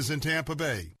workplaces in Tampa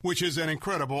Bay, which is an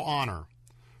incredible honor.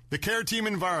 The Care Team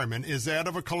environment is that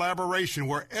of a collaboration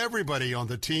where everybody on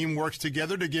the team works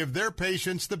together to give their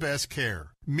patients the best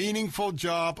care. Meaningful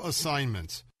job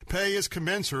assignments. Pay is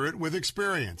commensurate with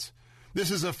experience. This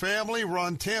is a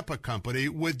family-run Tampa company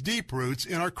with deep roots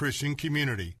in our Christian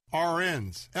community.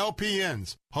 RNs,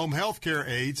 LPNs, home health care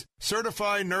aides,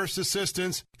 certified nurse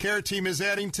assistants, Care Team is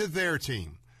adding to their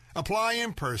team. Apply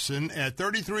in person at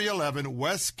 3311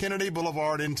 West Kennedy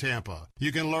Boulevard in Tampa.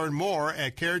 You can learn more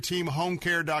at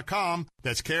careteamhomecare.com.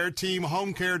 That's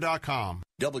careteamhomecare.com.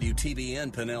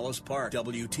 WTBN Pinellas Park,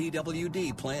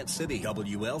 WTWD Plant City,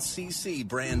 WLCC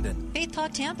Brandon. Faith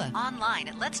Talk Tampa. Online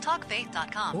at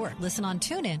letstalkfaith.com. Or listen on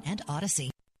TuneIn and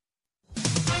Odyssey.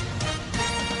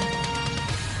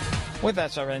 With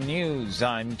SRN News,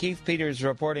 I'm Keith Peters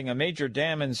reporting a major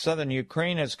dam in southern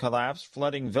Ukraine has collapsed,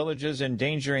 flooding villages,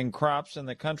 endangering crops in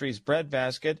the country's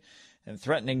breadbasket, and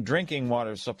threatening drinking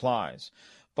water supplies.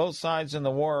 Both sides in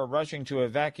the war are rushing to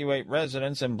evacuate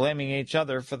residents and blaming each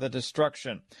other for the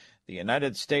destruction. The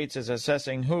United States is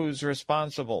assessing who's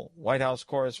responsible. White House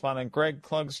correspondent Greg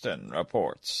Clugston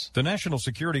reports. The National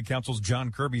Security Council's John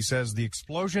Kirby says the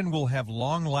explosion will have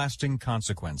long-lasting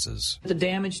consequences. The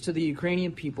damage to the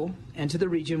Ukrainian people and to the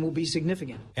region will be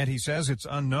significant. And he says it's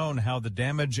unknown how the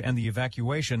damage and the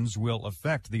evacuations will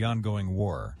affect the ongoing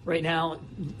war. Right now,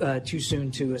 too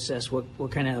soon to assess what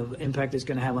kind of impact it's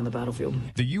going to have on the battlefield.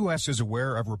 The U.S. is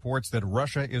aware of reports that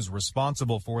Russia is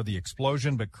responsible for the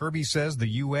explosion, but Kirby says the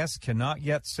U.S. cannot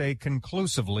yet say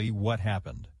conclusively what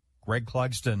happened. Greg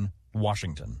Clugston,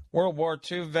 Washington. World War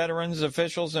II veterans,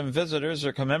 officials, and visitors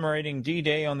are commemorating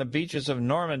D-Day on the beaches of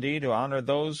Normandy to honor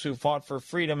those who fought for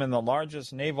freedom in the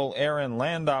largest naval air and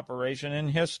land operation in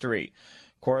history.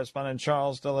 Correspondent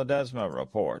Charles de Ledesma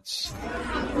reports.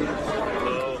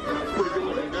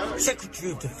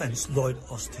 Secretary of Defense Lloyd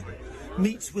Austin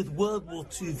meets with World War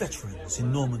II veterans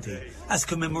in Normandy as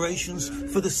commemorations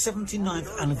for the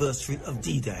 79th anniversary of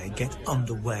D-Day get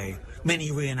underway. Many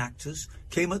reenactors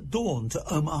came at dawn to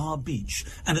Omaha Beach,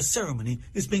 and a ceremony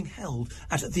is being held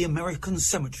at the American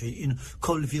Cemetery in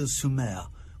Colleville-sur-Mer,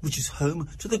 which is home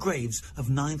to the graves of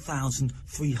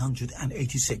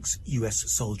 9,386 U.S.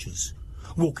 soldiers.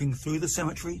 Walking through the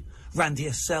cemetery, Randy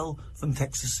Essel from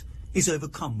Texas is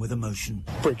overcome with emotion.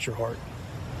 Breaks your heart.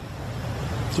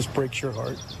 Just breaks your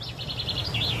heart.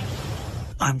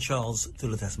 I'm Charles de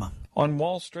Ledesma. On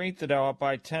Wall Street, the Dow up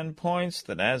by 10 points.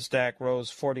 The Nasdaq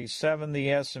rose 47.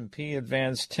 The S&P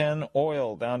advanced 10.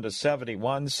 Oil down to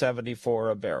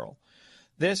 $71.74 a barrel.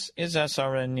 This is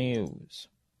SRN News.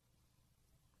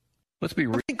 Let's be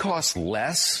real. It costs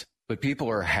less, but people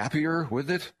are happier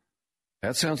with it.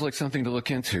 That sounds like something to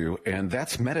look into, and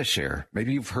that's Medi-Share.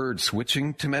 Maybe you've heard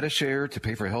switching to Medi-Share to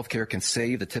pay for health care can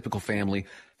save the typical family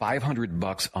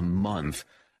 $500 a month,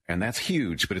 and that's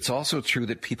huge. But it's also true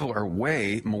that people are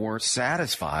way more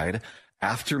satisfied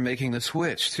after making the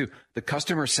switch, too. The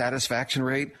customer satisfaction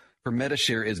rate for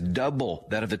Medi-Share is double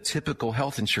that of a typical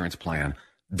health insurance plan.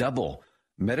 Double.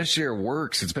 Medi-Share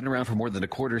works. It's been around for more than a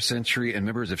quarter century, and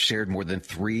members have shared more than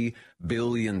 $3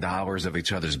 billion of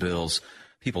each other's bills.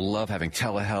 People love having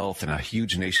telehealth and a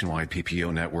huge nationwide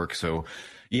PPO network. So,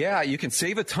 yeah, you can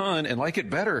save a ton and like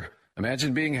it better.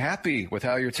 Imagine being happy with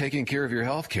how you're taking care of your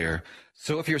health care.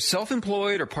 So if you're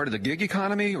self-employed or part of the gig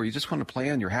economy, or you just want a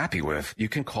plan you're happy with, you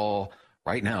can call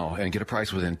right now and get a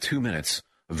price within 2 minutes.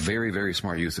 A very, very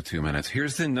smart use of 2 minutes.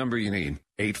 Here's the number you need.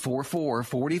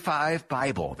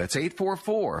 844-45-BIBLE. That's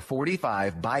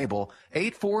 844-45-BIBLE.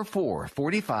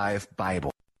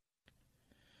 844-45-BIBLE.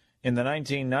 In the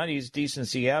 1990s,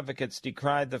 decency advocates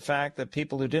decried the fact that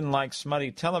people who didn't like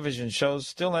smutty television shows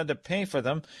still had to pay for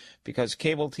them because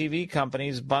cable TV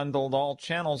companies bundled all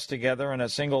channels together in a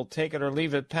single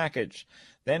take-it-or-leave-it package.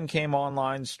 Then came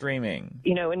online streaming.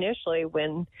 You know, initially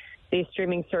when these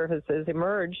streaming services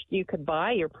emerged, you could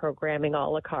buy your programming a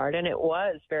la carte, and it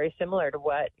was very similar to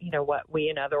what we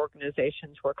and other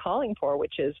organizations were calling for,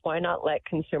 which is why not let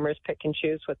consumers pick and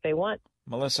choose what they want.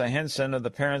 Melissa Henson of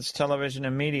the Parents Television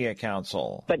and Media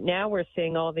Council. But now we're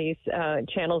seeing all these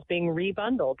channels being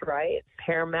rebundled, right?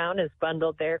 Paramount has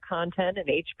bundled their content, and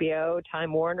HBO,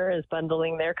 Time Warner is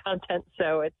bundling their content.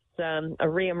 So it's a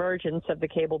reemergence of the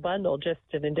cable bundle, just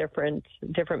in a different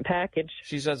package.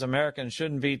 She says Americans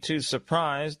shouldn't be too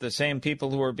surprised. The same people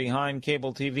who are behind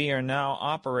cable TV are now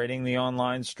operating the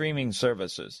online streaming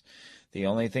services. The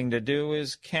only thing to do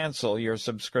is cancel your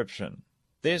subscription.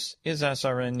 This is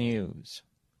SRN News.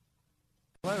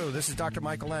 Hello, this is Dr.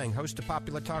 Michael Lang, host of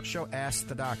popular talk show Ask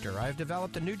the Doctor. I have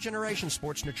developed a new generation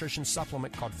sports nutrition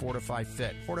supplement called Fortify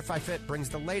Fit. Fortify Fit brings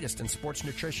the latest in sports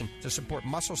nutrition to support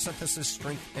muscle synthesis,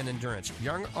 strength, and endurance.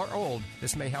 Young or old,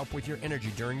 this may help with your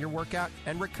energy during your workout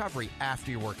and recovery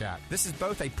after your workout. This is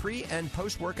both a pre- and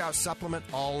post-workout supplement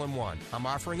all in one. I'm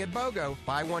offering at BOGO,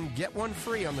 buy one, get one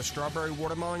free on the strawberry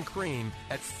watermelon cream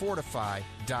at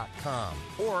Fortify.com.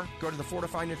 Or go to the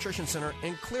Fortify Nutrition Center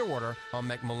in Clearwater on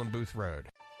McMullen Booth Road.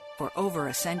 For over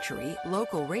a century,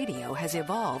 local radio has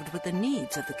evolved with the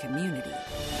needs of the community.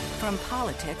 From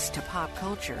politics to pop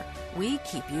culture, we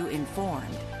keep you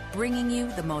informed, bringing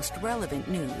you the most relevant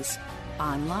news,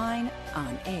 online,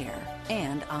 on air,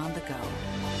 and on the go.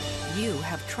 You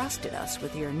have trusted us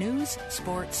with your news,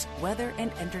 sports, weather,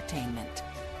 and entertainment.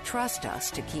 Trust us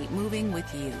to keep moving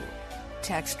with you.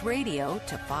 Text radio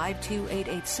to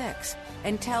 52886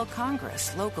 and tell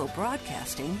Congress local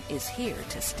broadcasting is here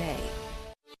to stay.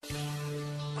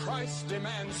 Christ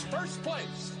demands first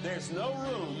place. There's no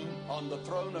room on the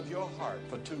throne of your heart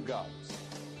for two gods.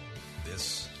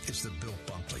 This is the Bill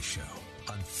Bunkley Show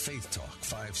on Faith Talk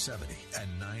 570 and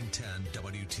 910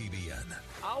 WTBN.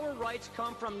 Our rights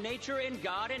come from nature and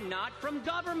God and not from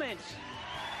government.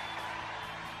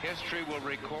 History will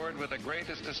record with the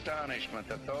greatest astonishment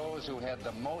that those who had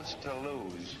the most to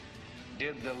lose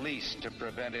did the least to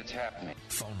prevent its happening.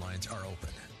 Phone lines are open.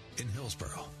 In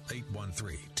Hillsborough,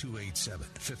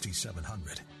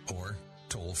 813-287-5700 or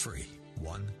toll free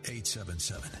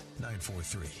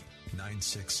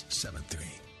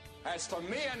 1-877-943-9673. As for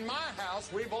me and my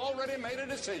house, we've already made a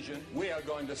decision. We are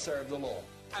going to serve the Lord.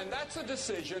 And that's a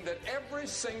decision that every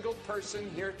single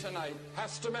person here tonight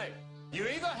has to make. You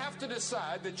either have to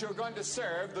decide that you're going to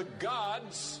serve the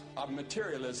gods of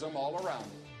materialism all around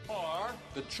you, or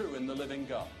the true and the living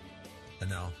God. And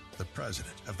now, the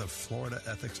president of the Florida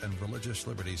Ethics and Religious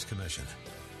Liberties Commission.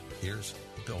 Here's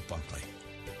Bill Bunkley.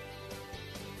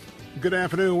 Good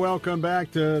afternoon. Welcome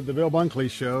back to the Bill Bunkley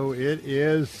Show. It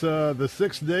is the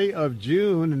 6th day of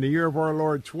June in the year of our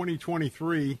Lord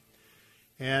 2023.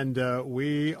 And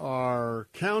we are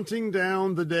counting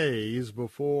down the days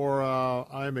before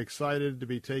I'm excited to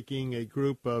be taking a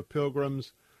group of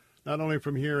pilgrims, not only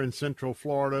from here in Central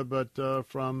Florida, but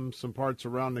from some parts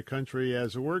around the country,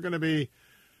 as we're going to be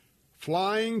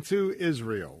flying to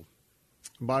Israel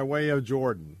by way of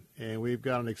Jordan. And we've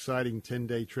got an exciting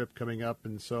 10-day trip coming up,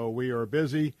 and so we are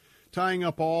busy tying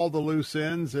up all the loose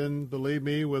ends, and believe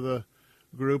me, with a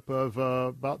group of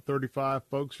about 35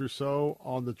 folks or so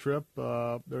on the trip,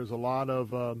 there's a lot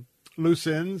of loose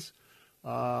ends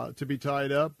to be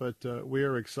tied up, but we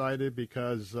are excited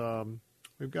because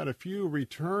we've got a few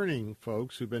returning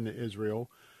folks who've been to Israel,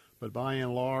 but by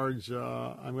and large,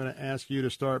 I'm going to ask you to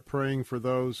start praying for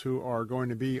those who are going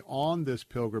to be on this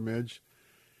pilgrimage,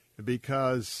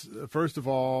 because, first of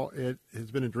all, it has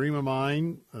been a dream of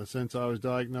mine since I was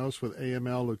diagnosed with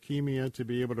AML leukemia to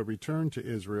be able to return to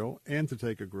Israel and to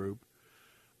take a group,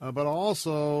 but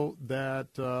also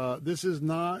that this is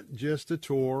not just a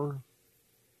tour.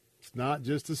 It's not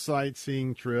just a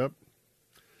sightseeing trip.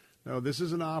 No, this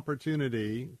is an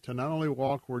opportunity to not only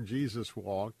walk where Jesus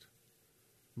walked,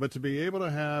 but to be able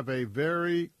to have a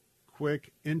very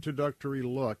quick introductory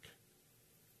look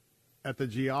at the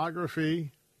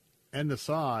geography and the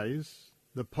size,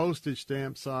 the postage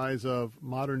stamp size of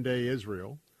modern-day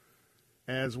Israel,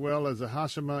 as well as the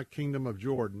Hashemite Kingdom of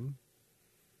Jordan,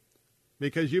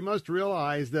 because you must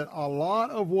realize that a lot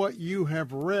of what you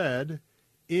have read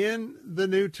in the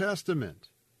New Testament,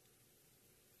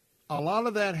 a lot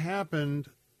of that happened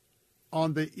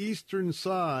on the eastern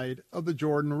side of the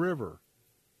Jordan River.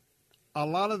 A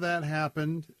lot of that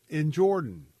happened in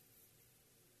Jordan.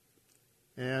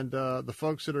 And the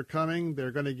folks that are coming,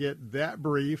 they're going to get that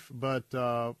brief. But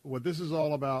what this is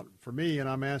all about for me, and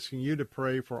I'm asking you to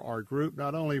pray for our group,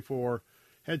 not only for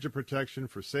hedge of protection,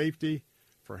 for safety,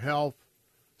 for health,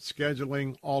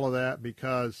 scheduling, all of that,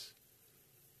 because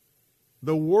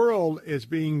the world is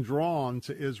being drawn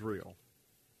to Israel.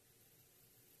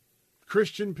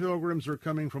 Christian pilgrims are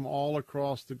coming from all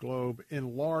across the globe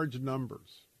in large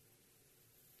numbers.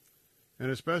 And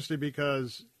especially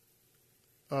because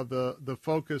of the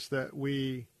focus that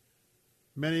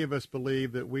many of us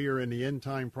believe that we are in the end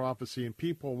time prophecy, and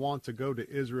people want to go to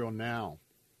Israel now.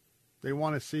 They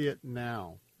want to see it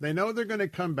now. They know they're going to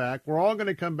come back. We're all going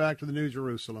to come back to the New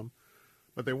Jerusalem,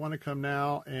 but they want to come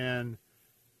now, and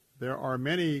there are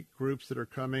many groups that are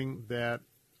coming that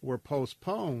were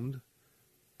postponed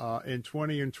in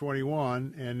 20 and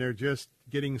 21, and they're just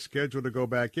getting scheduled to go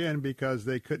back in because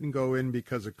they couldn't go in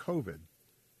because of COVID.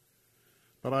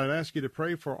 But I'd ask you to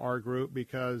pray for our group,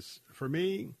 because for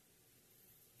me,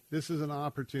 this is an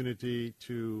opportunity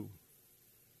to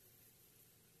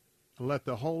let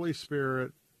the Holy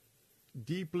Spirit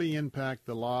deeply impact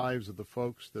the lives of the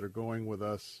folks that are going with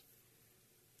us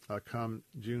come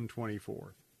June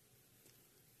 24th.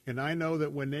 And I know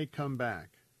that when they come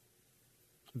back,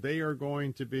 they are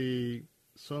going to be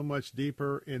so much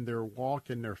deeper in their walk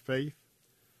in their faith.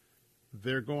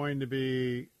 They're going to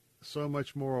be so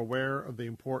much more aware of the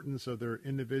importance of their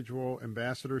individual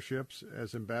ambassadorships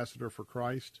as ambassador for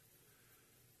Christ.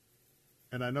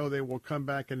 And I know they will come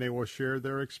back and they will share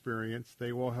their experience.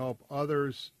 They will help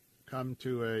others come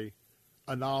to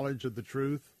a knowledge of the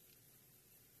truth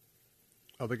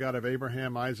of the God of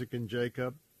Abraham, Isaac, and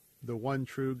Jacob, the one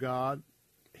true God,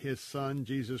 his Son,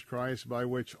 Jesus Christ, by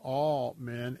which all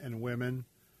men and women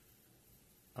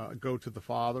go to the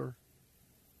Father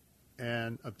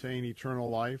and obtain eternal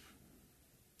life,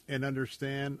 and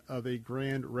understand of a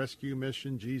grand rescue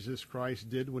mission Jesus Christ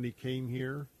did when he came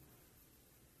here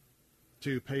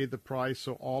to pay the price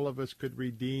so all of us could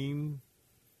redeem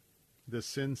the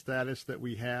sin status that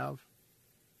we have.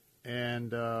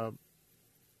 And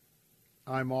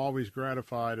I'm always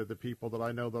gratified of the people that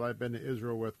I know that I've been to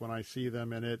Israel with when I see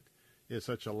them, and it is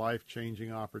such a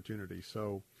life-changing opportunity.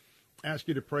 So ask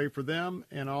you to pray for them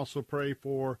and also pray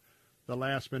for the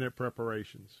last-minute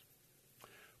preparations.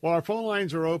 Well, our phone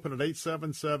lines are open at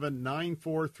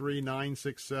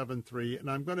 877-943-9673, and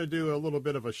I'm going to do a little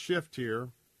bit of a shift here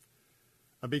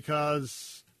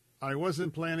because I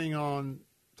wasn't planning on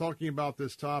talking about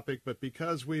this topic, but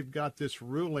because we've got this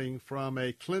ruling from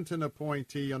a Clinton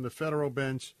appointee on the federal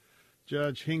bench,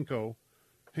 Judge Hinkle,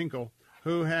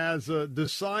 who has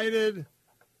decided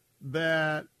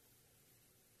that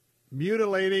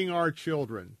mutilating our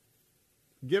children,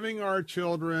 giving our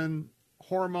children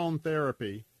hormone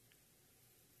therapy,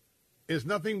 is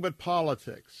nothing but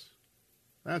politics.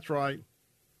 That's right.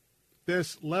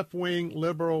 This left-wing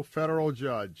liberal federal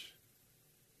judge,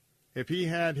 if he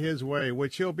had his way,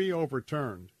 which he'll be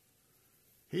overturned,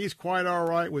 he's quite all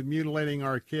right with mutilating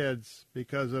our kids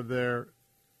because of their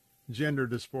gender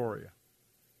dysphoria.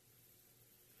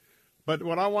 But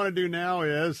what I want to do now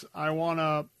is I want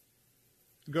to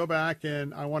go back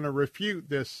and I want to refute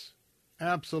this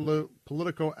absolute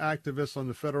political activist on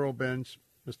the federal bench,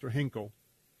 Mr. Hinkle,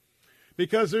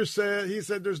 because he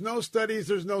said there's no studies,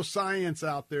 there's no science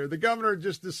out there. The governor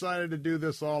just decided to do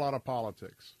this all out of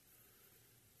politics.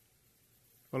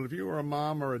 Well, if you were a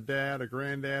mom or a dad, a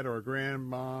granddad or a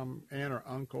grandmom, aunt or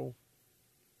uncle,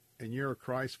 and you're a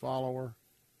Christ follower,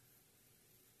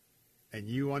 and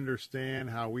you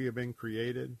understand how we have been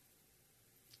created,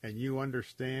 and you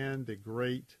understand the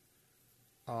great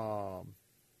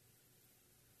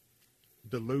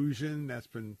delusion that's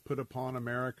been put upon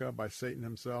America by Satan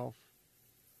himself,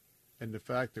 and the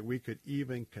fact that we could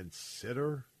even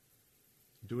consider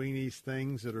doing these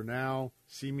things that are now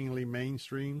seemingly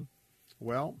mainstream,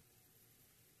 well,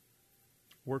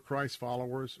 we're Christ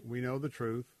followers. We know the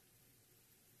truth.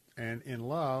 And in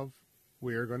love,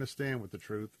 we are going to stand with the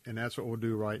truth. And that's what we'll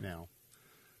do right now.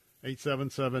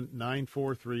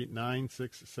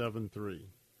 877-943-9673.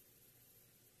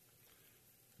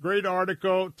 Great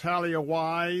article, Talia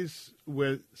Wise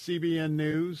with CBN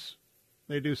News.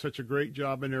 They do such a great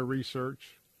job in their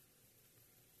research.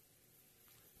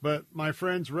 But my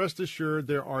friends, rest assured,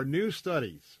 there are new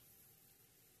studies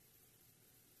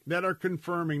that are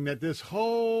confirming that this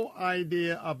whole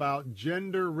idea about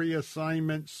gender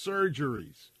reassignment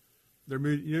surgeries,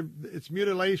 it's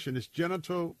mutilation, it's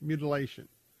genital mutilation.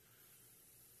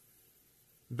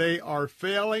 They are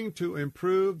failing to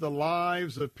improve the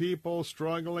lives of people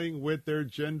struggling with their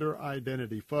gender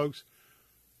identity. Folks,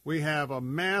 we have a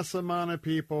mass amount of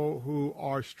people who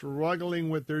are struggling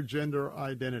with their gender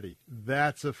identity.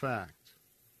 That's a fact.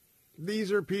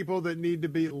 These are people that need to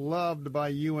be loved by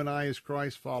you and I as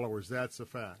Christ followers. That's a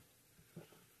fact.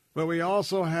 But we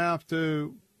also have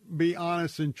to be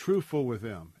honest and truthful with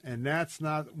them. And that's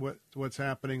not what's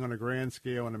happening on a grand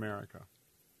scale in America.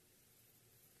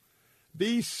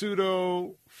 These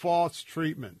pseudo-false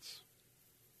treatments,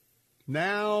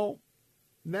 now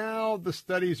the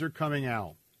studies are coming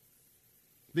out.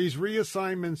 These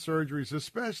reassignment surgeries,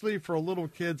 especially for little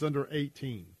kids under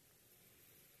 18,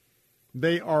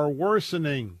 they are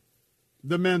worsening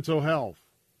the mental health.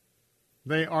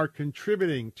 They are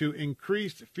contributing to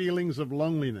increased feelings of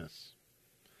loneliness.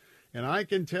 And I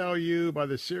can tell you by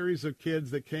the series of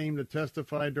kids that came to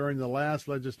testify during the last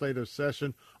legislative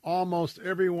session, almost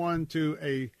everyone to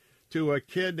a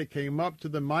kid that came up to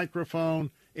the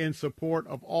microphone in support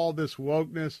of all this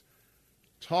wokeness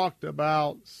talked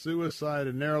about suicide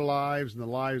in their lives and the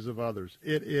lives of others.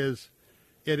 It is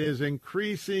It is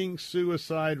increasing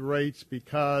suicide rates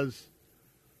because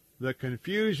the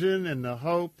confusion and the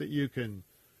hope that you can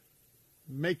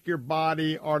make your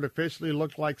body artificially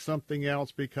look like something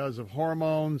else because of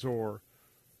hormones or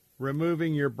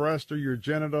removing your breast or your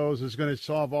genitals is going to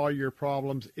solve all your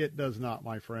problems. It does not,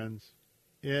 my friends.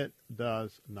 It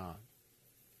does not.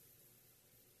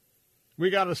 We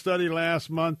got a study last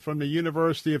month from the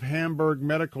University of Hamburg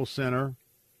Medical Center.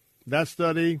 That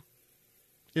study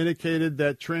indicated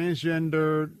that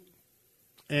transgender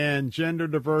and gender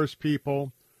diverse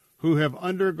people who have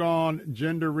undergone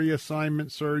gender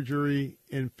reassignment surgery,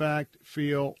 in fact,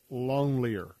 feel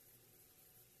lonelier.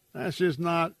 That's just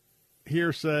not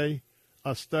hearsay,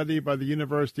 a study by the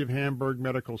University of Hamburg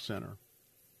Medical Center.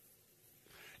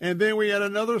 And then we had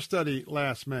another study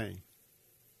last May.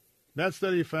 That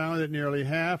study found that nearly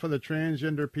half of the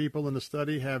transgender people in the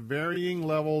study have varying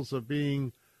levels of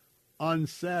being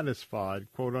unsatisfied,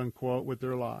 quote unquote, with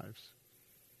their lives.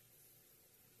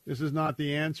 This is not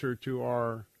the answer to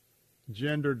our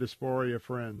gender dysphoria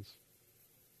friends.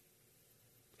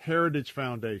 Heritage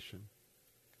Foundation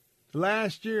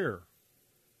last year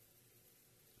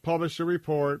published a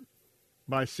report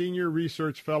by senior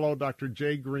research fellow Dr.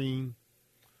 Jay Green,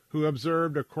 who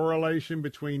observed a correlation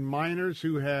between minors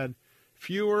who had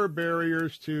fewer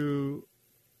barriers to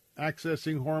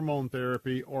accessing hormone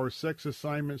therapy or sex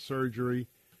assignment surgery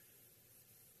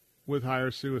with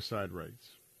higher suicide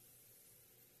rates.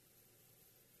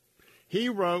 He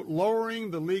wrote,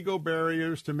 lowering the legal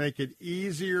barriers to make it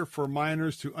easier for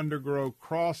minors to undergo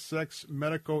cross-sex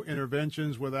medical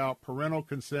interventions without parental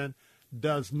consent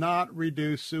does not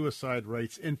reduce suicide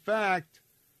rates. In fact,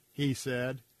 he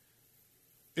said,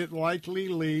 it likely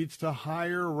leads to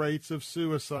higher rates of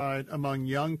suicide among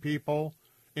young people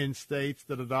in states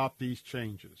that adopt these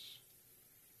changes.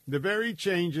 The very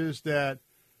changes that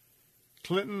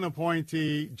Clinton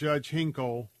appointee Judge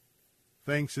Hinkle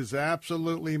thinks is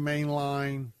absolutely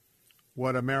mainline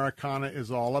what Americana is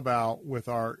all about with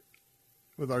our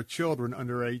children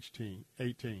under 18.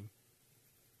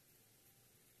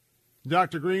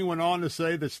 Dr. Green went on to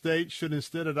say that states should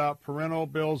instead adopt parental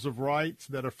bills of rights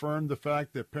that affirm the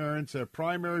fact that parents have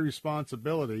primary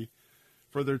responsibility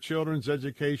for their children's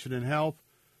education and health,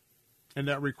 and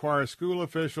that require school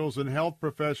officials and health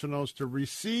professionals to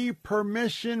receive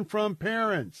permission from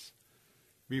parents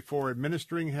before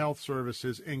administering health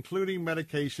services, including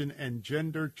medication and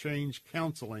gender change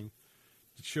counseling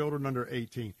to children under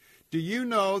 18. Do you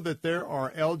know that there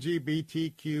are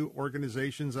LGBTQ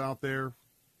organizations out there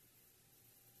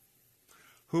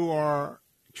who are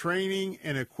training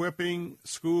and equipping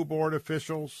school board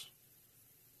officials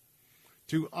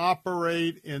to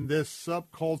operate in this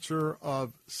subculture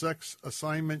of sex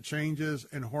assignment changes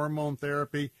and hormone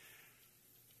therapy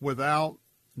without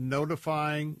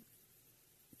notifying,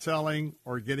 telling,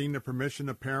 or getting the permission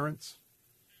of parents?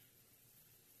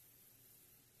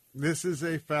 This is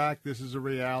a fact. This is a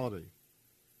reality.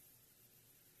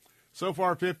 So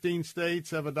far, 15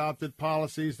 states have adopted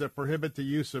policies that prohibit the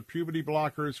use of puberty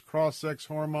blockers, cross-sex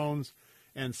hormones,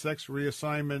 and sex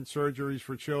reassignment surgeries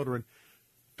for children.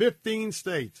 15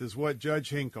 states is what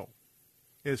Judge Hinkle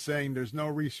is saying. There's no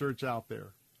research out there.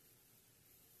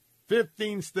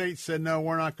 15 states said, no,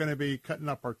 we're not going to be cutting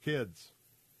up our kids.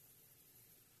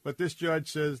 But this judge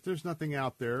says there's nothing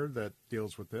out there that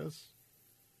deals with this.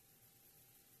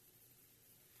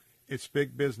 It's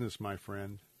big business, my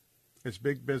friend. It's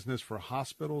big business for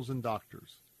hospitals and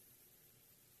doctors,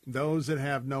 those that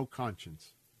have no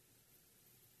conscience.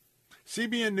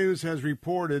 CBN News has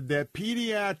reported that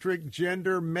pediatric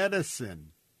gender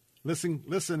medicine, listen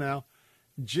now,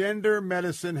 gender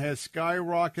medicine has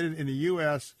skyrocketed in the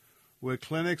U.S. with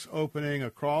clinics opening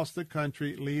across the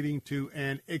country, leading to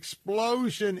an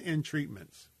explosion in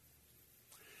treatments.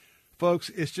 Folks,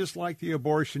 it's just like the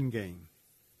abortion game.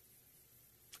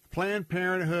 Planned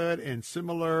Parenthood and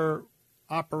similar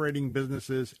operating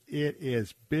businesses, it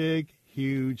is big,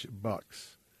 huge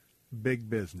bucks. Big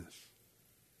business.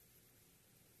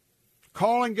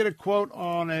 Call and get a quote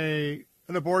on an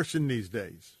abortion these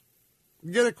days.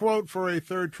 Get a quote for a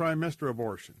third trimester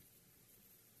abortion.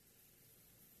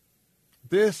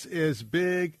 This is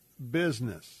big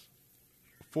business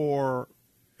for,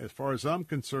 as far as I'm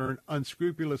concerned,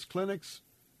 unscrupulous clinics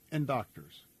and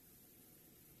doctors.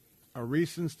 A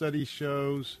recent study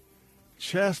shows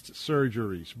chest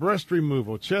surgeries, breast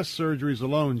removal, chest surgeries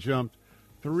alone jumped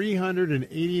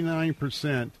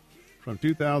 389% from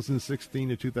 2016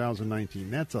 to 2019.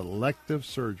 That's elective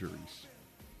surgeries.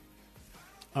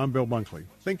 I'm Bill Bunkley.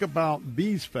 Think about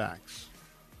these facts.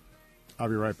 I'll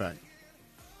be right back.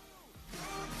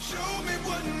 Show me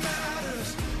what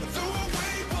matters. Throw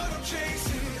away what I'm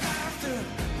chasing.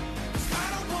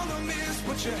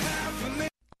 what you have for me.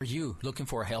 Are you looking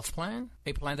for a health plan?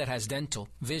 A plan that has dental,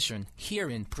 vision,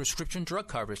 hearing, prescription drug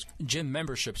coverage, gym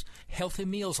memberships, healthy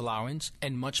meals allowance,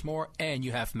 and much more, and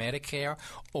you have Medicare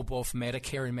or both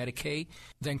Medicare and Medicaid?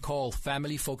 Then call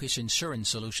Family Focus Insurance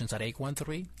Solutions at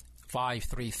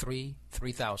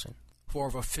 813-533-3000. For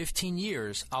over 15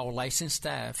 years, our licensed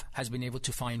staff has been able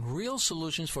to find real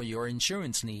solutions for your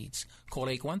insurance needs. Call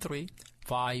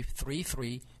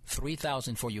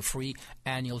 813-533-3000 for your free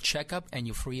annual checkup and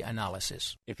your free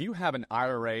analysis. If you have an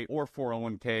IRA or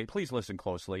 401k, please listen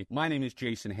closely. My name is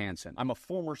Jason Hansen. I'm a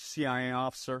former CIA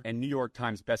officer and New York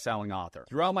Times bestselling author.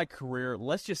 Throughout my career,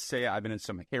 let's just say I've been in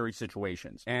some hairy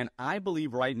situations. And I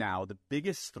believe right now the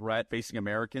biggest threat facing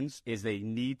Americans is they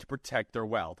need to protect their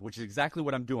wealth, which is exactly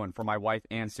what I'm doing for my wife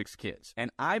and 6 kids.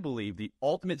 And I believe the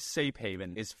ultimate safe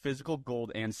haven is physical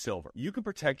gold and silver. You can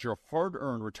protect your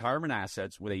hard-earned retirement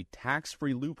assets with a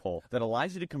tax-free loophole that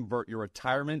allows you to convert your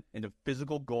retirement into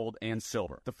physical gold and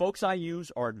silver. The folks I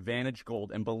use are Advantage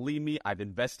Gold, and believe me, I've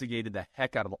investigated the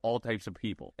heck out of all types of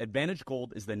people. Advantage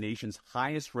Gold is the nation's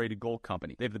highest-rated gold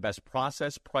company. They have the best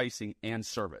process, pricing, and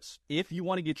service. If you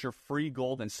want to get your free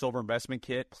gold and silver investment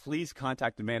kit, please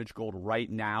contact Advantage Gold right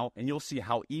now, and you'll see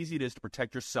how easy it is to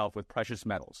protect yourself with precious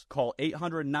metals. Call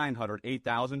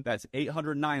 800-900-8000. That's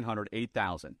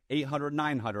 800-900-8000.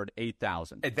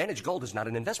 800-900-8000. Advantage Gold is not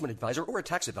an investment advisor or a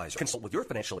tax advisor. Consult with your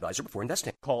financial advisor before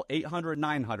investing. Call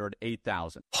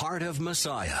 800-900-8000. Heart of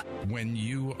Messiah. When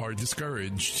you are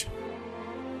discouraged,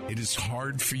 it is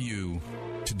hard for you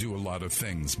to do a lot of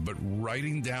things, but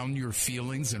writing down your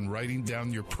feelings and writing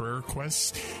down your prayer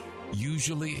requests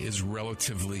usually is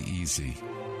relatively easy.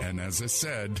 And as I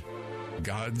said,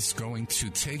 God's going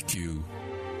to take you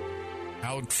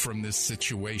out from this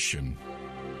situation,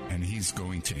 and He's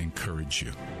going to encourage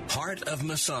you. Heart of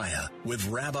Messiah with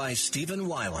Rabbi Stephen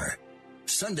Weiler.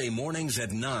 Sunday mornings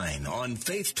at 9 on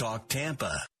Faith Talk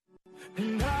Tampa.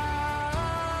 And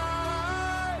I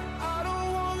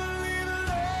don't want to leave a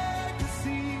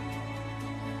legacy.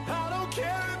 I don't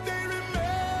care if they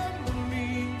remember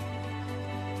me.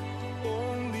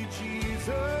 Only Jesus.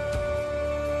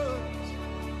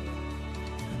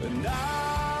 And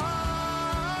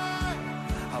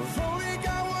I've only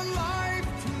got one life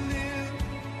to live.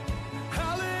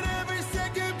 I'll let every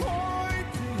second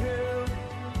point to Him.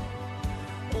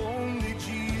 Only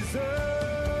Jesus.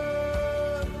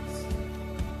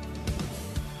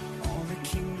 All the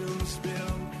kingdoms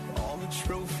built, all the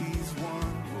trophies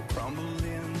won will crumble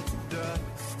into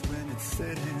dust when it's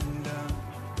said and done.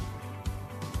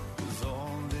 'Cause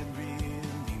all that really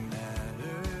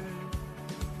mattered.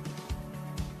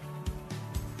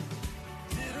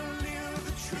 Did I live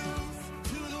the truth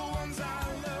to the ones I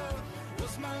love?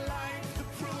 Was my life the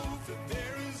proof that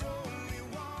there is only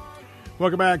one?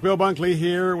 Welcome back. Bill Bunkley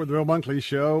here with the Bill Bunkley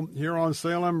Show here on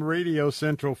Salem Radio,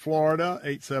 Central Florida,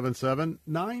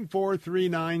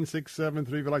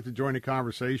 877-943-9673 if you'd like to join the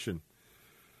conversation.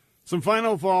 Some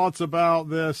final thoughts about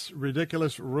this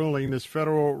ridiculous ruling, this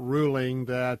federal ruling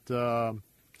that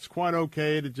it's quite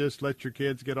okay to just let your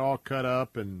kids get all cut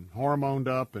up and hormoned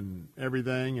up and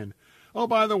everything. And, oh,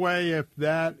 by the way, if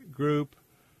that group,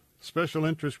 special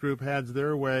interest group, has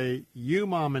their way, you,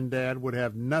 Mom and Dad, would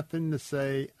have nothing to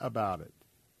say about it.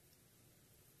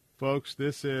 Folks,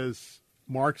 this is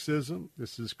Marxism.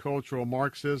 This is cultural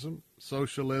Marxism,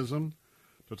 socialism,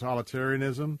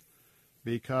 totalitarianism,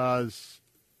 because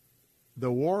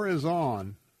the war is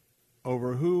on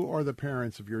over who are the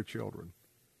parents of your children,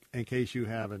 in case you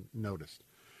haven't noticed.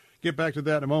 Get back to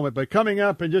that in a moment. But coming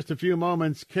up in just a few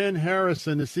moments, Ken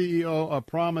Harrison, the CEO of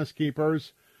Promise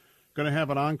Keepers, going to have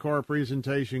an encore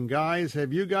presentation. Guys,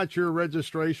 have you got your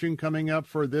registration coming up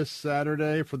for this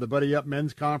Saturday for the Buddy Up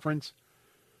Men's Conference?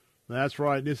 That's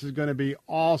right. This is going to be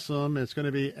awesome. It's going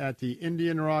to be at the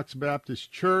Indian Rocks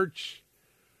Baptist Church.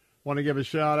 Want to give a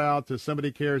shout-out to Somebody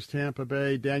Cares Tampa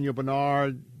Bay. Daniel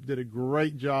Bernard did a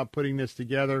great job putting this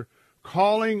together.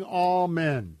 Calling all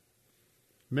men.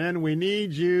 Men, we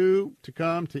need you to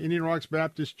come to Indian Rocks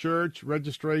Baptist Church.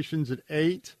 Registration's at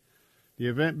 8. The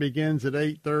event begins at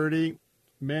 8:30.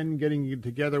 Men getting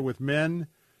together with men.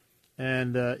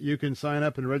 And you can sign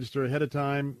up and register ahead of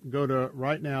time. Go to,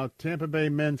 right now,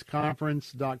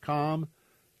 TampaBayMen'sConference.com.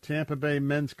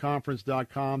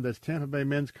 TampaBayMen'sConference.com. That's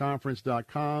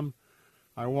TampaBayMen'sConference.com.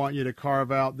 I want you to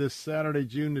carve out this Saturday,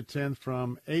 June the 10th,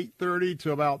 from 8:30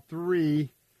 to about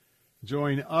 3.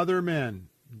 Join other men.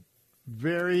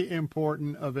 Very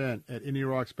important event at Indian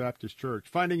Rocks Baptist Church.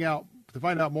 To find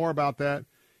out more about that,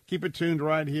 keep it tuned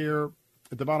right here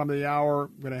at the bottom of the hour.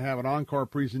 I'm going to have an encore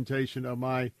presentation of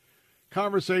my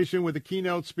conversation with the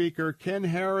keynote speaker, Ken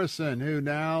Harrison, who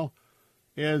now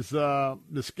is the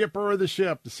skipper of the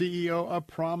ship, the CEO of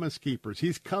Promise Keepers.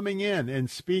 He's coming in and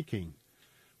speaking.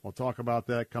 We'll talk about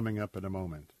that coming up in a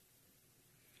moment.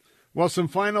 Well, some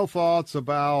final thoughts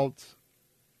about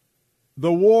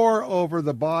the war over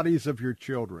the bodies of your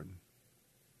children.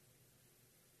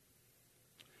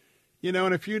 You know,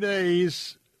 in a few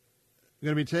days, I'm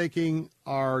going to be taking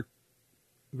our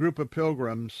group of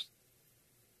pilgrims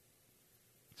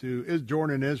to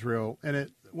Jordan and Israel. And at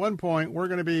one point, we're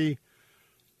going to be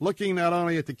looking not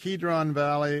only at the Kidron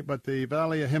Valley, but the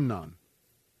Valley of Hinnom.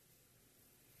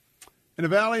 And the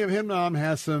Valley of Hinnom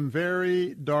has some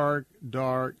very dark,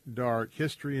 dark, dark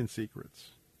history and secrets.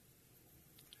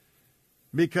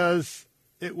 Because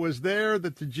it was there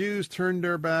that the Jews turned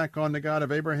their back on the God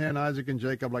of Abraham, Isaac, and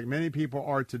Jacob, like many people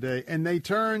are today, and they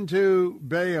turned to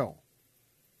Baal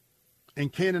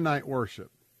and Canaanite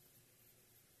worship.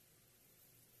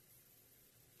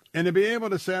 And to be able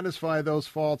to satisfy those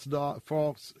false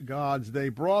gods, they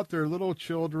brought their little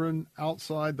children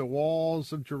outside the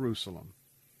walls of Jerusalem,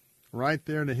 right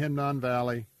there in the Hinnom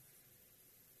Valley,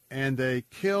 and they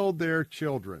killed their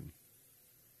children,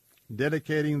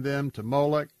 dedicating them to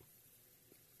Molech,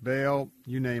 Baal,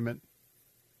 you name it.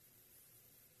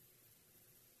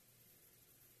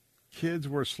 Kids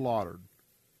were slaughtered.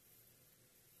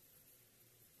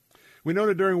 We know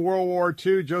that during World War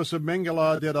II, Joseph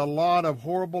Mengele did a lot of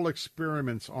horrible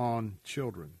experiments on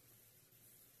children.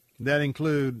 That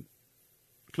included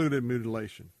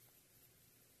mutilation.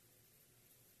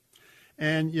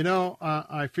 And, you know,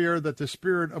 I fear that the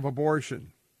spirit of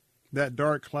abortion, that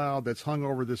dark cloud that's hung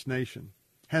over this nation,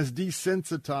 has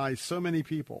desensitized so many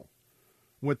people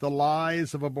with the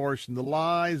lies of abortion, the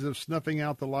lies of snuffing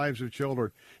out the lives of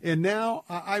children. And now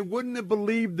I wouldn't have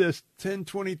believed this 10,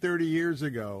 20, 30 years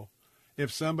ago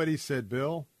if somebody said,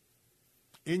 Bill,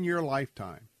 in your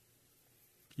lifetime,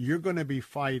 you're going to be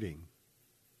fighting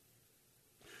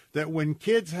that when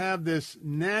kids have this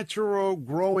natural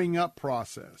growing up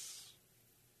process,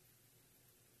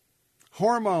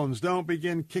 hormones don't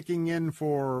begin kicking in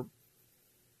for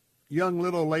young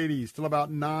little ladies till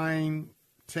about 9,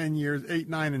 10 years, 8,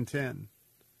 9, and 10.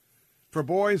 For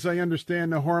boys, I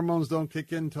understand the hormones don't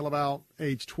kick in till about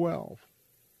age 12.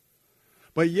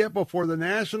 But yet before the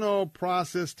national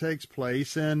process takes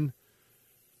place and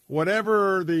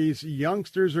whatever these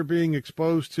youngsters are being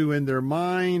exposed to in their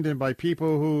mind and by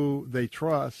people who they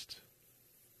trust,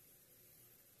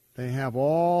 they have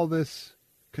all this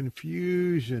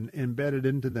confusion embedded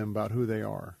into them about who they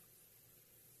are.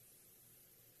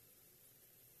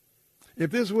 If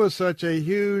this was such a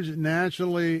huge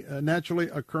naturally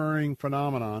occurring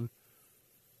phenomenon,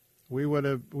 we would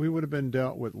have been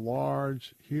dealt with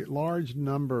large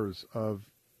numbers of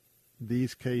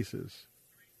these cases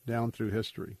down through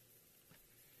history.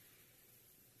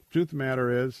 Truth of the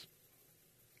matter is,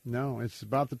 no, it's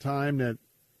about the time that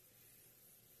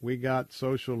we got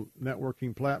social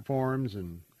networking platforms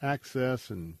and access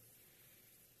and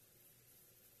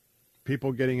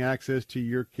people getting access to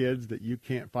your kids that you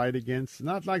can't fight against.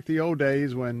 Not like the old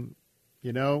days when,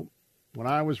 you know, when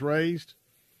I was raised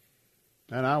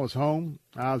and I was home,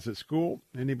 I was at school,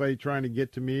 anybody trying to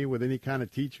get to me with any kind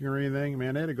of teaching or anything,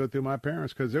 man, they had to go through my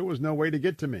parents because there was no way to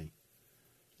get to me.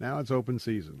 Now it's open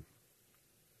season.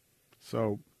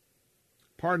 So,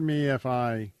 pardon me if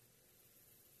I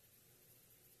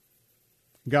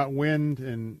got wind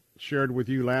and shared with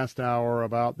you last hour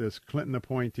about this Clinton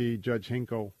appointee, Judge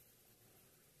Hinkle.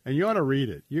 And you ought to read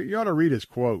it. You ought to read his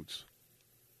quotes.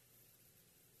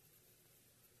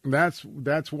 That's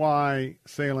why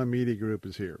Salem Media Group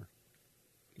is here.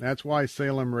 That's why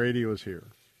Salem Radio is here.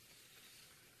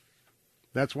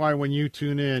 That's why when you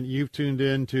tune in, you've tuned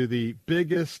in to the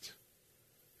biggest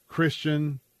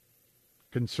Christian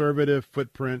conservative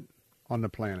footprint on the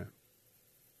planet.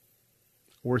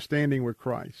 We're standing with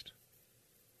Christ.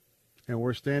 And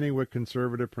we're standing with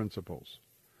conservative principles.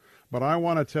 But I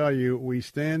want to tell you, we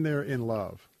stand there in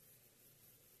love.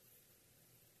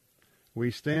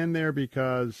 We stand there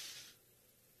because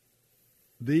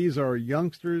these are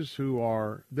youngsters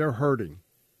they're hurting.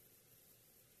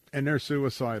 And they're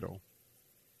suicidal.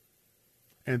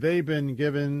 And they've been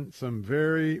given some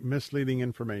very misleading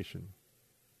information.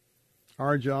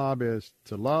 Our job is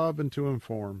to love and to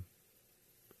inform.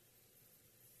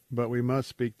 But we must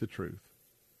speak the truth.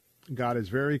 God is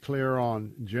very clear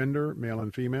on gender, male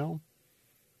and female.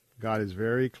 God is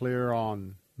very clear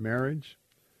on marriage.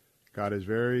 God is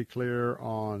very clear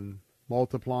on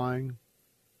multiplying,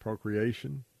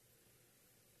 procreation.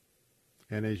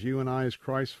 And as you and I, as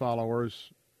Christ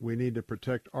followers, we need to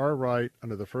protect our right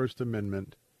under the First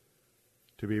Amendment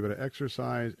to be able to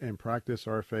exercise and practice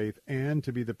our faith and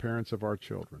to be the parents of our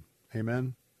children.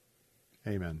 Amen?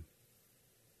 Amen.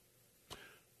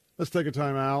 Let's take a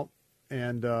time out,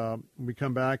 and when we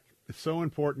come back, it's so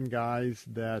important, guys,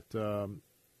 that, and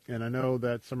I know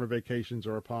that summer vacations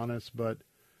are upon us, but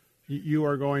you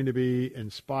are going to be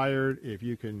inspired if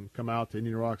you can come out to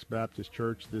Indian Rocks Baptist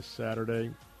Church this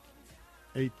Saturday,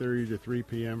 8:30 to 3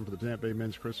 p.m. for the Tampa Bay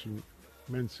Men's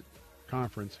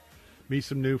Conference. Meet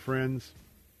some new friends.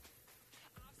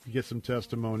 Get some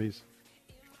testimonies.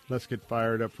 Let's get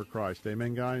fired up for Christ.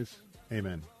 Amen, guys?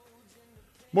 Amen.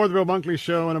 More of the Bill Bunkley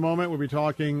Show in a moment. We'll be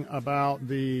talking about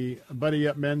the Buddy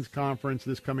Up Men's Conference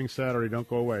this coming Saturday. Don't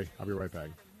go away. I'll be right back.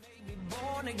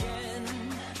 Born again,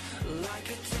 like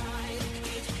a tide,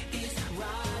 it is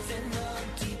rising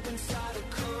up deep inside a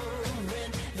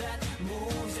current that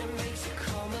moves and makes you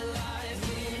come alive.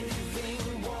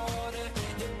 Living water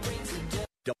that brings it down.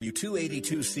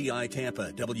 W282CI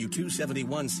Tampa,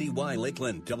 W271CY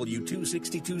Lakeland,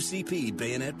 W262CP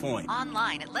Bayonet Point.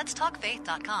 Online at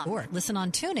letstalkfaith.com or listen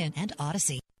on TuneIn and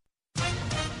Odyssey.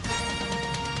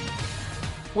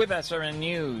 With SRN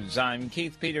News, I'm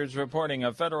Keith Peters reporting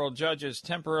a federal judge is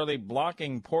temporarily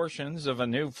blocking portions of a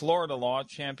new Florida law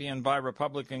championed by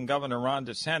Republican Governor Ron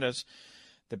DeSantis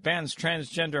that bans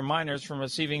transgender minors from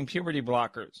receiving puberty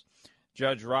blockers.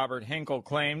 Judge Robert Hinkle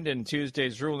claimed in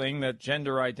Tuesday's ruling that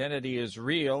gender identity is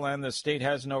real and the state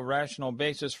has no rational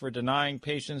basis for denying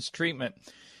patients treatment.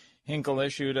 Hinkle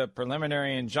issued a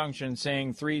preliminary injunction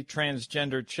saying 3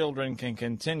 transgender children can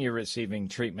continue receiving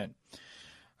treatment.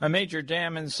 A major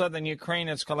dam in southern Ukraine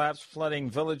has collapsed,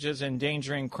 flooding villages,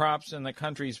 endangering crops in the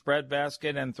country's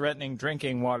breadbasket, and threatening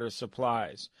drinking water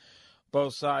supplies.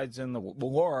 Both sides in the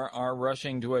war are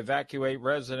rushing to evacuate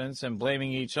residents and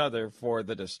blaming each other for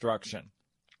the destruction.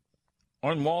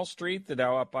 On Wall Street, the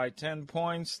Dow up by 10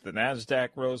 points, the Nasdaq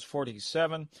rose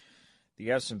 47,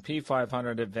 the S&P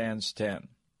 500 advanced 10.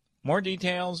 More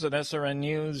details at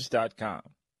srnnews.com.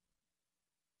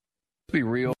 Be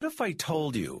real. What if I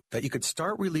told you that you could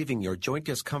start relieving your joint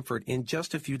discomfort in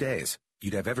just a few days?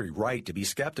 You'd have every right to be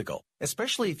skeptical,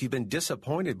 especially if you've been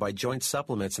disappointed by joint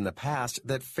supplements in the past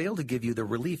that fail to give you the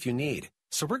relief you need.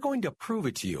 So we're going to prove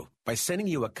it to you by sending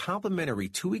you a complimentary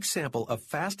 2-week sample of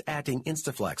fast-acting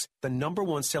Instaflex, the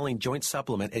 #1 selling joint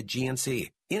supplement at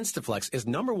GNC. Instaflex is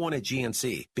 #1 at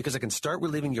GNC because it can start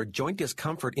relieving your joint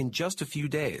discomfort in just a few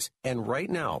days. And right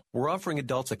now, we're offering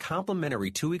adults a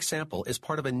complimentary 2-week sample as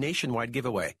part of a nationwide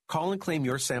giveaway. Call and claim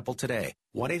your sample today.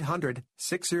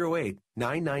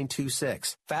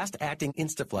 1-800-608-9926. Fast-acting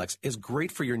Instaflex is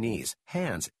great for your knees,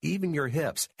 hands, even your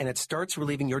hips, and it starts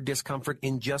relieving your discomfort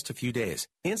in just a few days.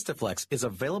 Instaflex is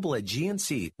available at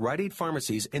GNC, Rite Aid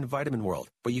Pharmacies, and Vitamin World,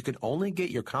 but you can only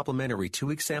get your complimentary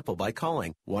 2-week sample by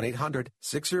calling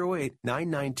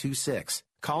 1-800-608-9926.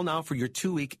 Call now for your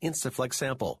 2-week Instaflex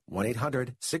sample.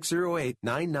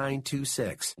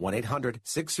 1-800-608-9926.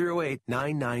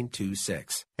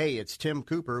 1-800-608-9926. Hey, it's Tim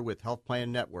Cooper with Health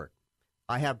Plan Network.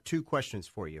 I have 2 questions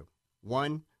for you.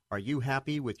 1, are you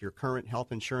happy with your current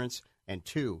health insurance? And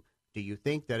 2, do you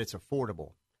think that it's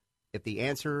affordable? If the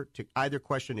answer to either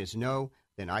question is no,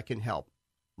 then I can help.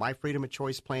 My Freedom of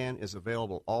Choice plan is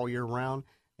available all year round,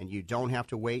 and you don't have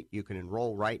to wait. You can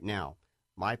enroll right now.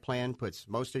 My plan puts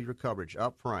most of your coverage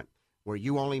up front, where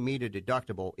you only meet a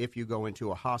deductible if you go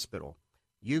into a hospital.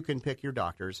 You can pick your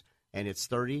doctors, and it's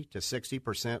 30 to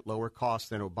 60% lower cost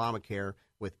than Obamacare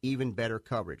with even better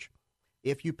coverage.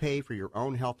 If you pay for your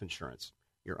own health insurance,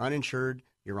 you're uninsured,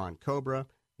 you're on COBRA,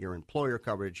 your employer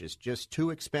coverage is just too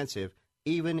expensive,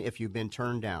 even if you've been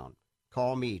turned down.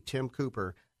 Call me, Tim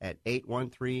Cooper, at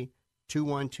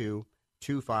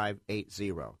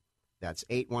 813-212-2580. That's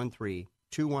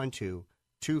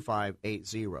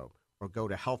 813-212-2580, or go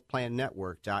to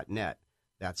healthplannetwork.net.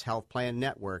 That's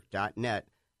healthplannetwork.net,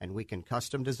 and we can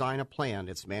custom design a plan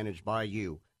that's managed by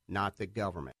you, not the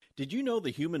government. Did you know the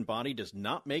human body does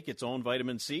not make its own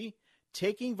vitamin C?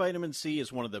 Taking vitamin C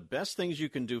is one of the best things you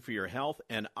can do for your health,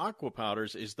 and Aqua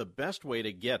Powders is the best way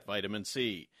to get vitamin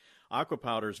C. Aqua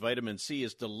Powders vitamin C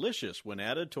is delicious when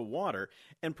added to water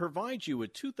and provides you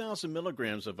with 2,000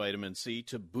 milligrams of vitamin C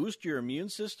to boost your immune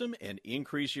system and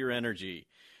increase your energy.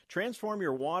 Transform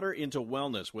your water into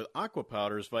wellness with Aqua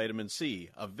Powders vitamin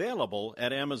C, available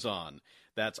at Amazon.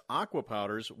 That's Aqua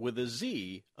Powders with a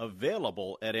Z,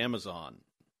 available at Amazon.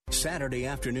 Saturday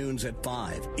afternoons at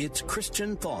 5, it's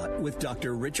Christian Thought with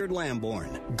Dr. Richard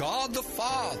Lamborn. God the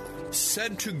Father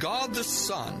said to God the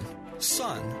Son,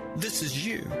 Son, this is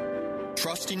you.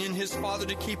 Trusting in his Father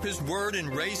to keep his word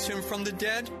and raise him from the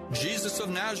dead, Jesus of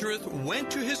Nazareth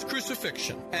went to his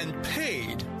crucifixion and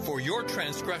paid for your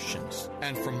transgressions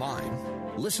and for mine.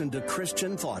 Listen to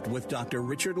Christian Thought with Dr.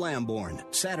 Richard Lamborn,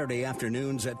 Saturday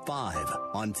afternoons at 5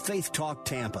 on Faith Talk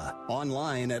Tampa,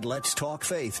 online at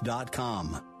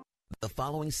letstalkfaith.com. The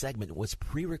following segment was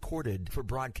pre-recorded for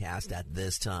broadcast at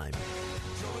this time.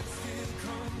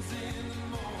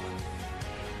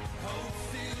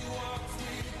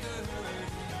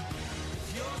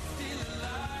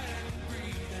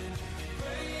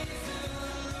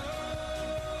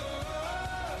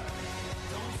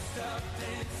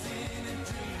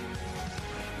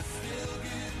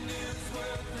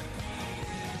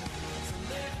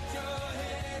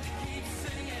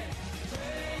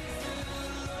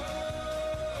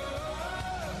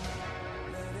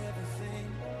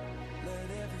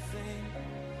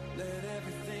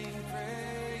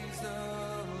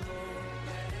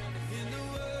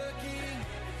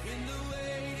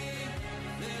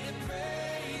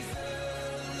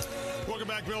 Welcome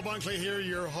back. Bill Bunkley here,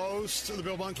 your host of the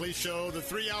Bill Bunkley Show, the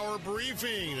 3-hour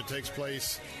briefing that takes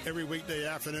place every weekday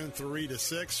afternoon, 3 to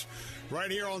 6, right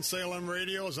here on Salem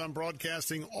Radio as I'm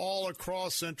broadcasting all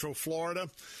across Central Florida,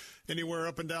 anywhere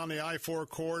up and down the I-4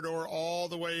 corridor, all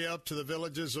the way up to the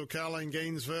villages Ocala and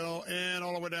Gainesville, and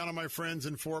all the way down to my friends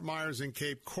in Fort Myers and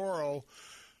Cape Coral.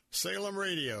 Salem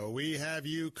Radio, we have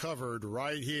you covered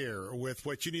right here with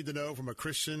what you need to know from a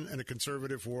Christian and a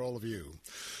conservative worldview.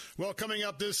 Well, coming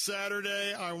up this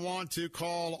Saturday, I want to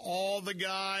call all the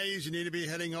guys. You need to be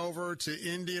heading over to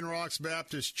Indian Rocks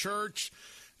Baptist Church,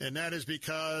 and that is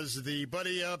because the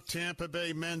Buddy Up Tampa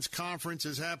Bay Men's Conference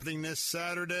is happening this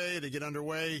Saturday to get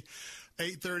underway.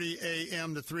 8:30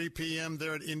 a.m. to 3 p.m.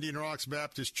 there at Indian Rocks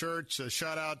Baptist Church. A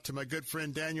shout out to my good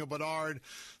friend Daniel Bedard,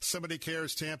 Somebody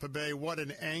Cares Tampa Bay. What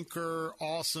an anchor,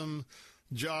 awesome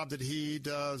job that he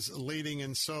does leading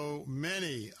in so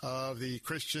many of the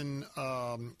Christian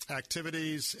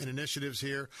activities and initiatives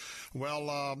here.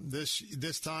 Well,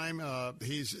 this time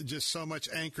he's just so much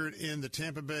anchored in the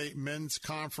Tampa Bay Men's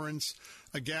Conference,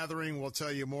 a gathering. We'll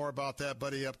tell you more about that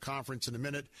Buddy Up Conference in a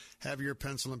minute. Have your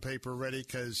pencil and paper ready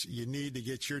because you need to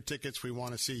get your tickets. We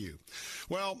want to see you.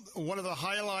 Well, one of the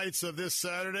highlights of this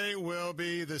Saturday will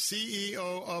be the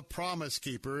CEO of Promise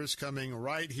Keepers coming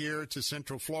right here to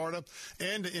Central Florida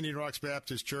and to Indian Rocks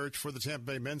Baptist Church for the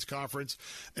Tampa Bay Men's Conference,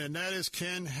 and that is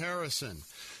Ken Harrison.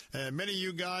 Many of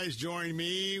you guys join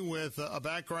me with a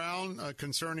background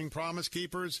concerning Promise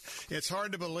Keepers. It's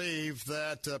hard to believe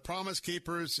that Promise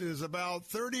Keepers is about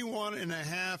 31 and a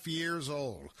half years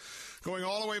old. Going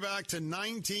all the way back to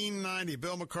 1990,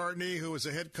 Bill McCartney, who was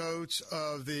the head coach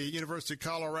of the University of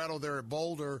Colorado there at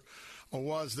Boulder,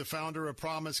 was the founder of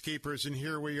Promise Keepers, and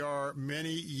here we are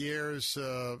many years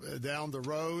down the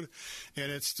road,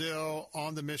 and it's still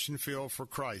on the mission field for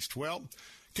Christ. Well,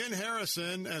 Ken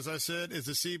Harrison, as I said, is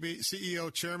the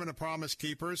CEO chairman of Promise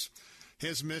Keepers.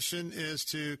 His mission is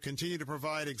to continue to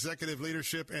provide executive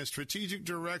leadership and strategic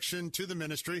direction to the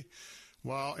ministry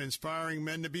while inspiring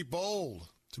men to be bold,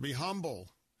 to be humble,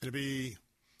 and to be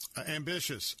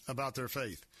ambitious about their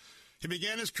faith. He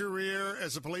began his career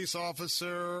as a police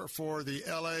officer for the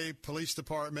L.A. Police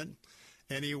Department,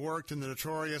 and he worked in the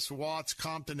notorious Watts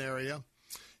Compton area.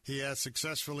 He has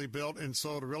successfully built and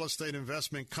sold real estate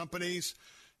investment companies.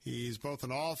 He's both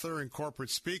an author and corporate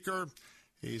speaker.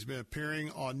 He's been appearing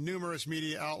on numerous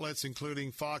media outlets,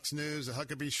 including Fox News, The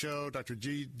Huckabee Show, Dr.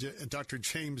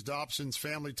 James Dobson's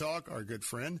Family Talk, our good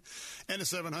friend, and the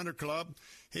 700 Club.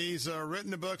 He's written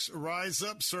the books Rise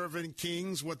Up, Servant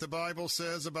Kings, What the Bible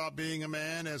Says About Being a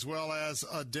Man, as well as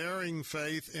A Daring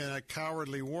Faith in a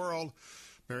Cowardly World.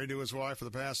 Married to his wife for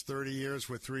the past 30 years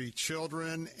with 3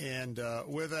 children. And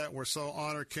with that, we're so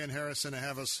honored, Ken Harrison, to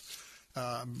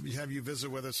have you visit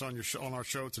with us on our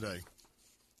show today.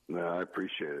 No, I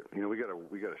appreciate it. You know, we got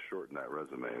to shorten that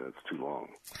resume. It's too long.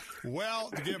 Well,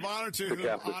 to give honor to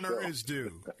whom honor is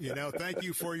due. You know, thank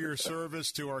you for your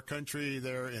service to our country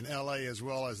there in L.A. as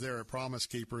well as there at Promise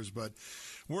Keepers. But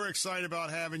we're excited about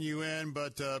having you in.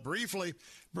 But briefly,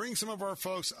 bring some of our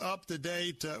folks up to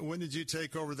date. When did you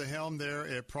take over the helm there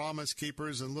at Promise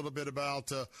Keepers, and a little bit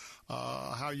about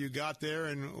how you got there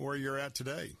and where you're at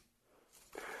today?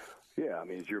 Yeah, I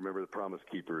mean, as you remember, the Promise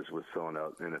Keepers was selling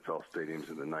out NFL stadiums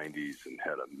in the 90s and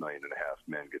had 1.5 million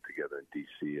men get together in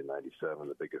D.C. in 97,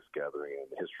 the biggest gathering in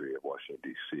the history of Washington,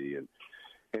 D.C.,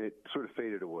 and it sort of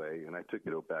faded away, and I took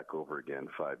it back over again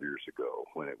 5 years ago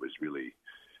when it was really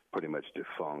pretty much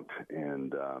defunct,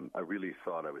 and I really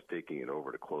thought I was taking it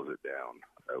over to close it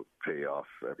down, pay off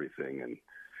everything,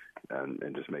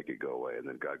 and just make it go away, and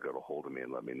then God got a hold of me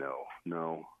and let me know,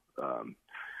 no,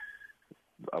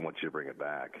 I want you to bring it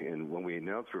back. And when we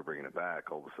announced we were bringing it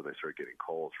back, all of a sudden I started getting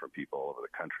calls from people all over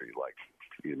the country, like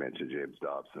you mentioned James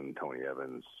Dobson, Tony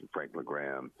Evans, Frank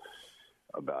LeGrand,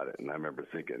 about it. And I remember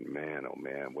thinking, man, oh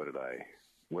man, what did I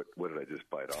just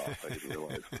bite off? I didn't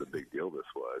realize what a big deal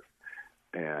this was.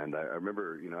 And I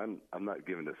remember, I'm not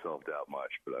given to self-doubt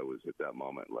much, but I was at that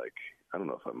moment like, I don't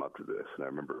know if I'm up to this. And I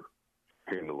remember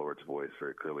hearing the Lord's voice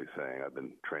very clearly saying, I've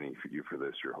been training you for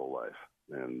this your whole life.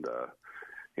 And,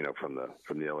 from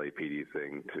the LAPD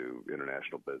thing to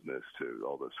international business to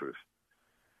all those sort of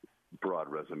broad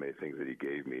resume things that he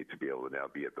gave me to be able to now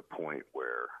be at the point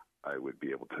where I would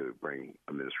be able to bring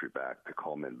a ministry back, to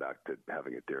call men back to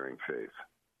having a daring faith.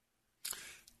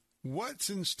 What's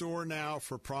in store now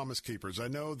for Promise Keepers? I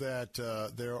know that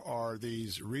there are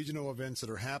these regional events that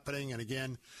are happening, and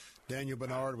again, Daniel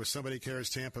Bernard with Somebody Cares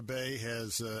Tampa Bay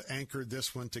has anchored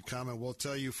this one to come, and we'll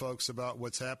tell you folks about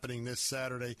what's happening this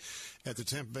Saturday at the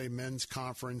Tampa Bay Men's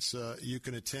Conference. You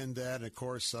can attend that, and of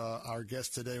course, our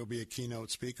guest today will be a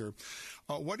keynote speaker.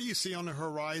 What do you see on the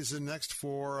horizon next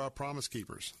for Promise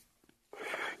Keepers?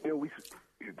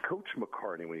 Coach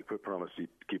McCartney, when he put Promise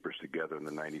Keepers together in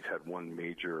the 90s, had one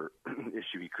major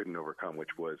issue he couldn't overcome,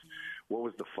 which was, what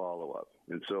was the follow-up?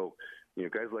 And so,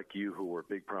 guys like you who were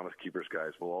big Promise Keepers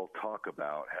guys will all talk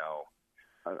about how,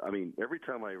 every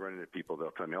time I run into people, they'll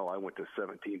tell me, I went to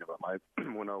 17 of them. I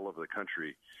went all over the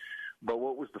country. But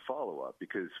what was the follow-up?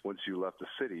 Because once you left the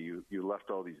city, you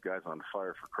left all these guys on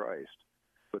fire for Christ,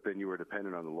 but then you were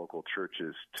dependent on the local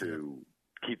churches to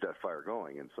keep that fire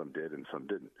going, and some did and some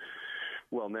didn't.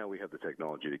 Well, now we have the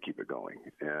technology to keep it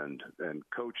going. And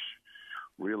Coach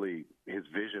really, his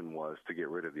vision was to get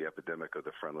rid of the epidemic of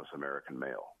the friendless American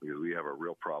male. Because we have a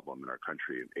real problem in our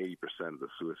country, and 80% of the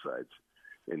suicides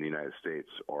in the United States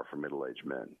are for middle-aged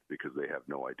men because they have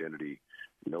no identity,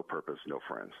 no purpose, no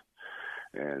friends.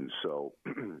 And so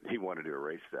he wanted to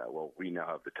erase that. Well, we now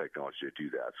have the technology to do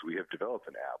that. So we have developed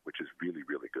an app, which is really,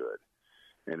 really good.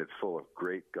 And it's full of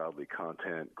great godly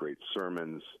content, great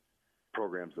sermons,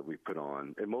 programs that we put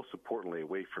on, and most importantly, a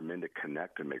way for men to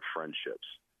connect and make friendships.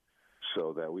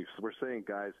 So that we're saying,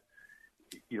 guys,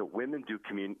 women do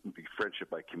friendship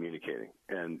by communicating.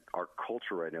 And our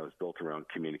culture right now is built around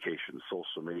communication,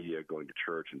 social media, going to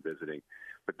church and visiting.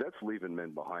 But that's leaving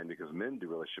men behind because men do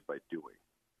relationship by doing.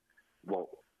 Well,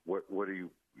 we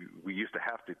used to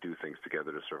have to do things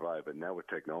together to survive, but now with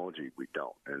technology, we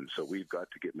don't. And so we've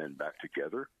got to get men back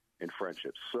together in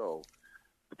friendships. So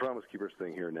the Promise Keepers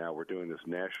thing here now, we're doing this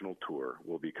national tour.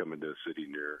 We'll be coming to a city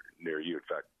near you. In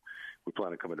fact, we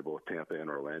plan on coming to both Tampa and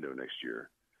Orlando next year.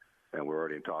 And we're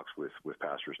already in talks with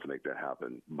pastors to make that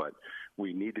happen. But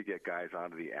we need to get guys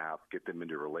onto the app, get them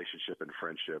into relationship and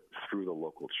friendship through the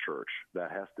local church.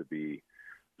 That has to be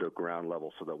the ground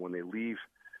level so that when they leave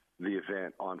the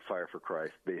event on Fire for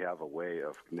Christ, they have a way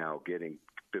of now getting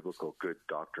biblical good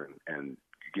doctrine and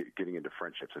getting into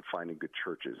friendships and finding good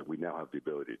churches. We now have the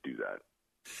ability to do that.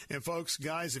 And folks,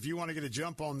 guys, if you want to get a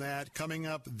jump on that, coming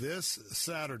up this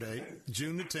Saturday,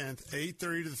 June the 10th,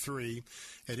 8:30 to 3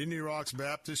 at Indian Rocks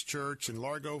Baptist Church in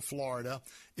Largo, Florida.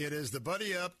 It is the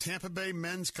Buddy Up Tampa Bay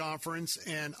Men's Conference,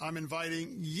 and I'm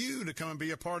inviting you to come and be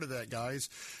a part of that, guys.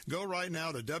 Go right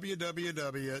now to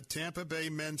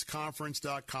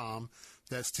www.tampabaymensconference.com.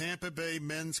 That's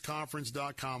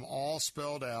tampabaymensconference.com, all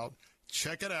spelled out.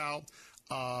 Check it out.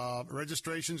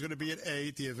 Registration is going to be at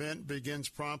 8. The event begins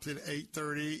promptly at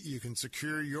 8:30. You can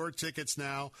secure your tickets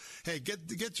now. Hey,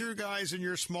 get your guys in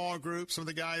your small group, some of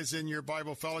the guys in your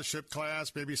Bible fellowship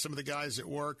class, maybe some of the guys at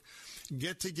work.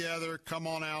 Get together. Come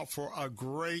on out for a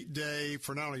great day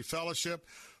for not only fellowship,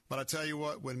 but I tell you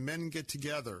what, when men get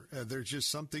together, there's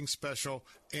just something special,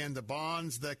 and the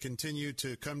bonds that continue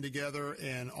to come together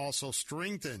and also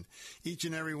strengthen each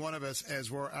and every one of us as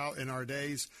we're out in our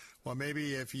days. Well,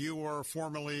 maybe if you were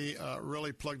formerly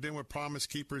really plugged in with Promise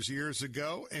Keepers years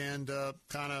ago and it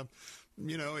kind of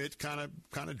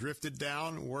drifted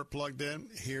down, we're plugged in,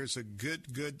 here's a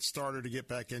good starter to get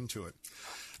back into it.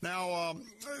 Now,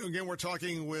 again, we're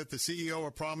talking with the CEO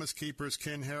of Promise Keepers,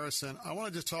 Ken Harrison. I want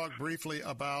to just talk briefly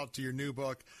about your new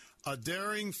book, A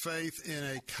Daring Faith in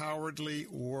a Cowardly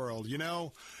World.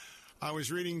 I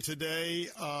was reading today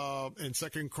in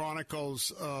 2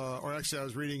 Chronicles, or actually I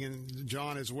was reading in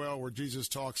John as well, where Jesus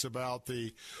talks about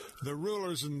the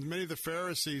rulers and many of the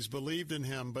Pharisees believed in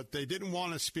him, but they didn't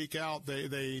want to speak out.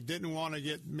 They didn't want to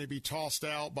get maybe tossed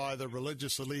out by the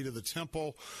religious elite of the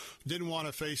temple, didn't want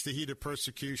to face the heat of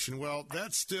persecution. Well,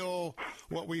 that's still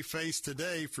what we face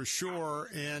today for sure.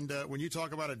 And when you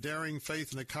talk about a daring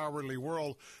faith in a cowardly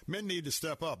world, men need to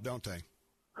step up, don't they?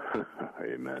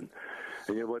 Amen.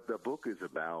 And what the book is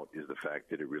about is the fact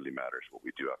that it really matters what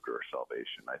we do after our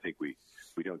salvation. I think we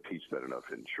don't teach that enough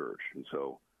in church. And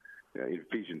so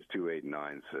Ephesians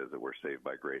 2:8-9 says that we're saved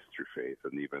by grace through faith,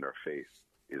 and even our faith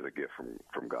is a gift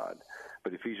from God.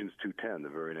 But Ephesians 2:10, the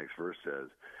very next verse says,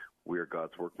 we are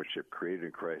God's workmanship, created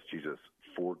in Christ Jesus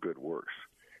for good works,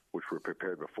 which were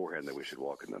prepared beforehand that we should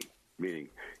walk in them. Meaning,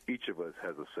 each of us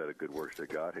has a set of good works that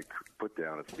God had put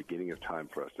down at the beginning of time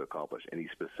for us to accomplish, and he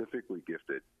specifically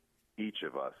gifted each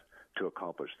of us to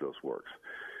accomplish those works.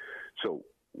 So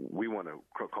we want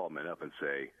to call men up and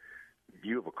say,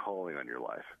 you have a calling on your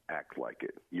life. Act like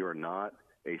it. You're not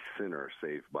a sinner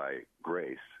saved by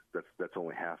grace. That's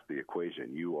only half the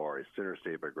equation. You are a sinner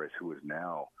saved by grace who is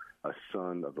now a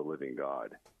son of the living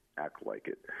God. Act like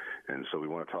it. And so we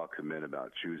want to talk to men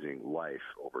about choosing life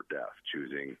over death,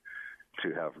 choosing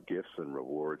to have gifts and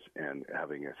rewards and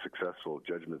having a successful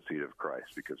judgment seat of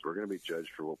Christ, because we're going to be judged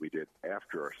for what we did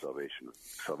after our salvation.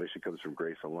 Salvation comes from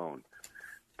grace alone.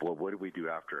 Well, what do we do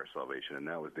after our salvation? And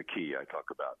that was the key. I talk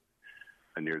about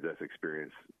a near-death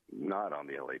experience, not on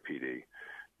the LAPD,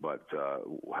 but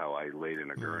how I laid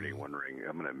in a gurney wondering,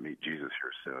 I'm going to meet Jesus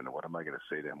here soon, and what am I going to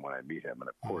say to him when I meet him? And,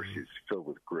 of course, he's filled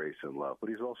with grace and love, but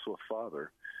he's also a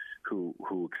father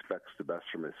who expects the best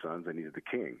from his sons, and he's the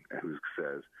king who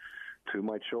says, to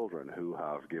my children who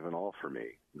have given all for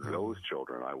me, those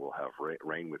children I will have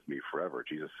reign with me forever.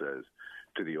 Jesus says,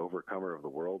 to the overcomer of the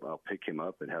world, I'll pick him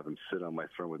up and have him sit on my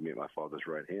throne with me at my Father's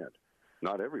right hand.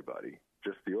 Not everybody,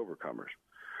 just the overcomers.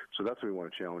 So that's what we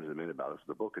want to challenge them in about. That's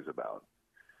what the book is about.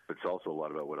 It's also a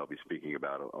lot about what I'll be speaking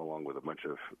about, along with a bunch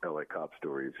of LA cop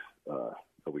stories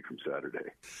a week from Saturday.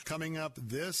 Coming up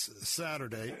this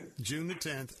Saturday, June the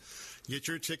 10th, get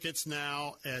your tickets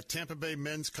now at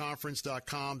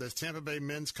TampaBayMen'sConference.com. That's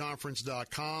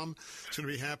TampaBayMen'sConference.com. It's going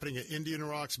to be happening at Indian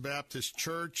Rocks Baptist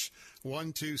Church,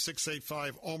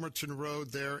 12685 Ulmerton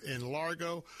Road there in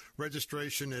Largo.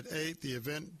 Registration at 8. The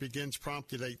event begins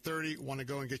promptly at 8:30. Want to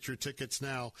go and get your tickets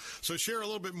now. So share a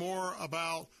little bit more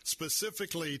about,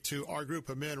 specifically to our group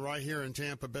of men right here in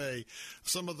Tampa Bay,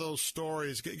 some of those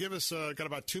stories. Give us, got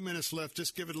about 2 minutes left.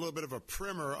 Just give it a little bit of a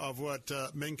primer of what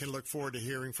men can look forward to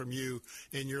hearing from you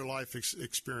in your life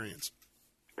experience.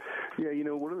 Yeah,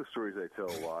 one of the stories I tell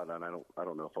a lot, and I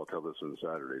don't know if I'll tell this on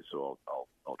Saturday, so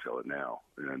I'll tell it now.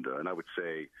 And I would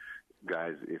say,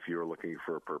 guys, if you're looking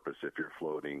for a purpose, if you're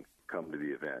floating, come to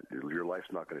the event. Your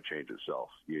life's not going to change itself.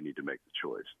 You need to make the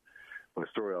choice. But the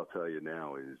story I'll tell you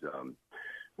now is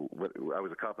I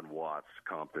was a cop in Watts,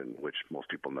 Compton, which most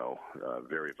people know,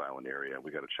 very violent area.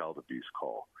 We got a child abuse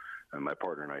call. And my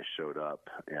partner and I showed up,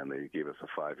 and they gave us a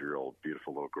 5-year-old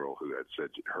beautiful little girl who had said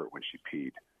it hurt when she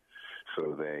peed.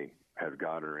 So they had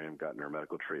gotten her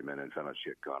medical treatment, and found out she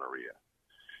had gonorrhea.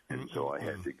 And so I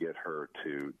had to get her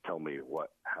to tell me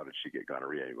how did she get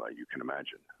gonorrhea, you can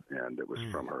imagine. And it was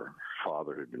from her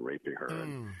father who had been raping her.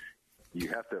 And you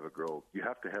have to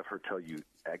have her tell you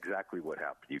exactly what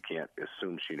happened. You can't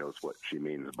assume she knows what she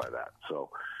means by that. So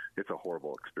it's a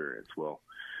horrible experience. Well,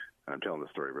 I'm telling the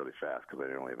story really fast because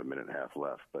I only have a minute and a half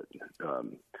left. But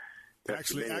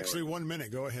actually, 1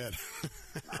 minute. Go ahead.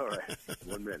 All right,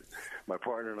 1 minute. My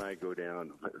partner and I go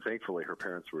down. Thankfully, her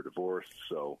parents were divorced,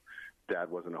 so Dad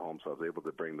wasn't at home, so I was able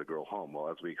to bring the girl home. Well,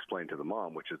 as we explained to the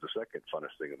mom, which is the second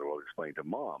funnest thing in the world, explain to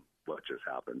Mom what just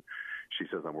happened. She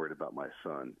says, I'm worried about my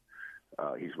son.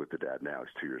 He's with the dad now.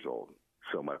 He's 2 years old.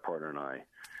 So my partner and I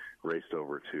raced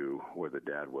over to where the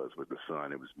dad was with the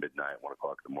son. It was midnight, 1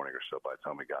 o'clock in the morning or so. By the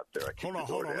time we got there, Hold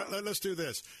on. Let's do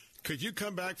this. Could you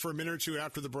come back for a minute or two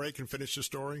after the break and finish the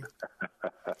story?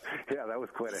 Yeah, that was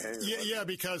quite a hanger. Yeah,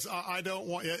 because I don't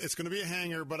want – it's going to be a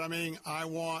hanger, but, I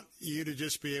want you to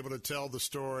just be able to tell the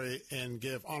story and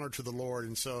give honor to the Lord.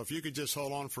 And so if you could just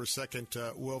hold on for a second,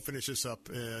 we'll finish this up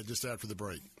just after the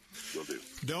break. Will do.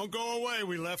 Don't go away.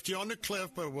 We left you on the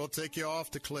cliff, but we'll take you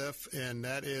off the cliff. And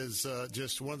that is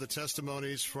just one of the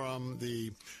testimonies from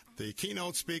the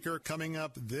keynote speaker coming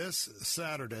up this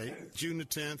Saturday, June the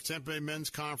 10th, Tampa Bay Men's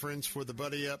Conference for the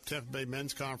Buddy Up Tampa Bay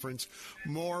Men's Conference.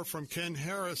 More from Ken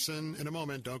Harrison in a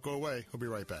moment. Don't go away. We'll be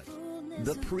right back.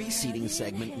 The preceding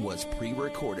segment was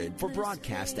pre-recorded for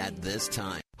broadcast at this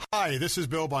time. Hi, this is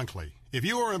Bill Bunkley. If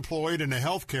you are employed in the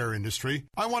healthcare industry,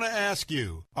 I want to ask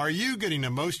you, are you getting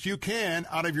the most you can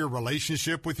out of your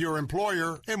relationship with your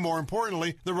employer and, more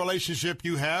importantly, the relationship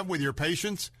you have with your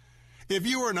patients? If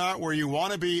you are not where you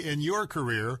want to be in your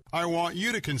career, I want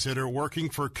you to consider working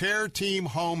for Care Team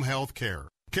Home Health Care.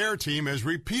 Care Team has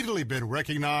repeatedly been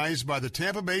recognized by the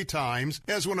Tampa Bay Times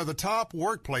as one of the top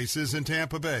workplaces in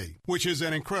Tampa Bay, which is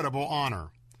an incredible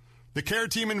honor. The Care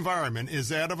Team environment is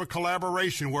that of a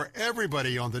collaboration where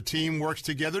everybody on the team works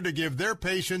together to give their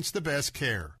patients the best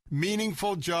care.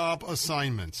 Meaningful job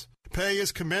assignments. Pay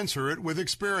is commensurate with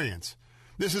experience.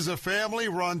 This is a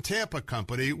family-run Tampa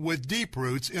company with deep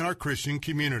roots in our Christian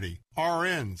community.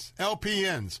 RNs,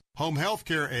 LPNs, home health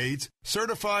care aides,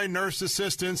 certified nurse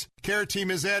assistants, Care Team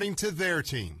is adding to their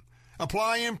team.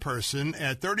 Apply in person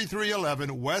at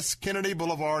 3311 West Kennedy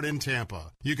Boulevard in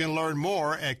Tampa. You can learn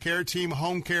more at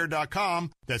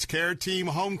careteamhomecare.com. That's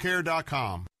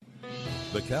careteamhomecare.com.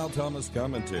 The Cal Thomas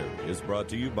Commentary is brought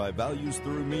to you by Values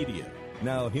Through Media.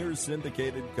 Now here's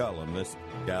syndicated columnist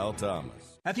Cal Thomas.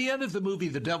 At the end of the movie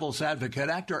The Devil's Advocate,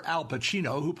 actor Al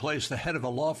Pacino, who plays the head of a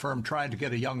law firm trying to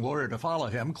get a young lawyer to follow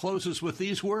him, closes with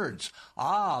these words,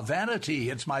 "Ah, vanity,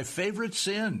 it's my favorite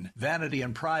sin." Vanity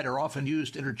and pride are often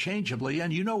used interchangeably,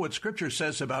 and you know what Scripture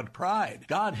says about pride.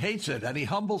 God hates it, and he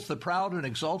humbles the proud and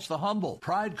exalts the humble.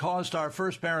 Pride caused our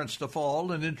first parents to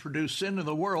fall and introduce sin in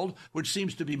the world, which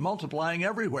seems to be multiplying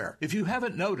everywhere. If you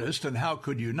haven't noticed, and how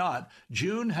could you not,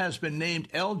 June has been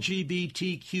named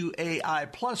LGBTQAI+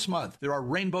 month. There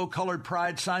are rainbow-colored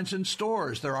pride signs in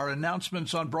stores. There are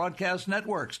announcements on broadcast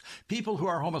networks. People who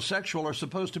are homosexual are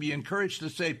supposed to be encouraged to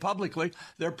say publicly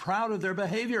they're proud of their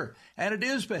behavior. And it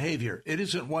is behavior. It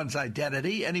isn't one's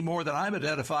identity any more than I'm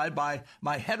identified by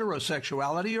my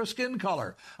heterosexuality or skin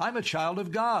color. I'm a child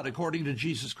of God, according to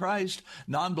Jesus Christ.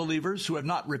 Non-believers who have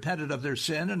not repented of their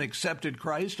sin and accepted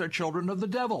Christ are children of the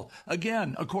devil,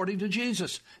 again, according to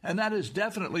Jesus. And that is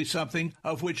definitely something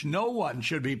of which no one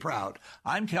should be proud.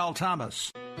 I'm Cal Thomas.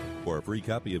 For a free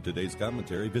copy of today's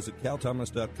commentary, visit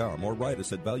calthomas.com or write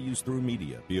us at Values Through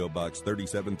Media, P.O. Box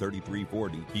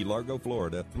 373340, Key Largo,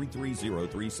 Florida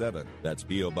 33037. That's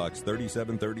P.O. Box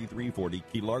 373340,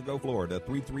 Key Largo, Florida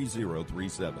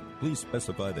 33037. Please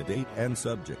specify the date and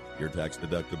subject. Your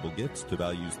tax-deductible gifts to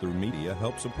Values Through Media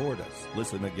help support us.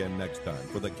 Listen again next time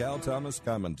for the Cal Thomas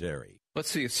Commentary.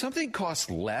 Let's see, if something costs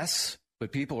less,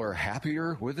 but people are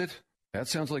happier with it, that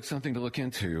sounds like something to look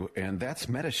into, and that's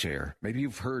Medi-Share. Maybe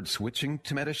you've heard switching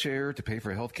to Medi-Share to pay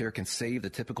for health care can save the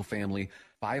typical family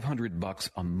 $500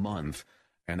 a month,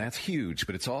 and that's huge.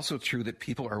 But it's also true that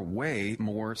people are way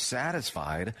more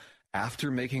satisfied after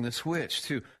making the switch,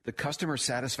 too. The customer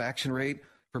satisfaction rate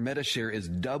for Medi-Share is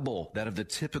double that of the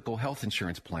typical health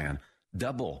insurance plan.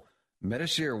 Double.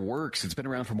 Medi-Share works. It's been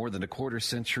around for more than a quarter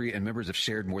century, and members have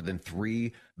shared more than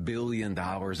 $3 billion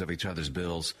of each other's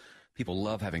bills. People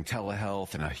love having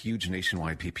telehealth and a huge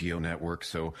nationwide PPO network.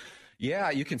 So, yeah,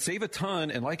 you can save a ton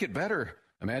and like it better.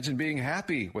 Imagine being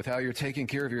happy with how you're taking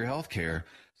care of your health care.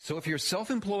 So if you're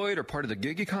self-employed or part of the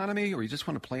gig economy, or you just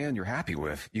want a plan you're happy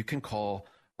with, you can call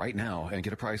right now and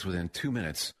get a price within 2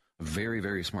 minutes. Very,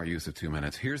 very smart use of 2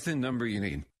 minutes. Here's the number you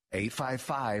need.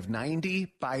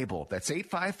 855-90-BIBLE. That's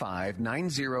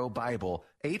 855-90-BIBLE.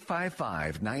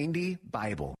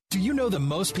 855-90-BIBLE. Do you know that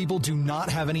most people do not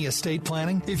have any estate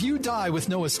planning? If you die with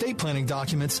no estate planning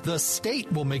documents, the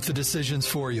state will make the decisions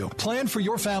for you. Plan for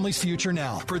your family's future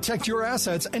now. Protect your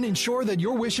assets and ensure that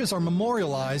your wishes are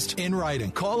memorialized in writing.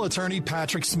 Call attorney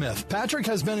Patrick Smith. Patrick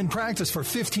has been in practice for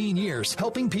 15 years,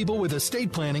 helping people with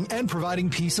estate planning and providing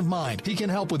peace of mind. He can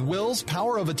help with wills,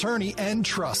 power of attorney, and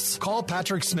trusts. Call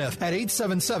Patrick Smith at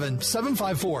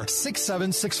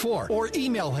 877-754-6764 or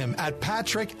email him at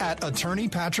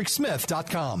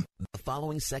patrick@attorneypatricksmith.com. The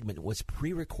following segment was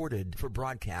pre-recorded for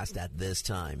broadcast at this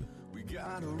time. We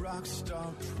got a rock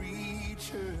star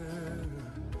preacher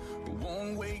who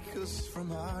won't wake us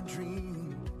from our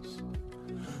dreams.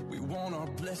 We want our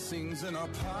blessings in our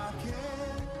pocket.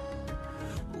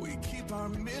 We keep our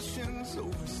missions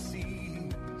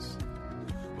overseas.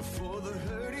 For the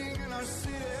hurting in our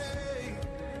city,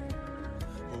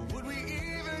 or would we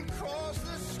even cross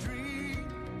the street?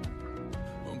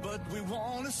 But we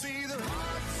want to see the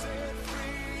heart set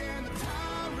free and the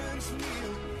tyrants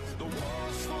kneel. The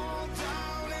walls fall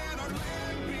down and our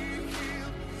land be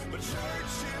healed. But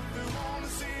church, if we want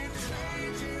to see the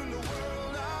change in the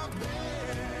world out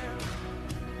there,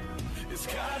 it's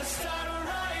got to start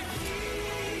right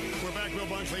here. We're back, Bill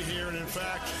Bunkley here, and in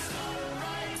fact,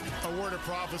 a word of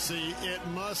prophecy. It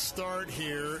must start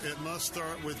here. It must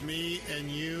start with me and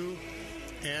you.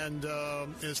 And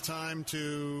it's time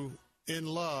to, in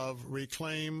love,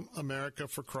 reclaim America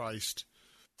for Christ.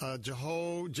 A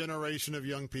whole generation of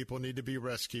young people need to be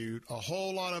rescued. A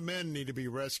whole lot of men need to be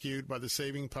rescued by the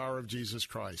saving power of Jesus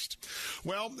Christ.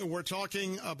 Well, we're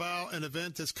talking about an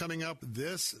event that's coming up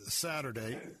this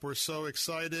Saturday. We're so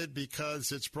excited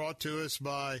because it's brought to us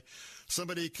by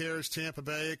Somebody Cares Tampa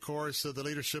Bay, of course, the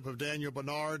leadership of Daniel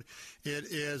Bernard. It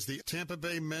is the Tampa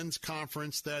Bay Men's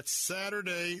Conference. That's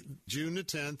Saturday, June the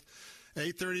 10th.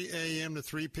 8:30 a.m. to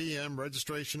 3 p.m.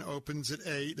 Registration opens at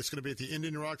 8. It's going to be at the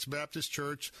Indian Rocks Baptist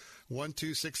Church,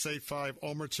 12685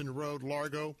 Ulmerton Road,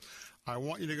 Largo. I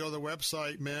want you to go to the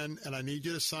website, men, and I need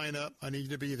you to sign up. I need you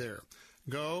to be there.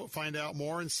 Go find out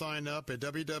more and sign up at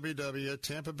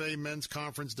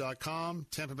www.tampabaymensconference.com,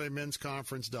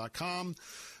 tampabaymensconference.com.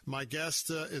 My guest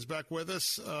is back with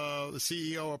us, the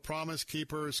CEO of Promise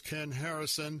Keepers, Ken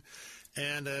Harrison.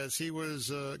 And as he was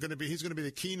he's going to be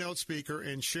the keynote speaker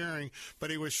in sharing,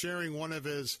 but he was sharing one of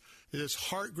his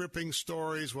heart-gripping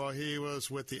stories while he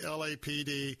was with the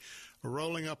LAPD,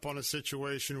 rolling up on a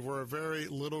situation where a very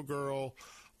little girl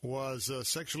was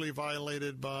sexually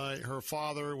violated by her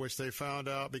father, which they found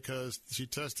out because she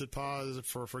tested positive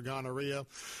for gonorrhea.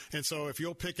 And so if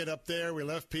you'll pick it up there, we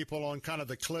left people on kind of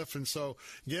the cliff. And so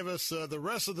give us the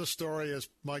rest of the story, as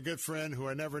my good friend who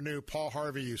I never knew, Paul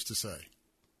Harvey, used to say.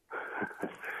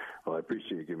 Well, I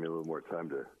appreciate you giving me a little more time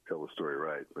to tell the story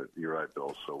right. But you're right,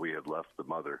 Bill. So we had left the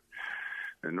mother.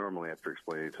 And normally after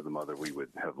explaining it to the mother, we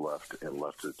would have left it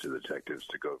to the detectives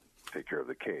to go take care of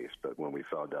the case. But when we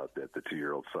found out that the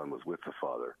 2-year-old son was with the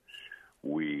father,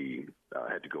 we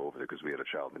had to go over there because we had a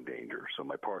child in danger. So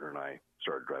my partner and I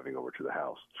started driving over to the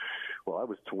house. Well, I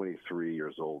was 23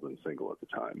 years old and single at the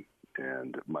time.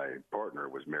 And my partner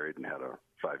was married and had a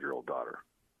 5-year-old daughter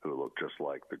who looked just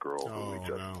like the girl who we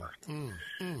just left.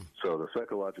 So the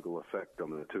psychological effect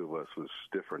on the two of us was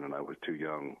different, and I was too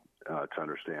young to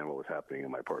understand what was happening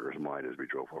in my partner's mind as we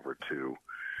drove over to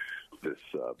this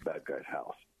bad guy's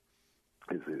house.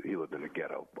 He lived in a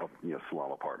ghetto,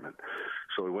 slum apartment.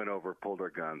 So we went over, pulled our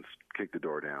guns, kicked the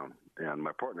door down, and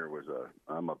my partner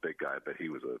I'm a big guy, but he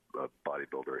was a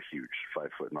bodybuilder, a huge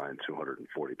 5'9",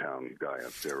 240-pound guy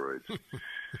on steroids.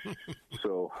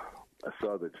 So I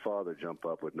saw the father jump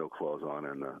up with no clothes on,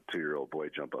 and the 2-year-old boy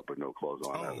jump up with no clothes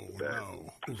on out of the bed.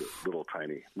 No. It was a little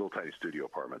tiny studio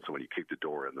apartment. So when you kicked the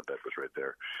door in, the bed was right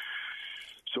there.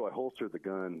 So I holstered the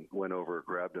gun, went over,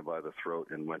 grabbed him by the throat,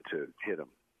 and went to hit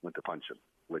him, went to punch him,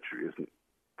 which isn't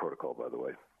protocol, by the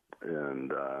way.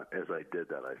 And as I did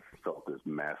that, I felt this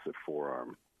massive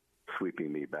forearm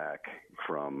sweeping me back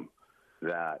from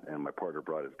that, and my partner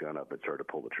brought his gun up and started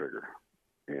to pull the trigger.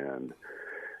 And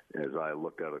as I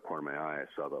looked out of the corner of my eye, I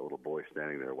saw that little boy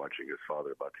standing there watching his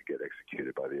father about to get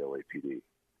executed by the LAPD.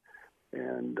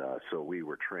 And so we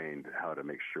were trained how to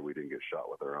make sure we didn't get shot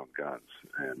with our own guns.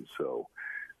 And so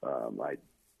I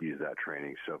used that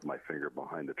training, shoved my finger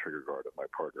behind the trigger guard of my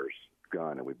partner's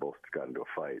gun, and we both got into a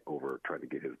fight over trying to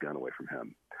get his gun away from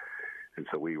him. And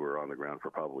so we were on the ground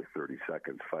for probably 30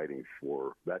 seconds fighting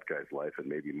for that guy's life and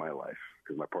maybe my life,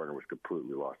 because my partner was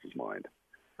completely lost his mind.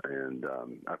 And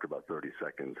after about 30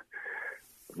 seconds,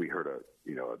 we heard a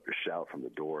shout from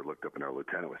the door, looked up, and our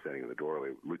lieutenant was standing in the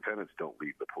doorway. Lieutenants don't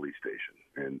leave the police station.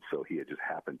 And so he had just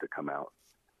happened to come out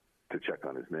to check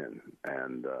on his men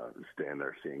and stand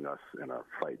there seeing us in a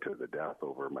fight to the death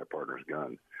over my partner's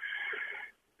gun.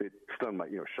 It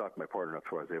shocked my partner enough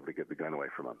where I was able to get the gun away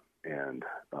from him. And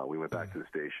we went back to the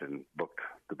station, booked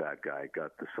the bad guy,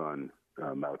 got the son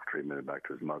medical treatment and back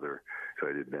to his mother. So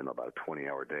it had been about a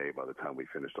 20-hour day by the time we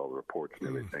finished all the reports and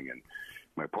everything. And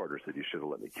my partner said, "You should have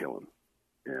let me kill him."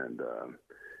 And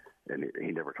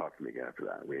he never talked to me again after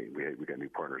that. We got new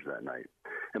partners that night.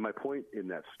 And my point in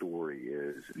that story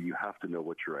is you have to know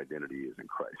what your identity is in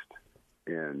Christ.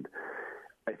 And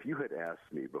if you had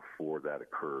asked me before that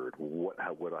occurred, what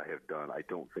would I have done? I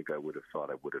don't think I would have thought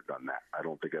I would have done that. I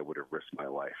don't think I would have risked my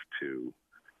life to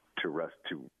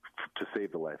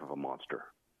save the life of a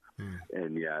monster.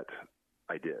 And yet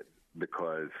I did,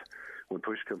 because when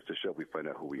push comes to shove, we find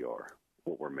out who we are,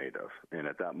 what we're made of. And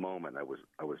at that moment, I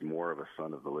was more of a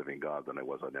son of the living God than I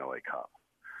was an LA cop.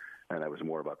 And I was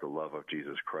more about the love of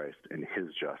Jesus Christ and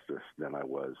his justice than I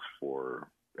was for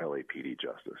LAPD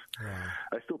justice. Yeah.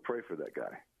 I still pray for that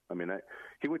guy. I mean,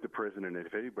 he went to prison, and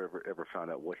if anybody ever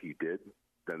found out what he did,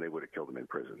 then they would have killed him in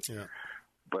prison. Yeah.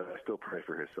 But I still pray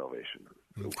for his salvation.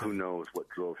 Okay. Who knows what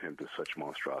drove him to such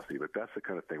monstrosity? But that's the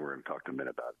kind of thing we're going to talk to men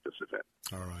about at this event.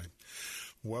 All right.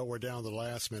 Well, we're down to the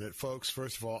last minute. Folks,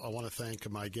 first of all, I want to thank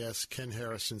my guest, Ken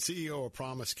Harrison, CEO of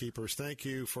Promise Keepers. Thank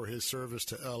you for his service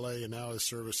to L.A. and now his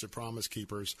service to Promise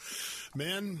Keepers.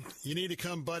 Men, you need to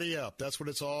come buddy up. That's what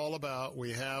it's all about.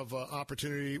 We have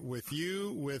opportunity with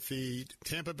you with the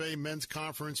Tampa Bay Men's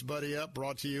Conference Buddy Up,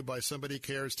 brought to you by Somebody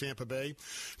Cares Tampa Bay.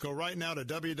 Go right now to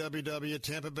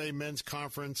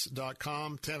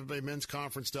www.tampabaymensconference.com,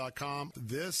 tampabaymensconference.com.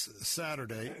 This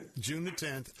Saturday, June the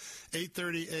 10th,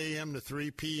 8:30 a.m. to 3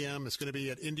 8:30 p.m. It's going to be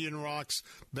at Indian Rocks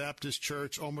Baptist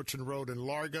Church, Almerton Road in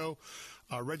Largo.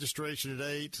 Registration at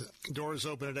 8. Doors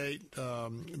open at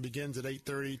 8. Begins at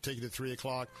 8:30. Take you to 3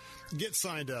 o'clock. Get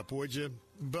signed up, would you?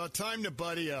 But time to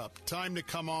buddy up. Time to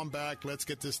come on back. Let's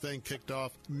get this thing kicked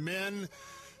off. Men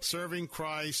serving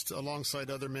Christ alongside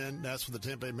other men. That's what the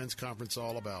Tampa Bay Men's Conference is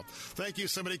all about. Thank you,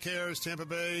 Somebody Cares, Tampa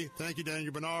Bay. Thank you,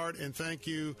 Daniel Bernard. And thank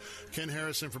you, Ken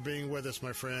Harrison, for being with us,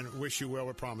 my friend. Wish you well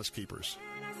with Promise Keepers.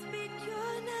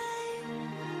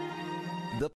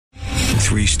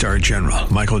 3-star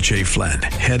General Michael J. Flynn,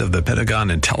 head of the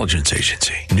Pentagon Intelligence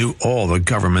Agency, knew all the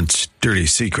government's dirty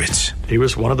secrets. He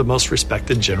was one of the most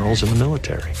respected generals in the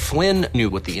military. Flynn knew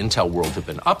what the intel world had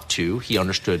been up to. He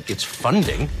understood its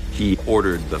funding. He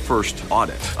ordered the first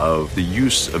audit of the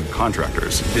use of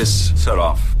contractors. This set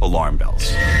off alarm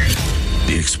bells.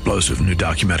 The explosive new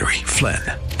documentary, Flynn,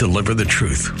 Deliver the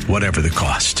Truth, Whatever the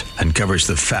Cost, uncovers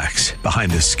the facts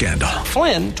behind this scandal.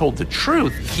 Flynn told the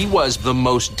truth. He was the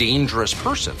most dangerous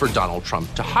person for Donald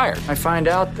Trump to hire. I find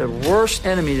out the worst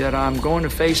enemy that I'm going to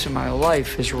face in my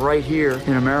life is right here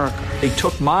in America. They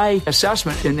took my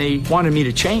assessment and they wanted me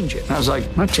to change it. And I was like,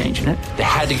 I'm not changing it. They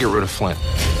had to get rid of Flynn.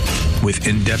 With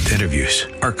in-depth interviews,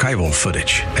 archival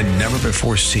footage, and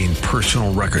never-before-seen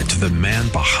personal records of the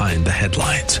man behind the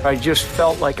headlines. I just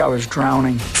felt like I was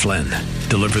drowning. Flynn,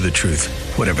 Deliver the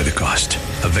Truth, Whatever the Cost.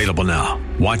 Available now.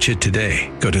 Watch it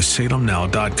today. Go to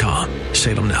salemnow.com.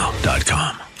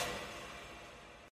 salemnow.com.